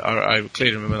remember. I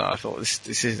clearly remember that I thought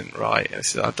this isn't right.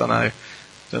 I don't know. I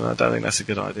don't think that's a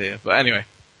good idea. But anyway.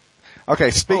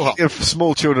 Okay, speaking of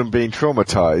small children being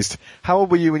traumatized, how old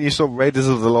were you when you saw Raiders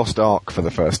of the Lost Ark for the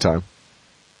first time?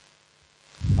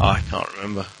 I can't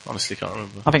remember. Honestly, can't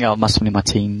remember. I think I must have been in my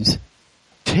teens.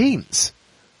 Teens?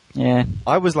 Yeah.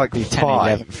 I was like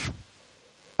 5.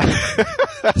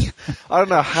 I don't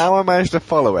know how I managed to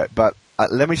follow it, but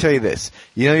let me tell you this.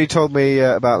 You told me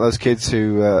about those kids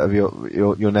who of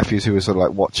your nephews who were sort of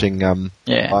like watching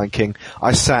Lion King.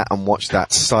 I sat and watched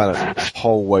that silently the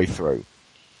whole way through.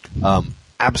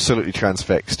 Absolutely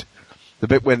transfixed. The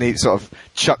bit when he sort of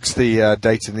chucks the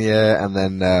date in the air and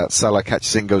then Salah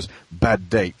catches it and goes, "Bad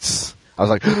dates." I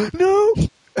was like, no!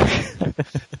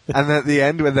 And then at the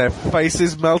end when their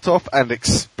faces melt off and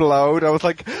explode, I was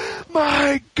like,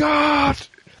 my God!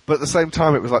 But at the same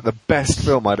time, it was like the best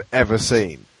film I'd ever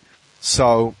seen.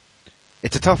 So,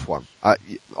 it's a tough one.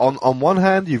 On one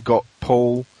hand, you've got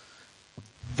Paul,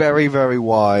 very, very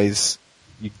wise.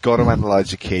 You've got to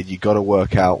analyze your kid. You've got to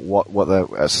work out what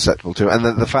they're susceptible to, and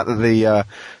the fact that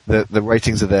the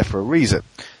ratings are there for a reason.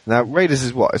 Now, Raiders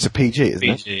is what? It's a PG, isn't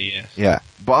it? PG, yeah. Yeah,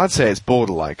 but I'd say it's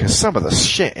borderline because some of the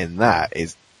shit in that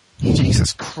is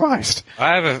Jesus Christ.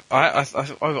 I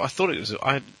thought it was.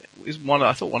 I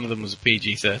thought one of them was a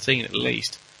PG-13 at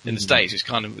least. In the States, it's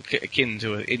kind of akin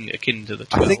to the 12.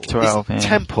 I think 12. It's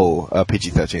Temple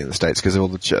PG-13 in the States because all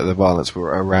the violence were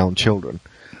around children.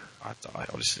 I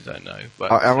honestly don't know.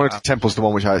 But Ironically, Temple's the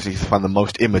one which I actually find the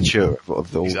most immature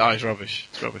of the all. It's rubbish.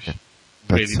 It's rubbish.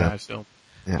 really bad film.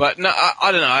 Yeah. But no,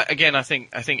 I don't know. Again, I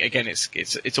think again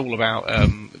it's all about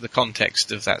the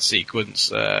context of that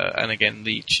sequence, and again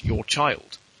your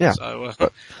child. Yeah. So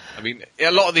I mean,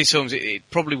 a lot of these films, it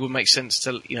probably would make sense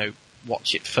to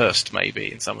watch it first,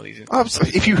 maybe in some of these.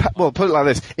 Absolutely. If you put it like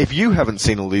this: if you haven't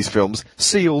seen all these films,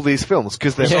 see all these films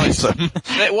because they're awesome.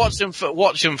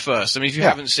 Watch them first. I mean, if you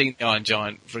haven't seen The Iron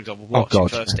Giant, for example, watch it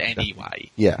first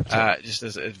anyway. Yeah. Just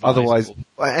as advisable. Otherwise,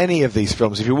 any of these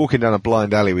films, if you're walking down a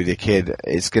blind alley with your kid,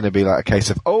 it's going to be like a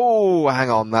case of, oh, hang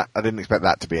on, I didn't expect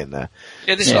that to be in there.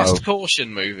 Yeah, this Last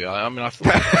Caution movie. I mean, I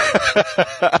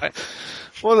thought.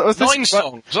 Well, was 9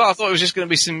 songs. Well, I thought it was just going to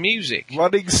be some music.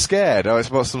 Running Scared. Oh, it's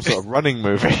about some sort of running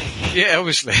movie. Yeah,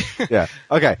 obviously. Yeah.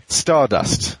 Okay,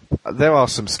 Stardust. There are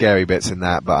some scary bits in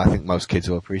that, but I think most kids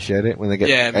will appreciate it when they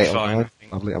get 8 or 9.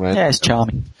 Lovely. I mean, yeah, it's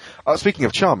charming. Speaking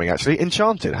of charming, actually,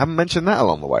 Enchanted. Haven't mentioned that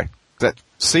along the way.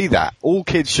 See that. All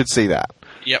kids should see that.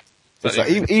 Yep. It's like,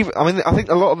 I think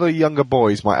a lot of the younger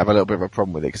boys might have a little bit of a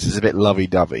problem with it because it's a bit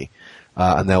lovey-dovey.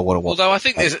 And they'll want to watch. Although I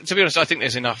think to be honest, I think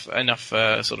there's enough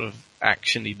sort of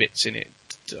actiony bits in it.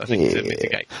 To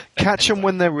mitigate. Catch them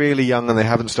when they're really young and they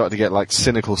haven't started to get like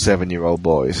cynical 7-year-old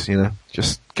boys.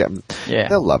 Just get them. Yeah,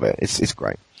 they'll love it. It's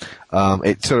great.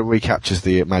 It sort of recaptures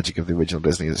the magic of the original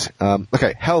Disney's.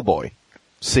 Okay, Hellboy.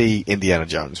 See Indiana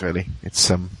Jones. Really,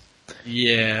 it's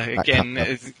Yeah, again,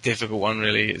 it's a difficult one.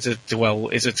 Really, it's a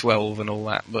 12 and all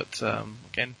that, but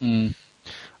again.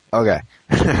 Okay.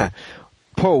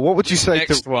 Paul, what would you say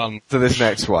to this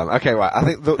next one? Okay, right. I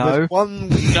think there's one.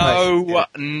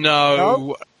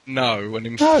 No, an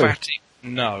emphatic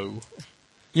no.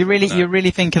 You're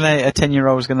really thinking a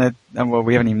 10-year-old's gonna? Well,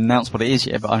 we haven't even announced what it is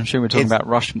yet, but I'm sure we're talking about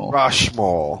Rushmore.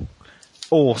 Rushmore,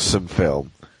 awesome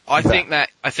film. I think that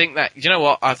you know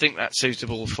what? I think that's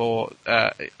suitable for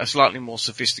a slightly more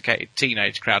sophisticated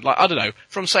teenage crowd. Like, I don't know,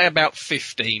 from say about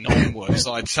 15 onwards,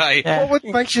 I'd say. Yeah. What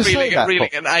would make you say that? Really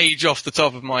an age off the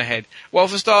top of my head. Well,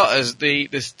 for starters,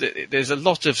 there's a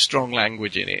lot of strong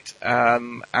language in it,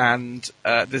 and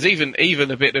there's even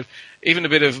a bit of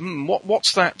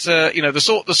what's that?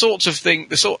 The sorts of thing,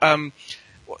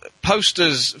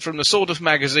 posters from the sort of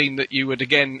magazine that you would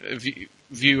again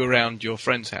view around your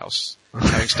friend's house,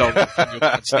 having stolen from your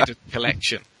dad's hidden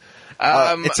collection.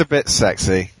 It's a bit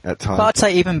sexy at times. But I'd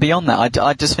say even beyond that,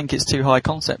 I just think it's too high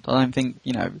concept. I don't think,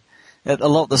 a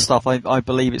lot of the stuff I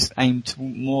believe it's aimed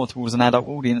more towards an adult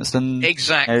audience than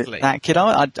exactly that kid.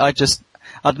 I'd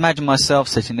imagine myself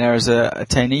sitting there as a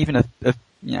 10, even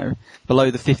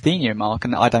below the 15-year mark,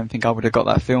 and I don't think I would have got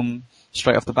that film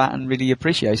straight off the bat and really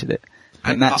appreciated it.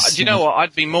 And do you know what?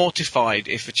 I'd be mortified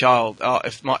if a child,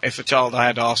 if a child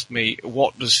had asked me,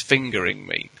 what does fingering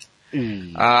mean?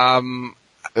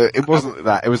 It wasn't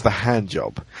that. It was the hand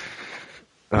job.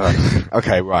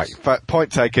 Okay, right.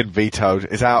 Point taken, vetoed.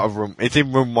 It's out of room. It's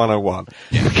in room 101.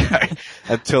 Okay.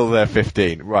 Until they're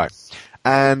 15. Right.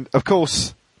 And, of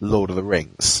course, Lord of the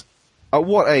Rings. At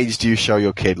what age do you show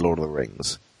your kid Lord of the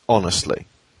Rings? Honestly.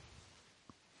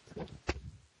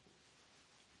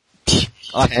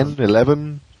 10,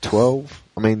 11, 12.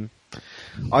 I mean,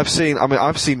 I've seen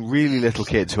really little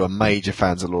kids who are major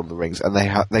fans of Lord of the Rings, and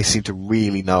they seem to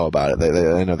really know about it.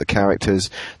 They know the characters.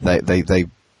 They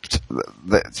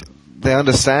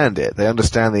understand it. They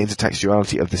understand the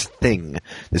intertextuality of this thing,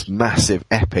 this massive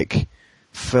epic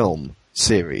film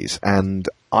series. And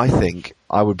I think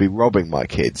I would be robbing my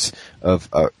kids of,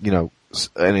 an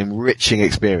enriching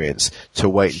experience to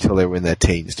wait until they were in their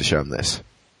teens to show them this.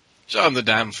 Show them the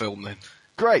damn film then.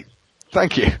 Great.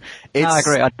 Thank you. I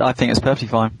agree. I think it's perfectly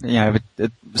fine.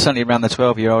 Certainly around the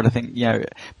 12-year-old, I think,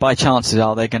 by chances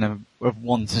are they're going to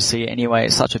want to see it anyway.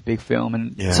 It's such a big film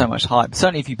and so much hype.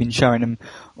 Certainly if you've been showing them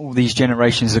all these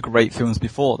generations of great films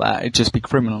before that, it'd just be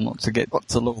criminal not to get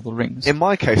to Lord of the Rings. In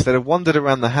my case, they'd have wandered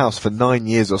around the house for 9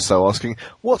 years or so asking,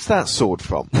 what's that sword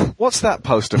from? What's that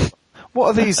poster from? What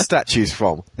are these statues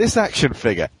from? This action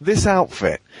figure? This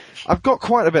outfit? I've got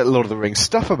quite a bit of Lord of the Rings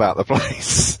stuff about the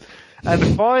place.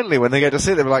 And finally, when they get to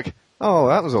see it, they're like, oh,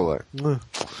 that was all right.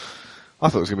 I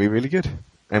thought it was going to be really good.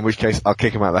 In which case, I'll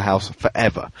kick them out of the house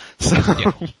forever.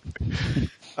 So,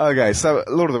 okay, so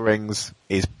Lord of the Rings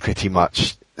is pretty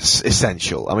much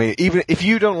essential. I mean, even if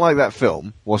you don't like that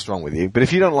film, what's wrong with you? But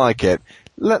if you don't like it,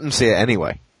 let them see it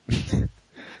anyway.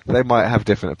 They might have a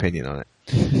different opinion on it.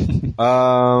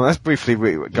 Let's briefly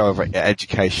go over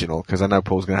educational, because I know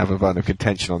Paul's going to have a bone of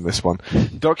contention on this one.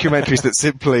 Documentaries that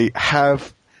simply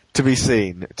have to be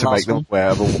seen to make them aware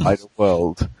of a wider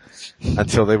world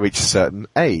until they reach a certain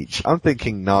age. I'm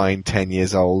thinking 9, 10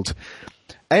 years old.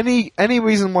 Any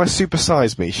reason why Super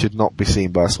Size Me should not be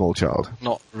seen by a small child?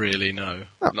 Not really, no.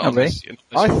 Not really.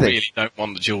 I really don't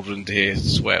want the children to hear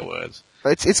swear words.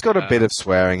 It's got a bit of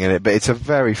swearing in it, but it's a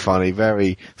very funny,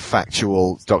 very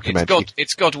factual documentary.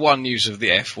 It's got one use of the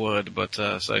F word, but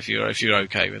so if you're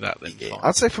okay with that, then fine.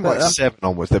 I'd say from like 7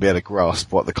 onwards, they'll be able to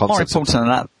grasp what the concept. More important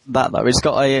than that though, it's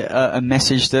got a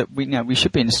message that we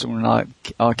should be installing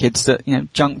our kids that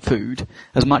junk food,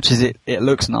 as much as it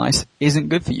looks nice, isn't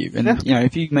good for you. And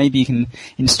if you maybe can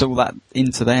install that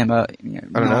into them at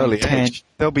an early 10, age,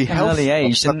 they'll be healthy. Early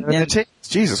age,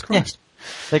 Jesus Christ. Yeah.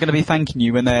 They're going to be thanking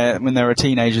you when they're a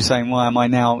teenager, saying, "Why am I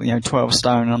now 12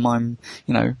 stone and I'm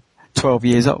 12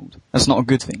 years old?" That's not a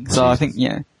good thing. So I think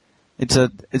it's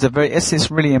a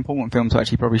really important film to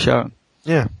actually probably show them.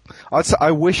 Yeah,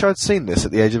 I wish I'd seen this at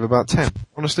the age of about 10.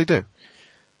 Honestly, do.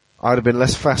 I'd have been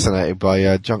less fascinated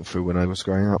by junk food when I was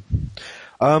growing up.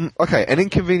 Okay, An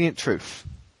Inconvenient Truth.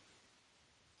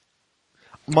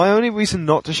 My only reason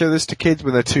not to show this to kids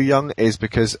when they're too young is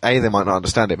because A, they might not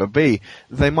understand it, but B,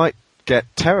 they might get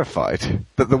terrified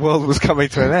that the world was coming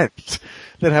to an end.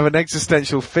 They'd have an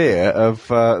existential fear of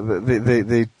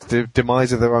the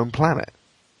demise of their own planet.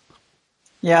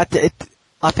 Yeah,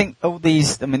 I think all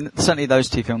these, certainly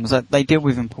those two films, they deal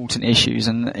with important issues,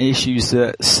 and issues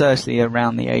that certainly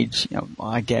around the age,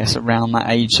 I guess around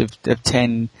that age of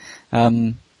 10,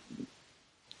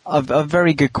 are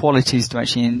very good qualities to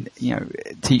actually,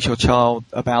 teach your child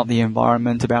about the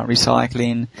environment, about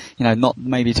recycling, not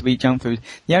maybe to eat junk food.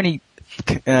 The only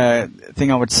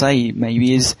thing I would say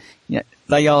maybe is,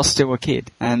 they are still a kid,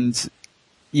 and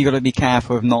you got to be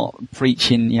careful of not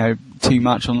preaching, too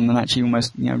much on them and actually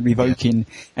almost, revoking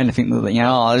anything that,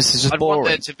 this is just boring. I'd want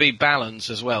there to be balance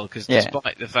as well, because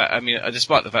despite the fact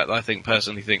that I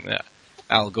personally think that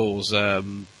Al Gore's,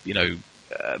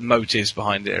 motives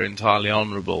behind it are entirely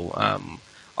honourable,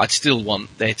 I'd still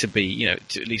want there to be,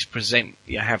 to at least present,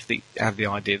 have the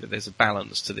idea that there's a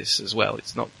balance to this as well.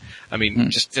 It's not,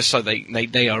 just so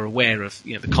they are aware of,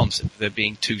 the concept of there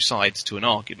being two sides to an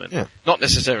argument. Yeah. Not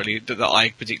necessarily that I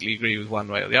particularly agree with one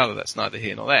way or the other, that's neither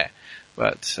here nor there.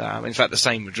 But, in fact, the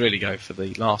same would really go for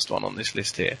the last one on this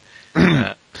list here.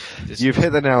 You've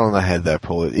hit the nail on the head there,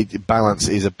 Paul. Balance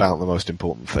is about the most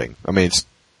important thing.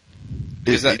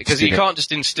 Because you can't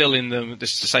just instill in them,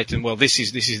 just to say to them, well, this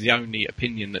is the only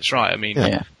opinion that's right.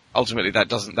 Ultimately that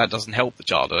doesn't help the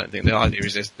child. I don't think the idea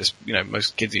is this,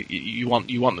 most kids, you want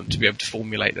them to be able to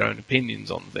formulate their own opinions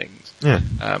on things. Yeah.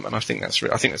 And I think that's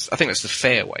the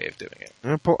fair way of doing it.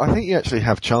 Paul, I think you actually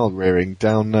have child rearing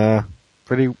down,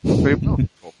 pretty well.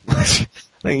 I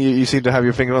think you seem to have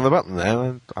your finger on the button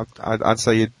there. I'd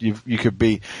say you could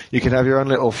have your own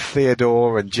little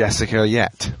Theodore and Jessica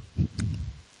yet.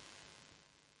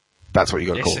 That's what you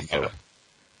got to call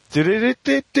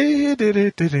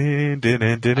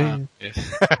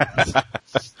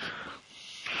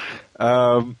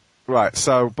them. Right,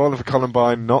 so Bowling for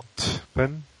Columbine, not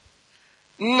Ben?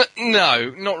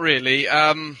 No, not really.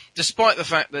 Despite the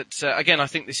fact that, again, I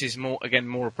think this is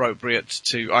more appropriate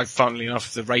to, funnily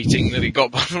enough, the rating that it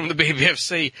got from the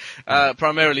BBFC,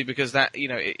 primarily because that,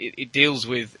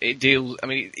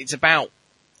 it's about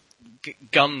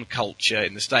gun culture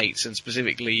in the States, and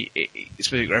specific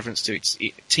reference to its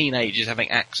teenagers having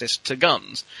access to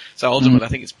guns. So ultimately, I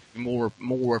think it's more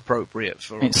appropriate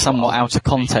for. It's somewhat out of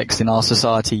context in our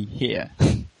society here.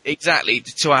 Exactly,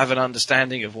 to have an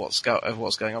understanding of what's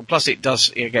going on. Plus, it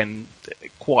does again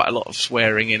quite a lot of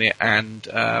swearing in it, and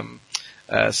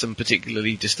some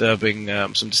particularly disturbing,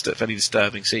 fairly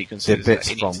disturbing sequences.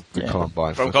 Bits from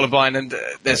Columbine, and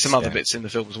there's some other bits in the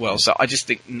film as well. So I just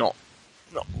think not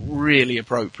really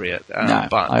appropriate.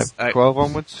 But 12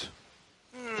 onwards.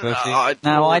 I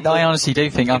honestly do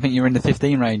think. I think you're in the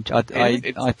 15 range. I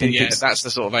think that's the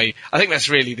sort of age. I think that's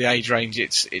really the age range.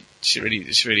 It should really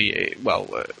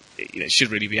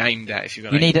be aimed at. If you're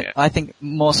going to. You need I think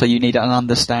more so. You need an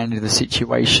understanding of the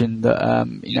situation that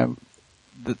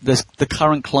the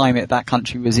current climate that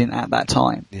country was in at that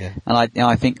time. Yeah. And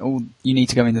I think you need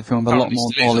to go into the film with a lot more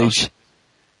knowledge.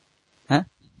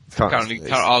 Currently,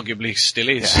 arguably still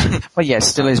is. Well, yes,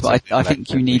 still is, but I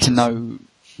think you need to know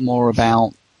more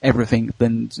about everything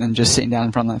than just sitting down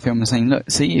in front of that film and saying, look,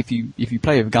 see, if you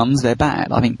play with guns, they're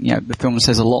bad. I think, the film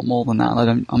says a lot more than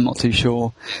that. I'm not too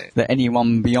sure that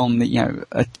anyone beyond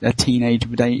a teenager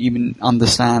would even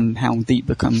understand how deep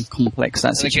and complex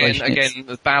that situation is. Again,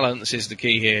 the balance is the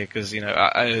key here, because,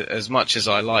 as much as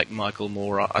I like Michael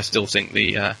Moore, I still think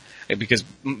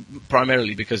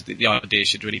primarily because the idea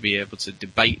should really be able to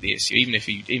debate the issue, even if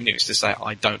it's to say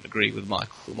I don't agree with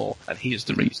Michael Moore and here's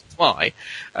the reason why.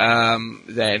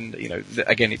 Then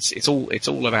again, it's all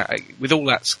about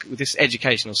with this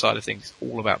educational side of things. It's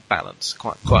all about balance,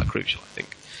 quite crucial, I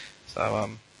think. So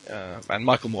and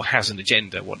Michael Moore has an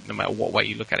agenda. No matter what way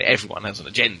you look at it, everyone has an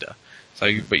agenda. So,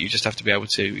 but you just have to be able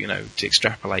to, to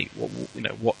extrapolate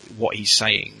what he's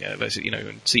saying, versus,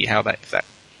 and see how that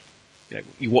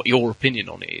what your opinion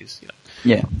on it is.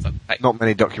 Yeah. Not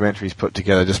many documentaries put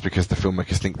together just because the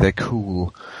filmmakers think they're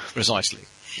cool. Precisely.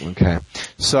 Okay.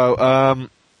 So,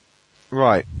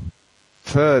 right.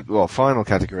 Final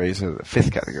category is the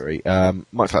fifth category,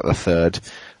 much like the third.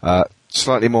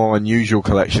 Slightly more unusual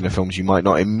collection of films you might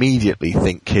not immediately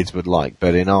think kids would like,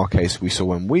 but in our case we saw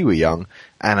when we were young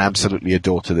and absolutely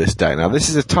adore to this day. Now this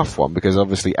is a tough one because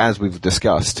obviously, as we've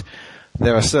discussed,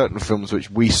 there are certain films which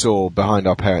we saw behind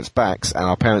our parents' backs and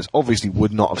our parents obviously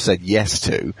would not have said yes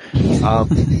to,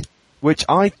 which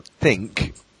I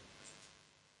think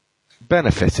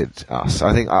benefited us.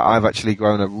 I think I've actually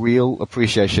grown a real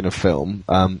appreciation of film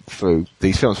through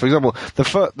these films. For example,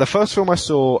 the first film I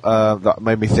saw that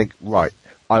made me think, right,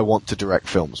 I want to direct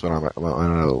films when I'm an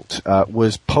adult,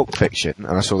 was Pulp Fiction,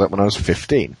 and I saw that when I was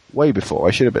 15, way before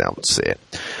I should have been able to see it.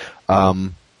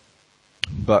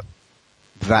 But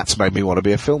that's made me want to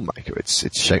be a filmmaker.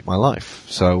 It's shaped my life.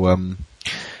 So,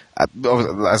 as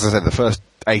I said, the first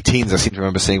 18s I seem to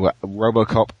remember seeing were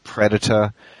RoboCop,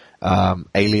 Predator,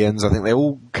 Aliens. I think they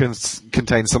all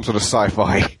contain some sort of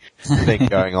sci-fi thing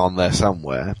going on there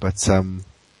somewhere. But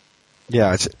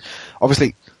it's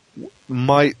obviously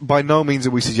by no means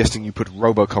are we suggesting you put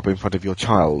RoboCop in front of your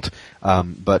child,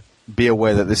 but be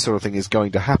aware that this sort of thing is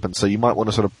going to happen. So you might want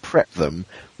to sort of prep them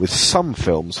with some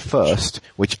films first,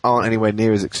 which aren't anywhere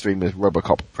near as extreme as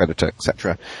RoboCop, Predator,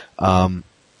 etc.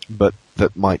 But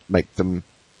that might make them.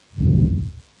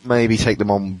 Maybe take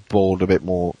them on board a bit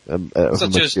more.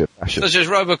 Such as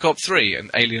RoboCop 3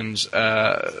 and Aliens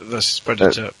vs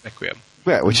Predator Requiem.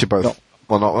 Yeah, which are both.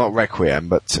 Not Requiem,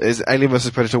 but is Alien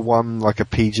vs Predator 1 like a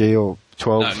PG or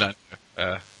 12? No.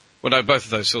 No, both of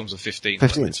those films are 15.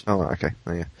 15? Oh, right, okay.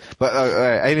 Oh, yeah. But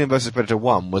Alien vs Predator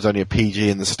 1 was only a PG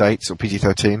in the States, or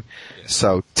PG-13. Yes.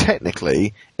 So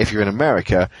technically, if you're in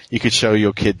America, you could show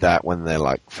your kid that when they're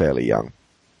like fairly young.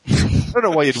 I don't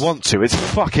know why you'd want to. It's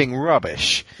fucking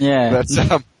rubbish. Yeah.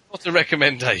 But, what's the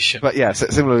recommendation? But yeah,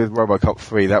 similarly with RoboCop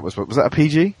 3, was that a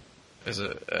PG?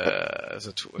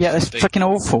 Yeah, that's fucking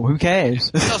awful. Who cares?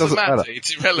 It doesn't matter.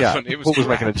 It's irrelevant. Yeah, Paul was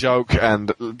making a joke,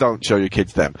 and don't show your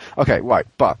kids them. Okay, right.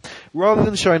 But rather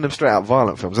than showing them straight out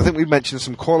violent films, I think we mentioned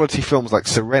some quality films like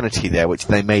Serenity there, which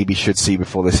they maybe should see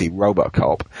before they see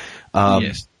RoboCop.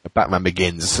 Yes. Batman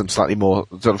Begins, some slightly more,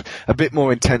 sort of, a bit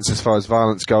more intense as far as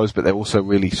violence goes, but they're also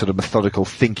really sort of methodical,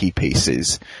 thinky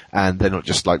pieces, and they're not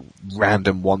just like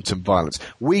random wanton violence.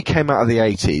 We came out of the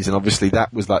 80s, and obviously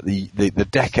that was like the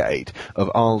decade of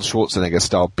Arnold Schwarzenegger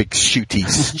style big shooty,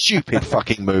 stupid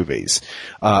fucking movies,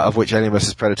 of which Alien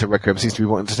vs Predator Requiem seems to be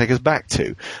wanting to take us back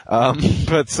to.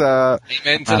 Amen to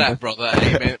that, brother.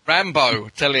 Amen. Rambo,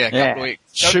 tell you, a couple of weeks.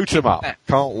 Shoot 'em up.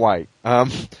 Can't wait.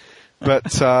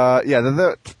 But,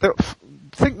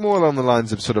 think more along the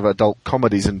lines of sort of adult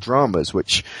comedies and dramas,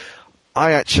 which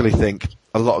I actually think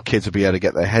a lot of kids will be able to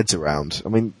get their heads around. I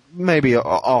mean, maybe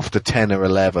after 10 or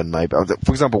 11, maybe.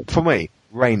 For example, for me,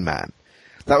 Rain Man.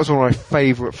 That was one of my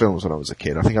favourite films when I was a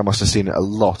kid. I think I must have seen it a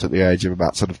lot at the age of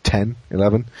about sort of 10,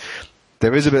 11.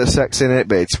 There is a bit of sex in it,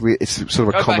 but it's sort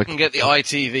of a comic. Go back and get the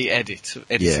ITV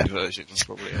edited version.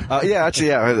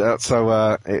 Probably.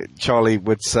 So Charlie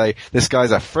would say, this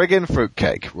guy's a friggin'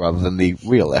 fruitcake, rather than the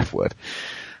real F word.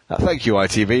 Thank you,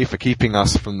 ITV, for keeping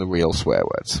us from the real swear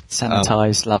words.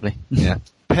 Sanitised, lovely. Yeah.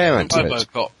 Parenthood.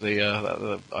 RoboCop,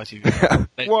 the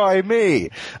ITV. Why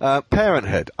me?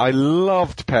 Parenthood. I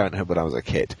loved Parenthood when I was a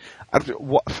kid. I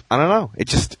don't know. It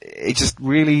just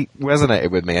really resonated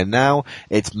with me, and now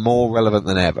it's more relevant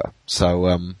than ever.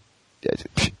 So,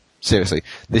 seriously,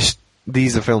 these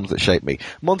are films that shape me.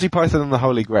 Monty Python and the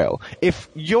Holy Grail. If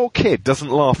your kid doesn't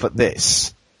laugh at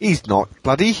this, he's not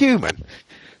bloody human.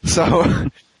 So,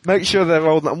 make sure they're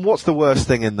old. And what's the worst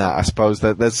thing in that? I suppose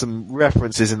that there's some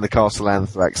references in the Castle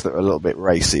Anthrax that are a little bit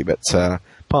racy, but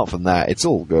apart from that, it's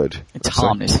all good. It's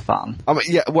harmless fun. I mean,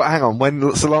 yeah. Well, hang on.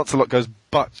 When Sir Lancelot goes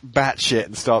batshit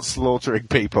and starts slaughtering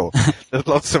people, there's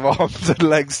lots of arms and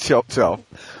legs chopped off,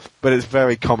 but it's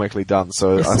very comically done.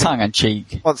 So it's tongue in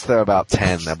cheek. Once they're about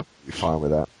 10, they'll be fine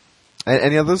with that.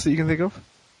 Any others that you can think of?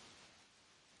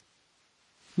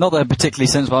 Not that particularly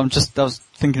sensible. I was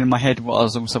thinking in my head what I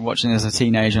was also watching as a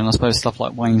teenager, and I suppose stuff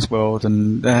like Wayne's World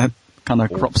and kind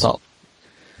of crops up,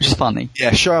 which is funny.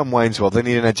 Yeah, show them Wayne's World. They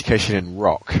need an education in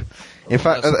rock. In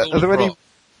fact, are there any?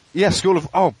 Yeah, School of.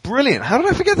 Oh, brilliant! How did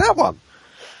I forget that one?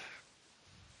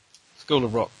 School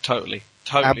of Rock, totally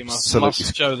must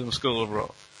show them School of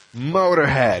Rock.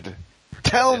 Motorhead,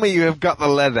 tell me you have got the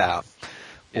lead out.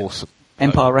 Yeah. Awesome.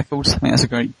 Empire Records. I think that's a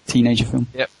great teenager film.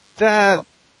 Yep.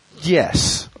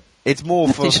 Yes. It's more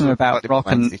for... Teaching them about rock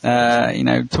and,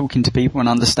 talking to people and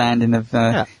understanding of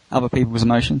other people's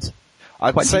emotions.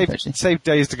 I'd save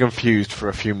Days to Confused for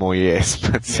a few more years,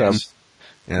 but Yes.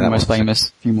 The most famous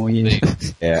few more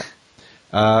years. Yeah.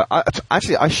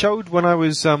 I showed when I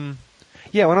was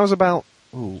about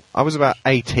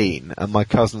 18, and my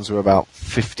cousins were about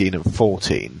 15 and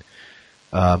 14,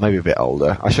 maybe a bit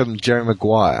older. I showed them Jerry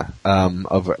Maguire,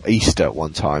 over Easter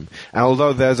one time. And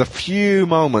although there's a few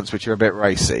moments which are a bit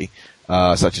racy,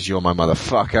 such as You're My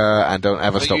Motherfucker and Don't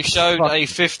Ever But Stop. you showed a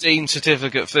 15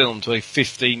 certificate film to a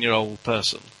 15-year-old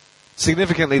person.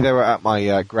 Significantly, they were at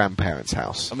my grandparents'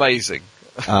 house. Amazing.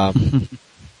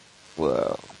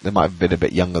 Well, they might have been a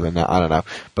bit younger than that, I don't know.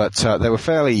 But they were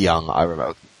fairly young, I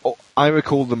remember. I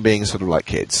recall them being sort of like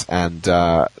kids, and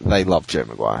they loved Jerry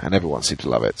Maguire, and everyone seemed to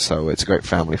love it, so it's a great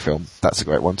family film. That's a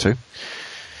great one too.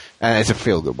 And it's a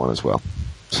feel-good one as well.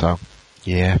 So,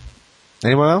 yeah.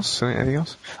 Anyone else? Anything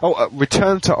else? Oh,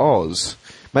 Return to Oz.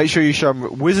 Make sure you show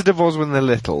them Wizard of Oz when they're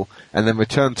little, and then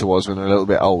Return to Oz when they're a little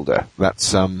bit older.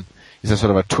 That's it's a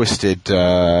sort of a twisted,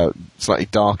 slightly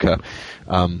darker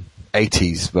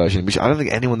 80s version, which I don't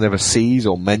think anyone ever sees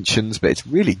or mentions, but it's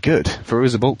really good.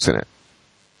 Fairuza Balk's in it.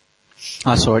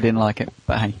 I saw it, didn't like it,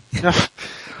 but hey.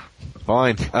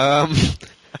 Fine.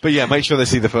 But yeah, make sure they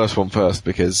see the first one first,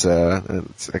 because,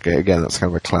 again, that's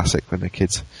kind of a classic when they're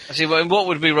kids. Actually, what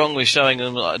would be wrong with showing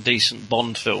them like a decent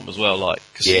Bond film as well, like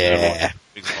Casino Royale,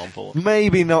 for example?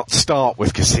 Maybe not start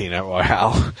with Casino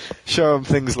Royale. Show them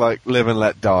things like Live and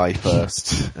Let Die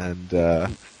first, and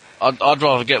I'd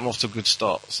rather get them off to a good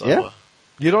start. So, yeah?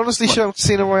 You'd honestly show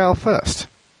Casino Royale first?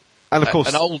 And of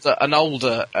course...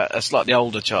 a slightly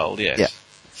older child, yes. Yeah.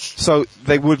 So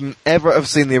they wouldn't ever have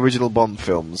seen the original Bond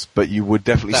films, but you would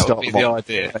definitely start them off. That would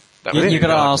be the idea. You've got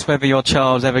to ask whether your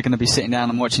child's ever going to be sitting down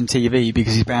and watching TV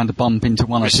because he's bound to bump into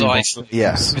one or two. Precisely.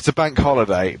 Yes. If it's a bank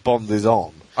holiday, Bond is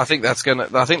on. I think that's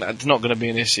not gonna be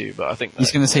an issue, but I think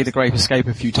he's going to see The Great Escape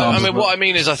a few times. I mean, what I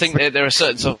mean is, I think there are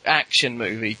certain sort of action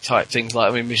movie type things,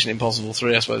 like Mission Impossible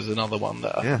 3, I suppose, is another one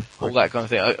that all that kind of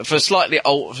thing. For slightly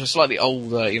older, sort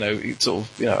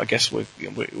of, I guess we're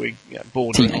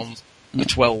bordering on the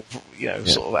 12,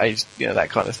 sort of age, that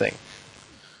kind of thing.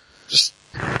 Just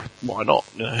why not?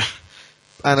 And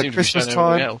at Christmas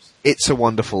time, It's a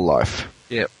Wonderful Life.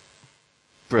 Yep.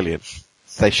 Brilliant.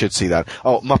 They should see that.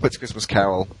 Oh, Muppets Christmas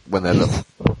Carol when they're little.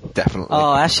 Definitely.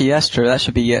 Oh, actually, that's true. That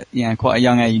should be, quite a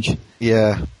young age.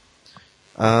 Yeah.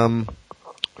 I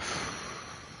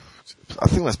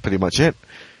think that's pretty much it.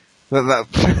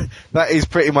 That is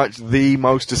pretty much the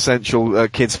most essential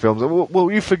kids' films. Well,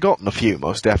 you've forgotten a few,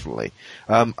 most definitely.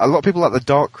 A lot of people like The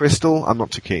Dark Crystal. I'm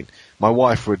not too keen. My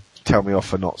wife would tell me off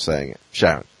for not saying it.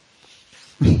 Sharon.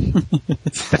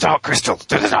 The Dark Crystal.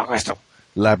 Do The Dark Crystal.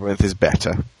 Labyrinth is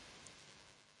better.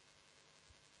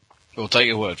 We'll take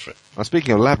your word for it. Well,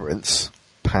 speaking of labyrinths,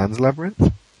 Pan's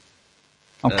Labyrinth?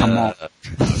 Oh, come on.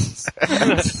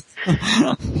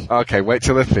 Okay, wait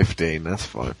till they're 15, that's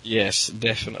fine. Yes,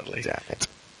 definitely. Damn it.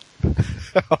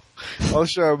 I'll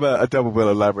show them a double bill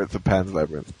of Labyrinth and Pan's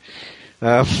Labyrinth.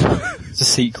 It's a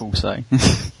sequel, so.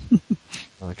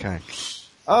 Okay.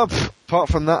 Apart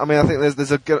from that, I mean, I think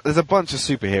there's a bunch of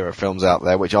superhero films out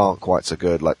there which aren't quite so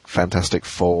good, like Fantastic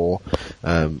Four,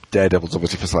 Daredevil's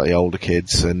obviously for slightly older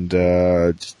kids, and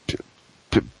just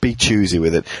be choosy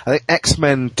with it. I think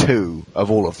X-Men 2 of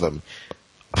all of them.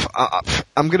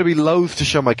 I'm going to be loath to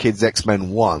show my kids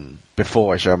X-Men 1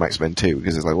 before I show them X-Men 2,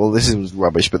 because it's like, well, this is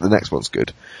rubbish, but the next one's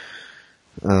good.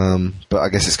 But I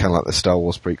guess it's kind of like the Star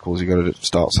Wars prequels. You got to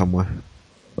start somewhere.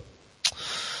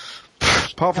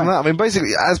 Apart from that, I mean,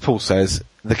 basically, as Paul says,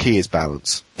 the key is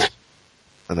balance.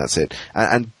 And that's it.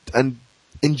 And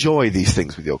enjoy these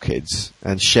things with your kids,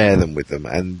 and share them with them,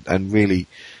 and really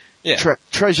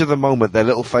treasure the moment their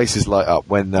little faces light up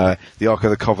when the Ark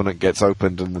of the Covenant gets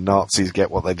opened and the Nazis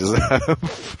get what they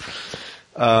deserve.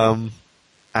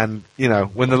 And,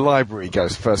 when the library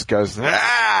first goes, in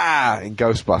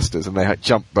Ghostbusters, and they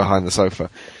jump behind the sofa.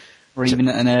 Or even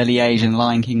at an early age in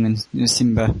Lion King when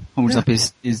Simba holds up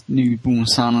his newborn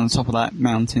son on the top of that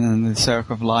mountain and the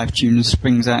Circle of Life tune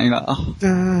springs out and you're like,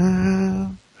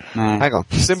 oh. Man. Hang on.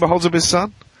 Simba holds up his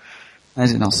son?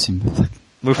 Is it not Simba?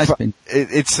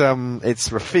 It's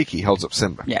Rafiki holds up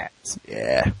Simba. Yeah.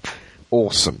 Yeah.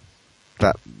 Awesome.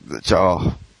 That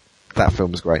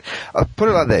film is great. Put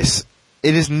it like this.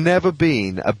 It has never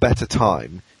been a better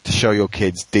time to show your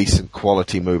kids decent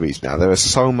quality movies now. There are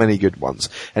so many good ones.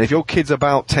 And if your kid's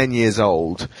about 10 years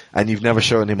old and you've never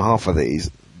shown him half of these,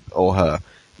 or her,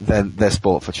 then they're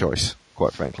spoilt for choice,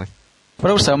 quite frankly.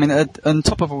 But also, I mean, on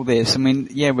top of all this, I mean,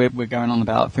 yeah, we're going on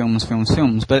about films,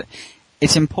 but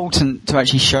it's important to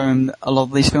actually show them a lot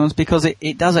of these films because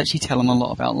it does actually tell them a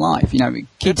lot about life. You know,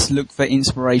 kids look for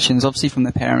inspirations, obviously from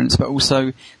their parents, but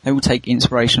also they will take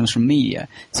inspirations from media.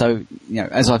 So, you know,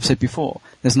 as I've said before,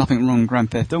 there's nothing wrong with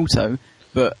Grand Theft Auto,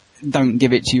 but don't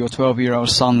give it to your 12-year-old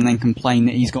son and then complain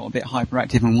that he's got a bit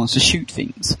hyperactive and wants to shoot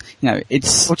things. You know,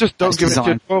 it's... Well, just don't give it to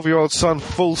your 12-year-old son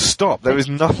full stop. There is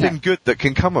nothing good that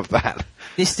can come of that.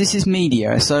 This is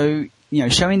media, so... You know,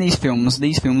 showing these films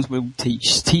will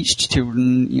teach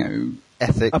children, you know,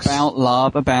 ethics, about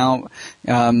love, about,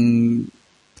 I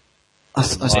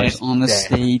suppose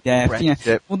honesty, death, you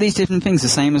know, all these different things, the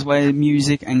same as where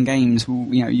music and games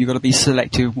will, you know, you've got to be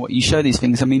selective of what you show these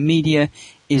things. I mean, media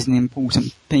is an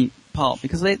important part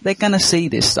because they're going to see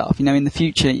this stuff, you know, in the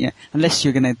future, you know, unless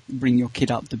you're going to bring your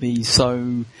kid up to be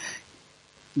so,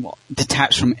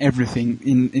 detached from everything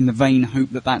in the vain hope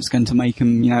that that's going to make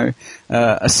them, you know,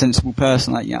 a sensible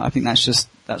person. Like, I think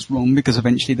that's wrong because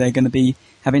eventually they're going to be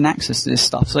having access to this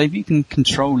stuff. So if you can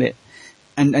control it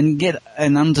and get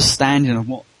an understanding of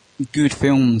what good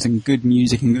films and good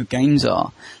music and good games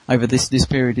are over this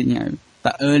period, you know,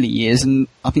 that early years, and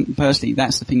I think personally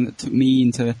that's the thing that took me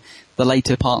into the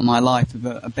later part of my life of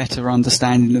a better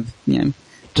understanding of, you know,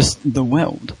 just the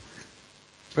world.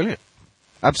 Brilliant.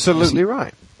 Absolutely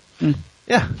right.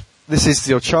 Yeah. This is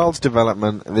your child's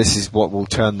development. This is what will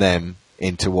turn them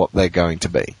into what they're going to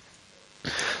be.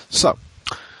 So,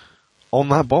 on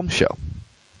that bombshell,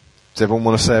 does everyone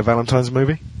want to say a Valentine's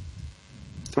movie?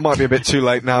 It might be a bit too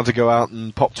late now to go out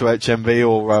and pop to HMV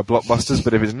or Blockbusters,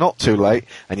 but if it's not too late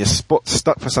and you're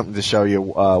stuck for something to show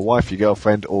your wife, your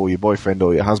girlfriend, or your boyfriend,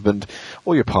 or your husband,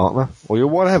 or your partner, or your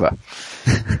whatever,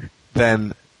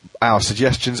 then our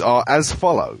suggestions are as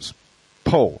follows.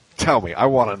 Paul, tell me, I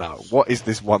want to know, what is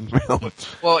this one film?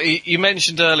 Well, you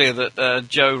mentioned earlier that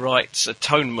Joe Wright's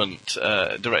Atonement,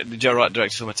 the Joe Wright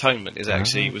directed film Atonement,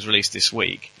 was released this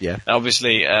week. Yeah.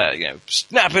 Obviously, you know,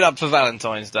 snap it up for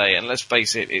Valentine's Day, and let's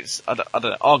face it, it's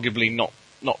arguably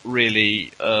not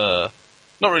really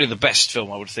the best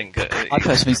film, I would think. I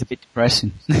personally think it's a bit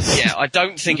depressing. Yeah, I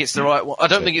don't think it's the right one. I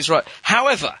don't think it's right.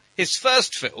 However, his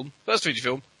first feature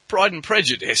film, Pride and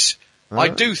Prejudice, I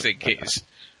do think is.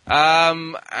 I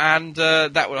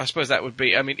suppose that would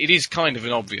be, I mean, it is kind of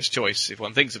an obvious choice if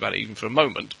one thinks about it even for a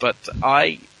moment, but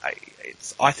I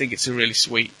think it's a really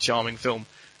sweet, charming film.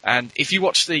 And if you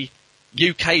watch the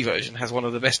UK version, has one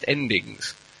of the best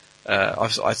endings,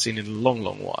 I've seen in a long,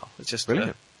 long while. It's just,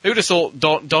 who'd have thought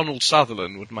Donald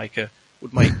Sutherland would make the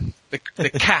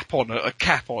cap on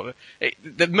it.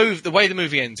 The way the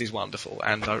movie ends is wonderful,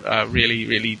 and I really,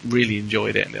 really, really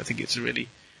enjoyed it, and I think it's a really,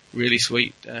 really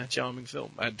sweet, charming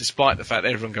film. Despite the fact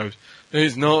that everyone goes,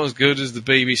 it's not as good as the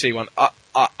BBC one.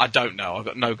 I don't know. I've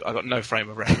got no frame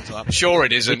of reference. I'm sure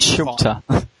it isn't. It's shorter.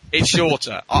 It's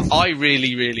shorter. I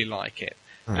really, really like it.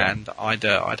 And I'd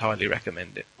highly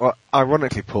recommend it. Well,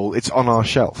 ironically, Paul, it's on our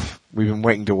shelf. We've been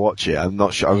waiting to watch it. I'm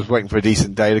not sure. I was waiting for a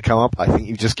decent day to come up. I think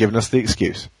you've just given us the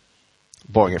excuse.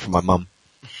 Borrowing it from my mum.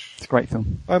 It's a great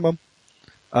film. Hi,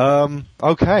 Mum.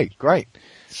 Okay, great.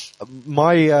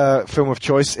 My film of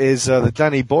choice is the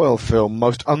Danny Boyle film,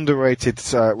 most underrated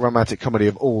romantic comedy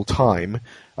of all time,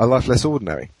 A Life Less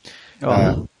Ordinary.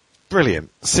 Brilliant.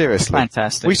 Seriously.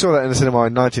 Fantastic. We saw that in the cinema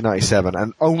in 1997,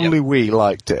 and only we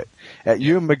liked it.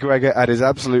 Ewan McGregor at his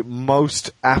absolute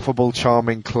most affable,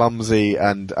 charming, clumsy,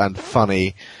 and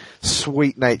funny,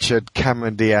 sweet-natured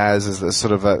Cameron Diaz as the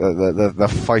sort of the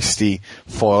feisty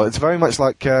foil. It's very much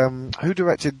like who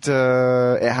directed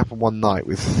It Happened One Night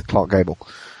with Clark Gable?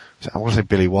 I want to say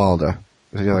Billy Wilder.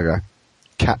 Was the other guy?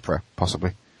 Capra,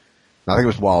 possibly. No, I think it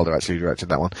was Wilder actually who directed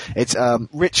that one. It's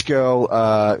rich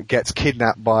girl gets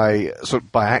kidnapped by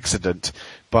accident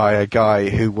by a guy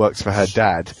who works for her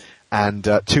dad, and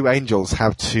two angels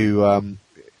have to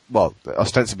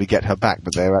ostensibly get her back,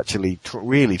 but they're actually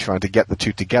really trying to get the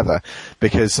two together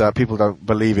because people don't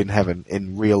believe in heaven,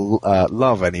 in real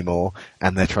love anymore,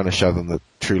 and they're trying to show them that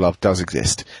true love does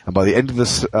exist. And by the end of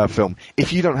this film,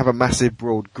 if you don't have a massive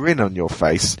broad grin on your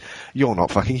face, you're not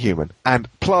fucking human. And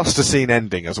plaster scene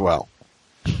ending as well.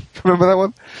 Remember that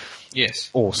one?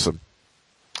 Yes. Awesome.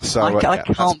 So I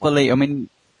can't believe, I mean,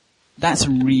 that's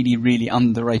a really, really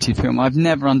underrated film. I've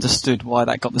never understood why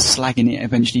that got the slagging it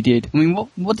eventually did. I mean,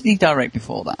 what did he direct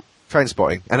before that?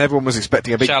 Trainspotting, and everyone was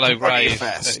expecting a big Shallow Grave.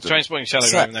 Fest. Trainspotting, Shallow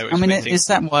Grave. They were expecting. Is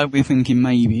that why we're thinking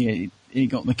maybe he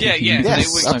got the kick? Yeah. Yes,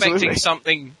 they were expecting absolutely.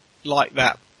 something like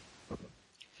that,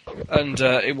 and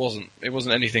it wasn't. It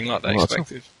wasn't anything like they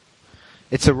expected.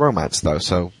 It's a romance, though.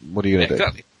 So what are you going to do?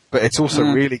 Exactly. But it's also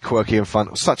really quirky and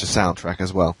fun. Such a soundtrack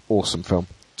as well. Awesome film.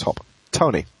 Top.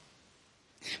 Tony.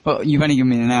 Well, you've only given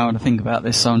me an hour to think about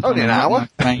this, so I'm Only an hour?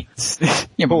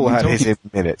 Yeah, Paul but had his in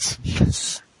minutes.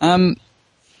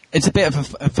 It's a bit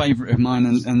of a favourite of mine,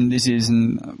 and this is,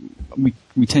 and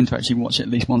we tend to actually watch it at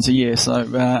least once a year,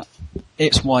 so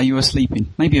it's While You Were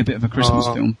Sleeping. Maybe a bit of a Christmas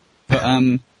film,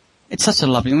 but it's such a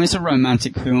lovely, it's a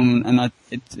romantic film, and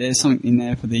there's something in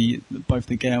there for both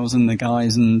the girls and the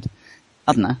guys, and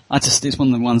I don't know, it's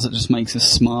one of the ones that just makes us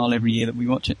smile every year that we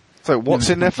watch it. So what's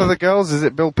in there for the girls? Is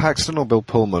it Bill Paxton or Bill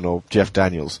Pullman or Jeff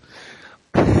Daniels?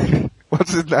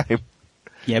 What's his name?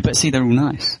 Yeah, but see, they're all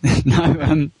nice.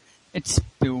 No, it's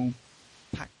Bill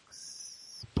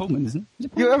Pullman, isn't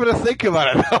it? You're having to think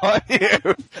about it, aren't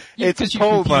you? It's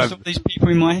Pullman. All these people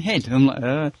in my head. I'm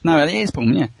like, no, it is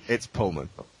Pullman, yeah. It's Pullman.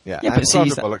 Yeah, yeah, and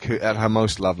Sandra Bullock, at her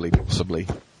most lovely, possibly.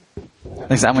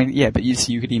 Exactly. I mean, yeah, but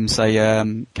you could even say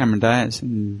Cameron Diaz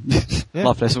in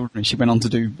Life Less Ordinary. She went on to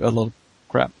do a lot of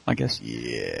crap, I guess.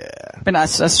 Yeah. But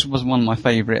that was one of my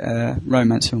favourite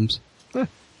romance films.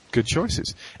 Good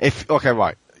choices. Okay,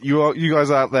 right. You guys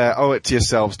out there owe it to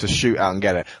yourselves to shoot out and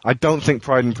get it. I don't think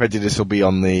Pride and Prejudice will be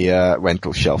on the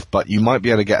rental shelf, but you might be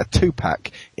able to get a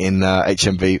 2-pack in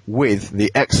HMV with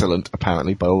the excellent,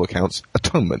 apparently by all accounts,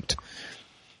 Atonement.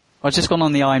 I've just gone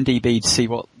on the IMDb to see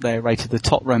what they rated the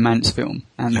top romance film,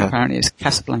 and apparently it's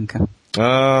Casablanca.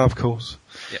 Of course.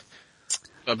 Yeah.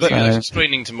 I believe it's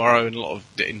screening tomorrow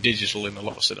in digital in a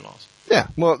lot of cinemas. Yeah,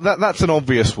 well, that's an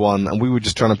obvious one, and we were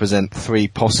just trying to present 3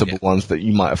 possible ones that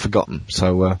you might have forgotten.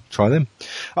 So try them.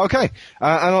 Okay,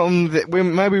 and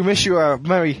we wish you a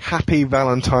very happy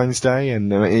Valentine's Day,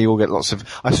 and you will get lots of.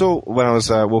 I saw when I was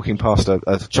walking past a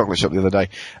chocolate shop the other day,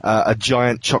 a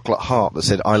giant chocolate heart that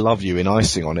said "I love you" in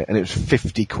icing on it, and it was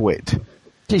 50 quid.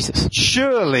 Jesus!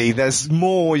 Surely there's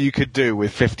more you could do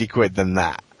with 50 quid than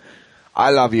that. I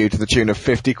love you to the tune of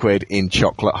 50 quid in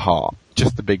chocolate heart,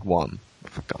 just the big one.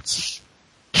 For God's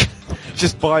sake.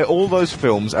 Just buy all those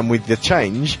films, and with the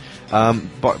change, buy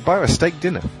a steak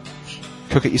dinner.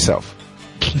 Cook it yourself.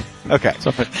 Okay.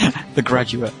 The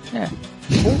Graduate. Yeah.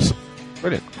 Awesome.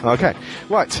 Brilliant. Okay.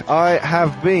 Right. I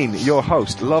have been your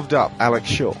host, loved up Alex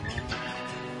Shaw.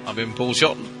 I've been Paul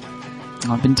Shotton.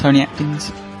 I've been Tony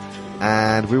Atkins.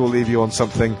 And we will leave you on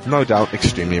something, no doubt,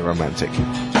 extremely romantic. I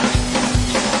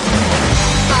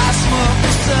smoke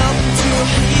myself into a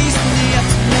haze.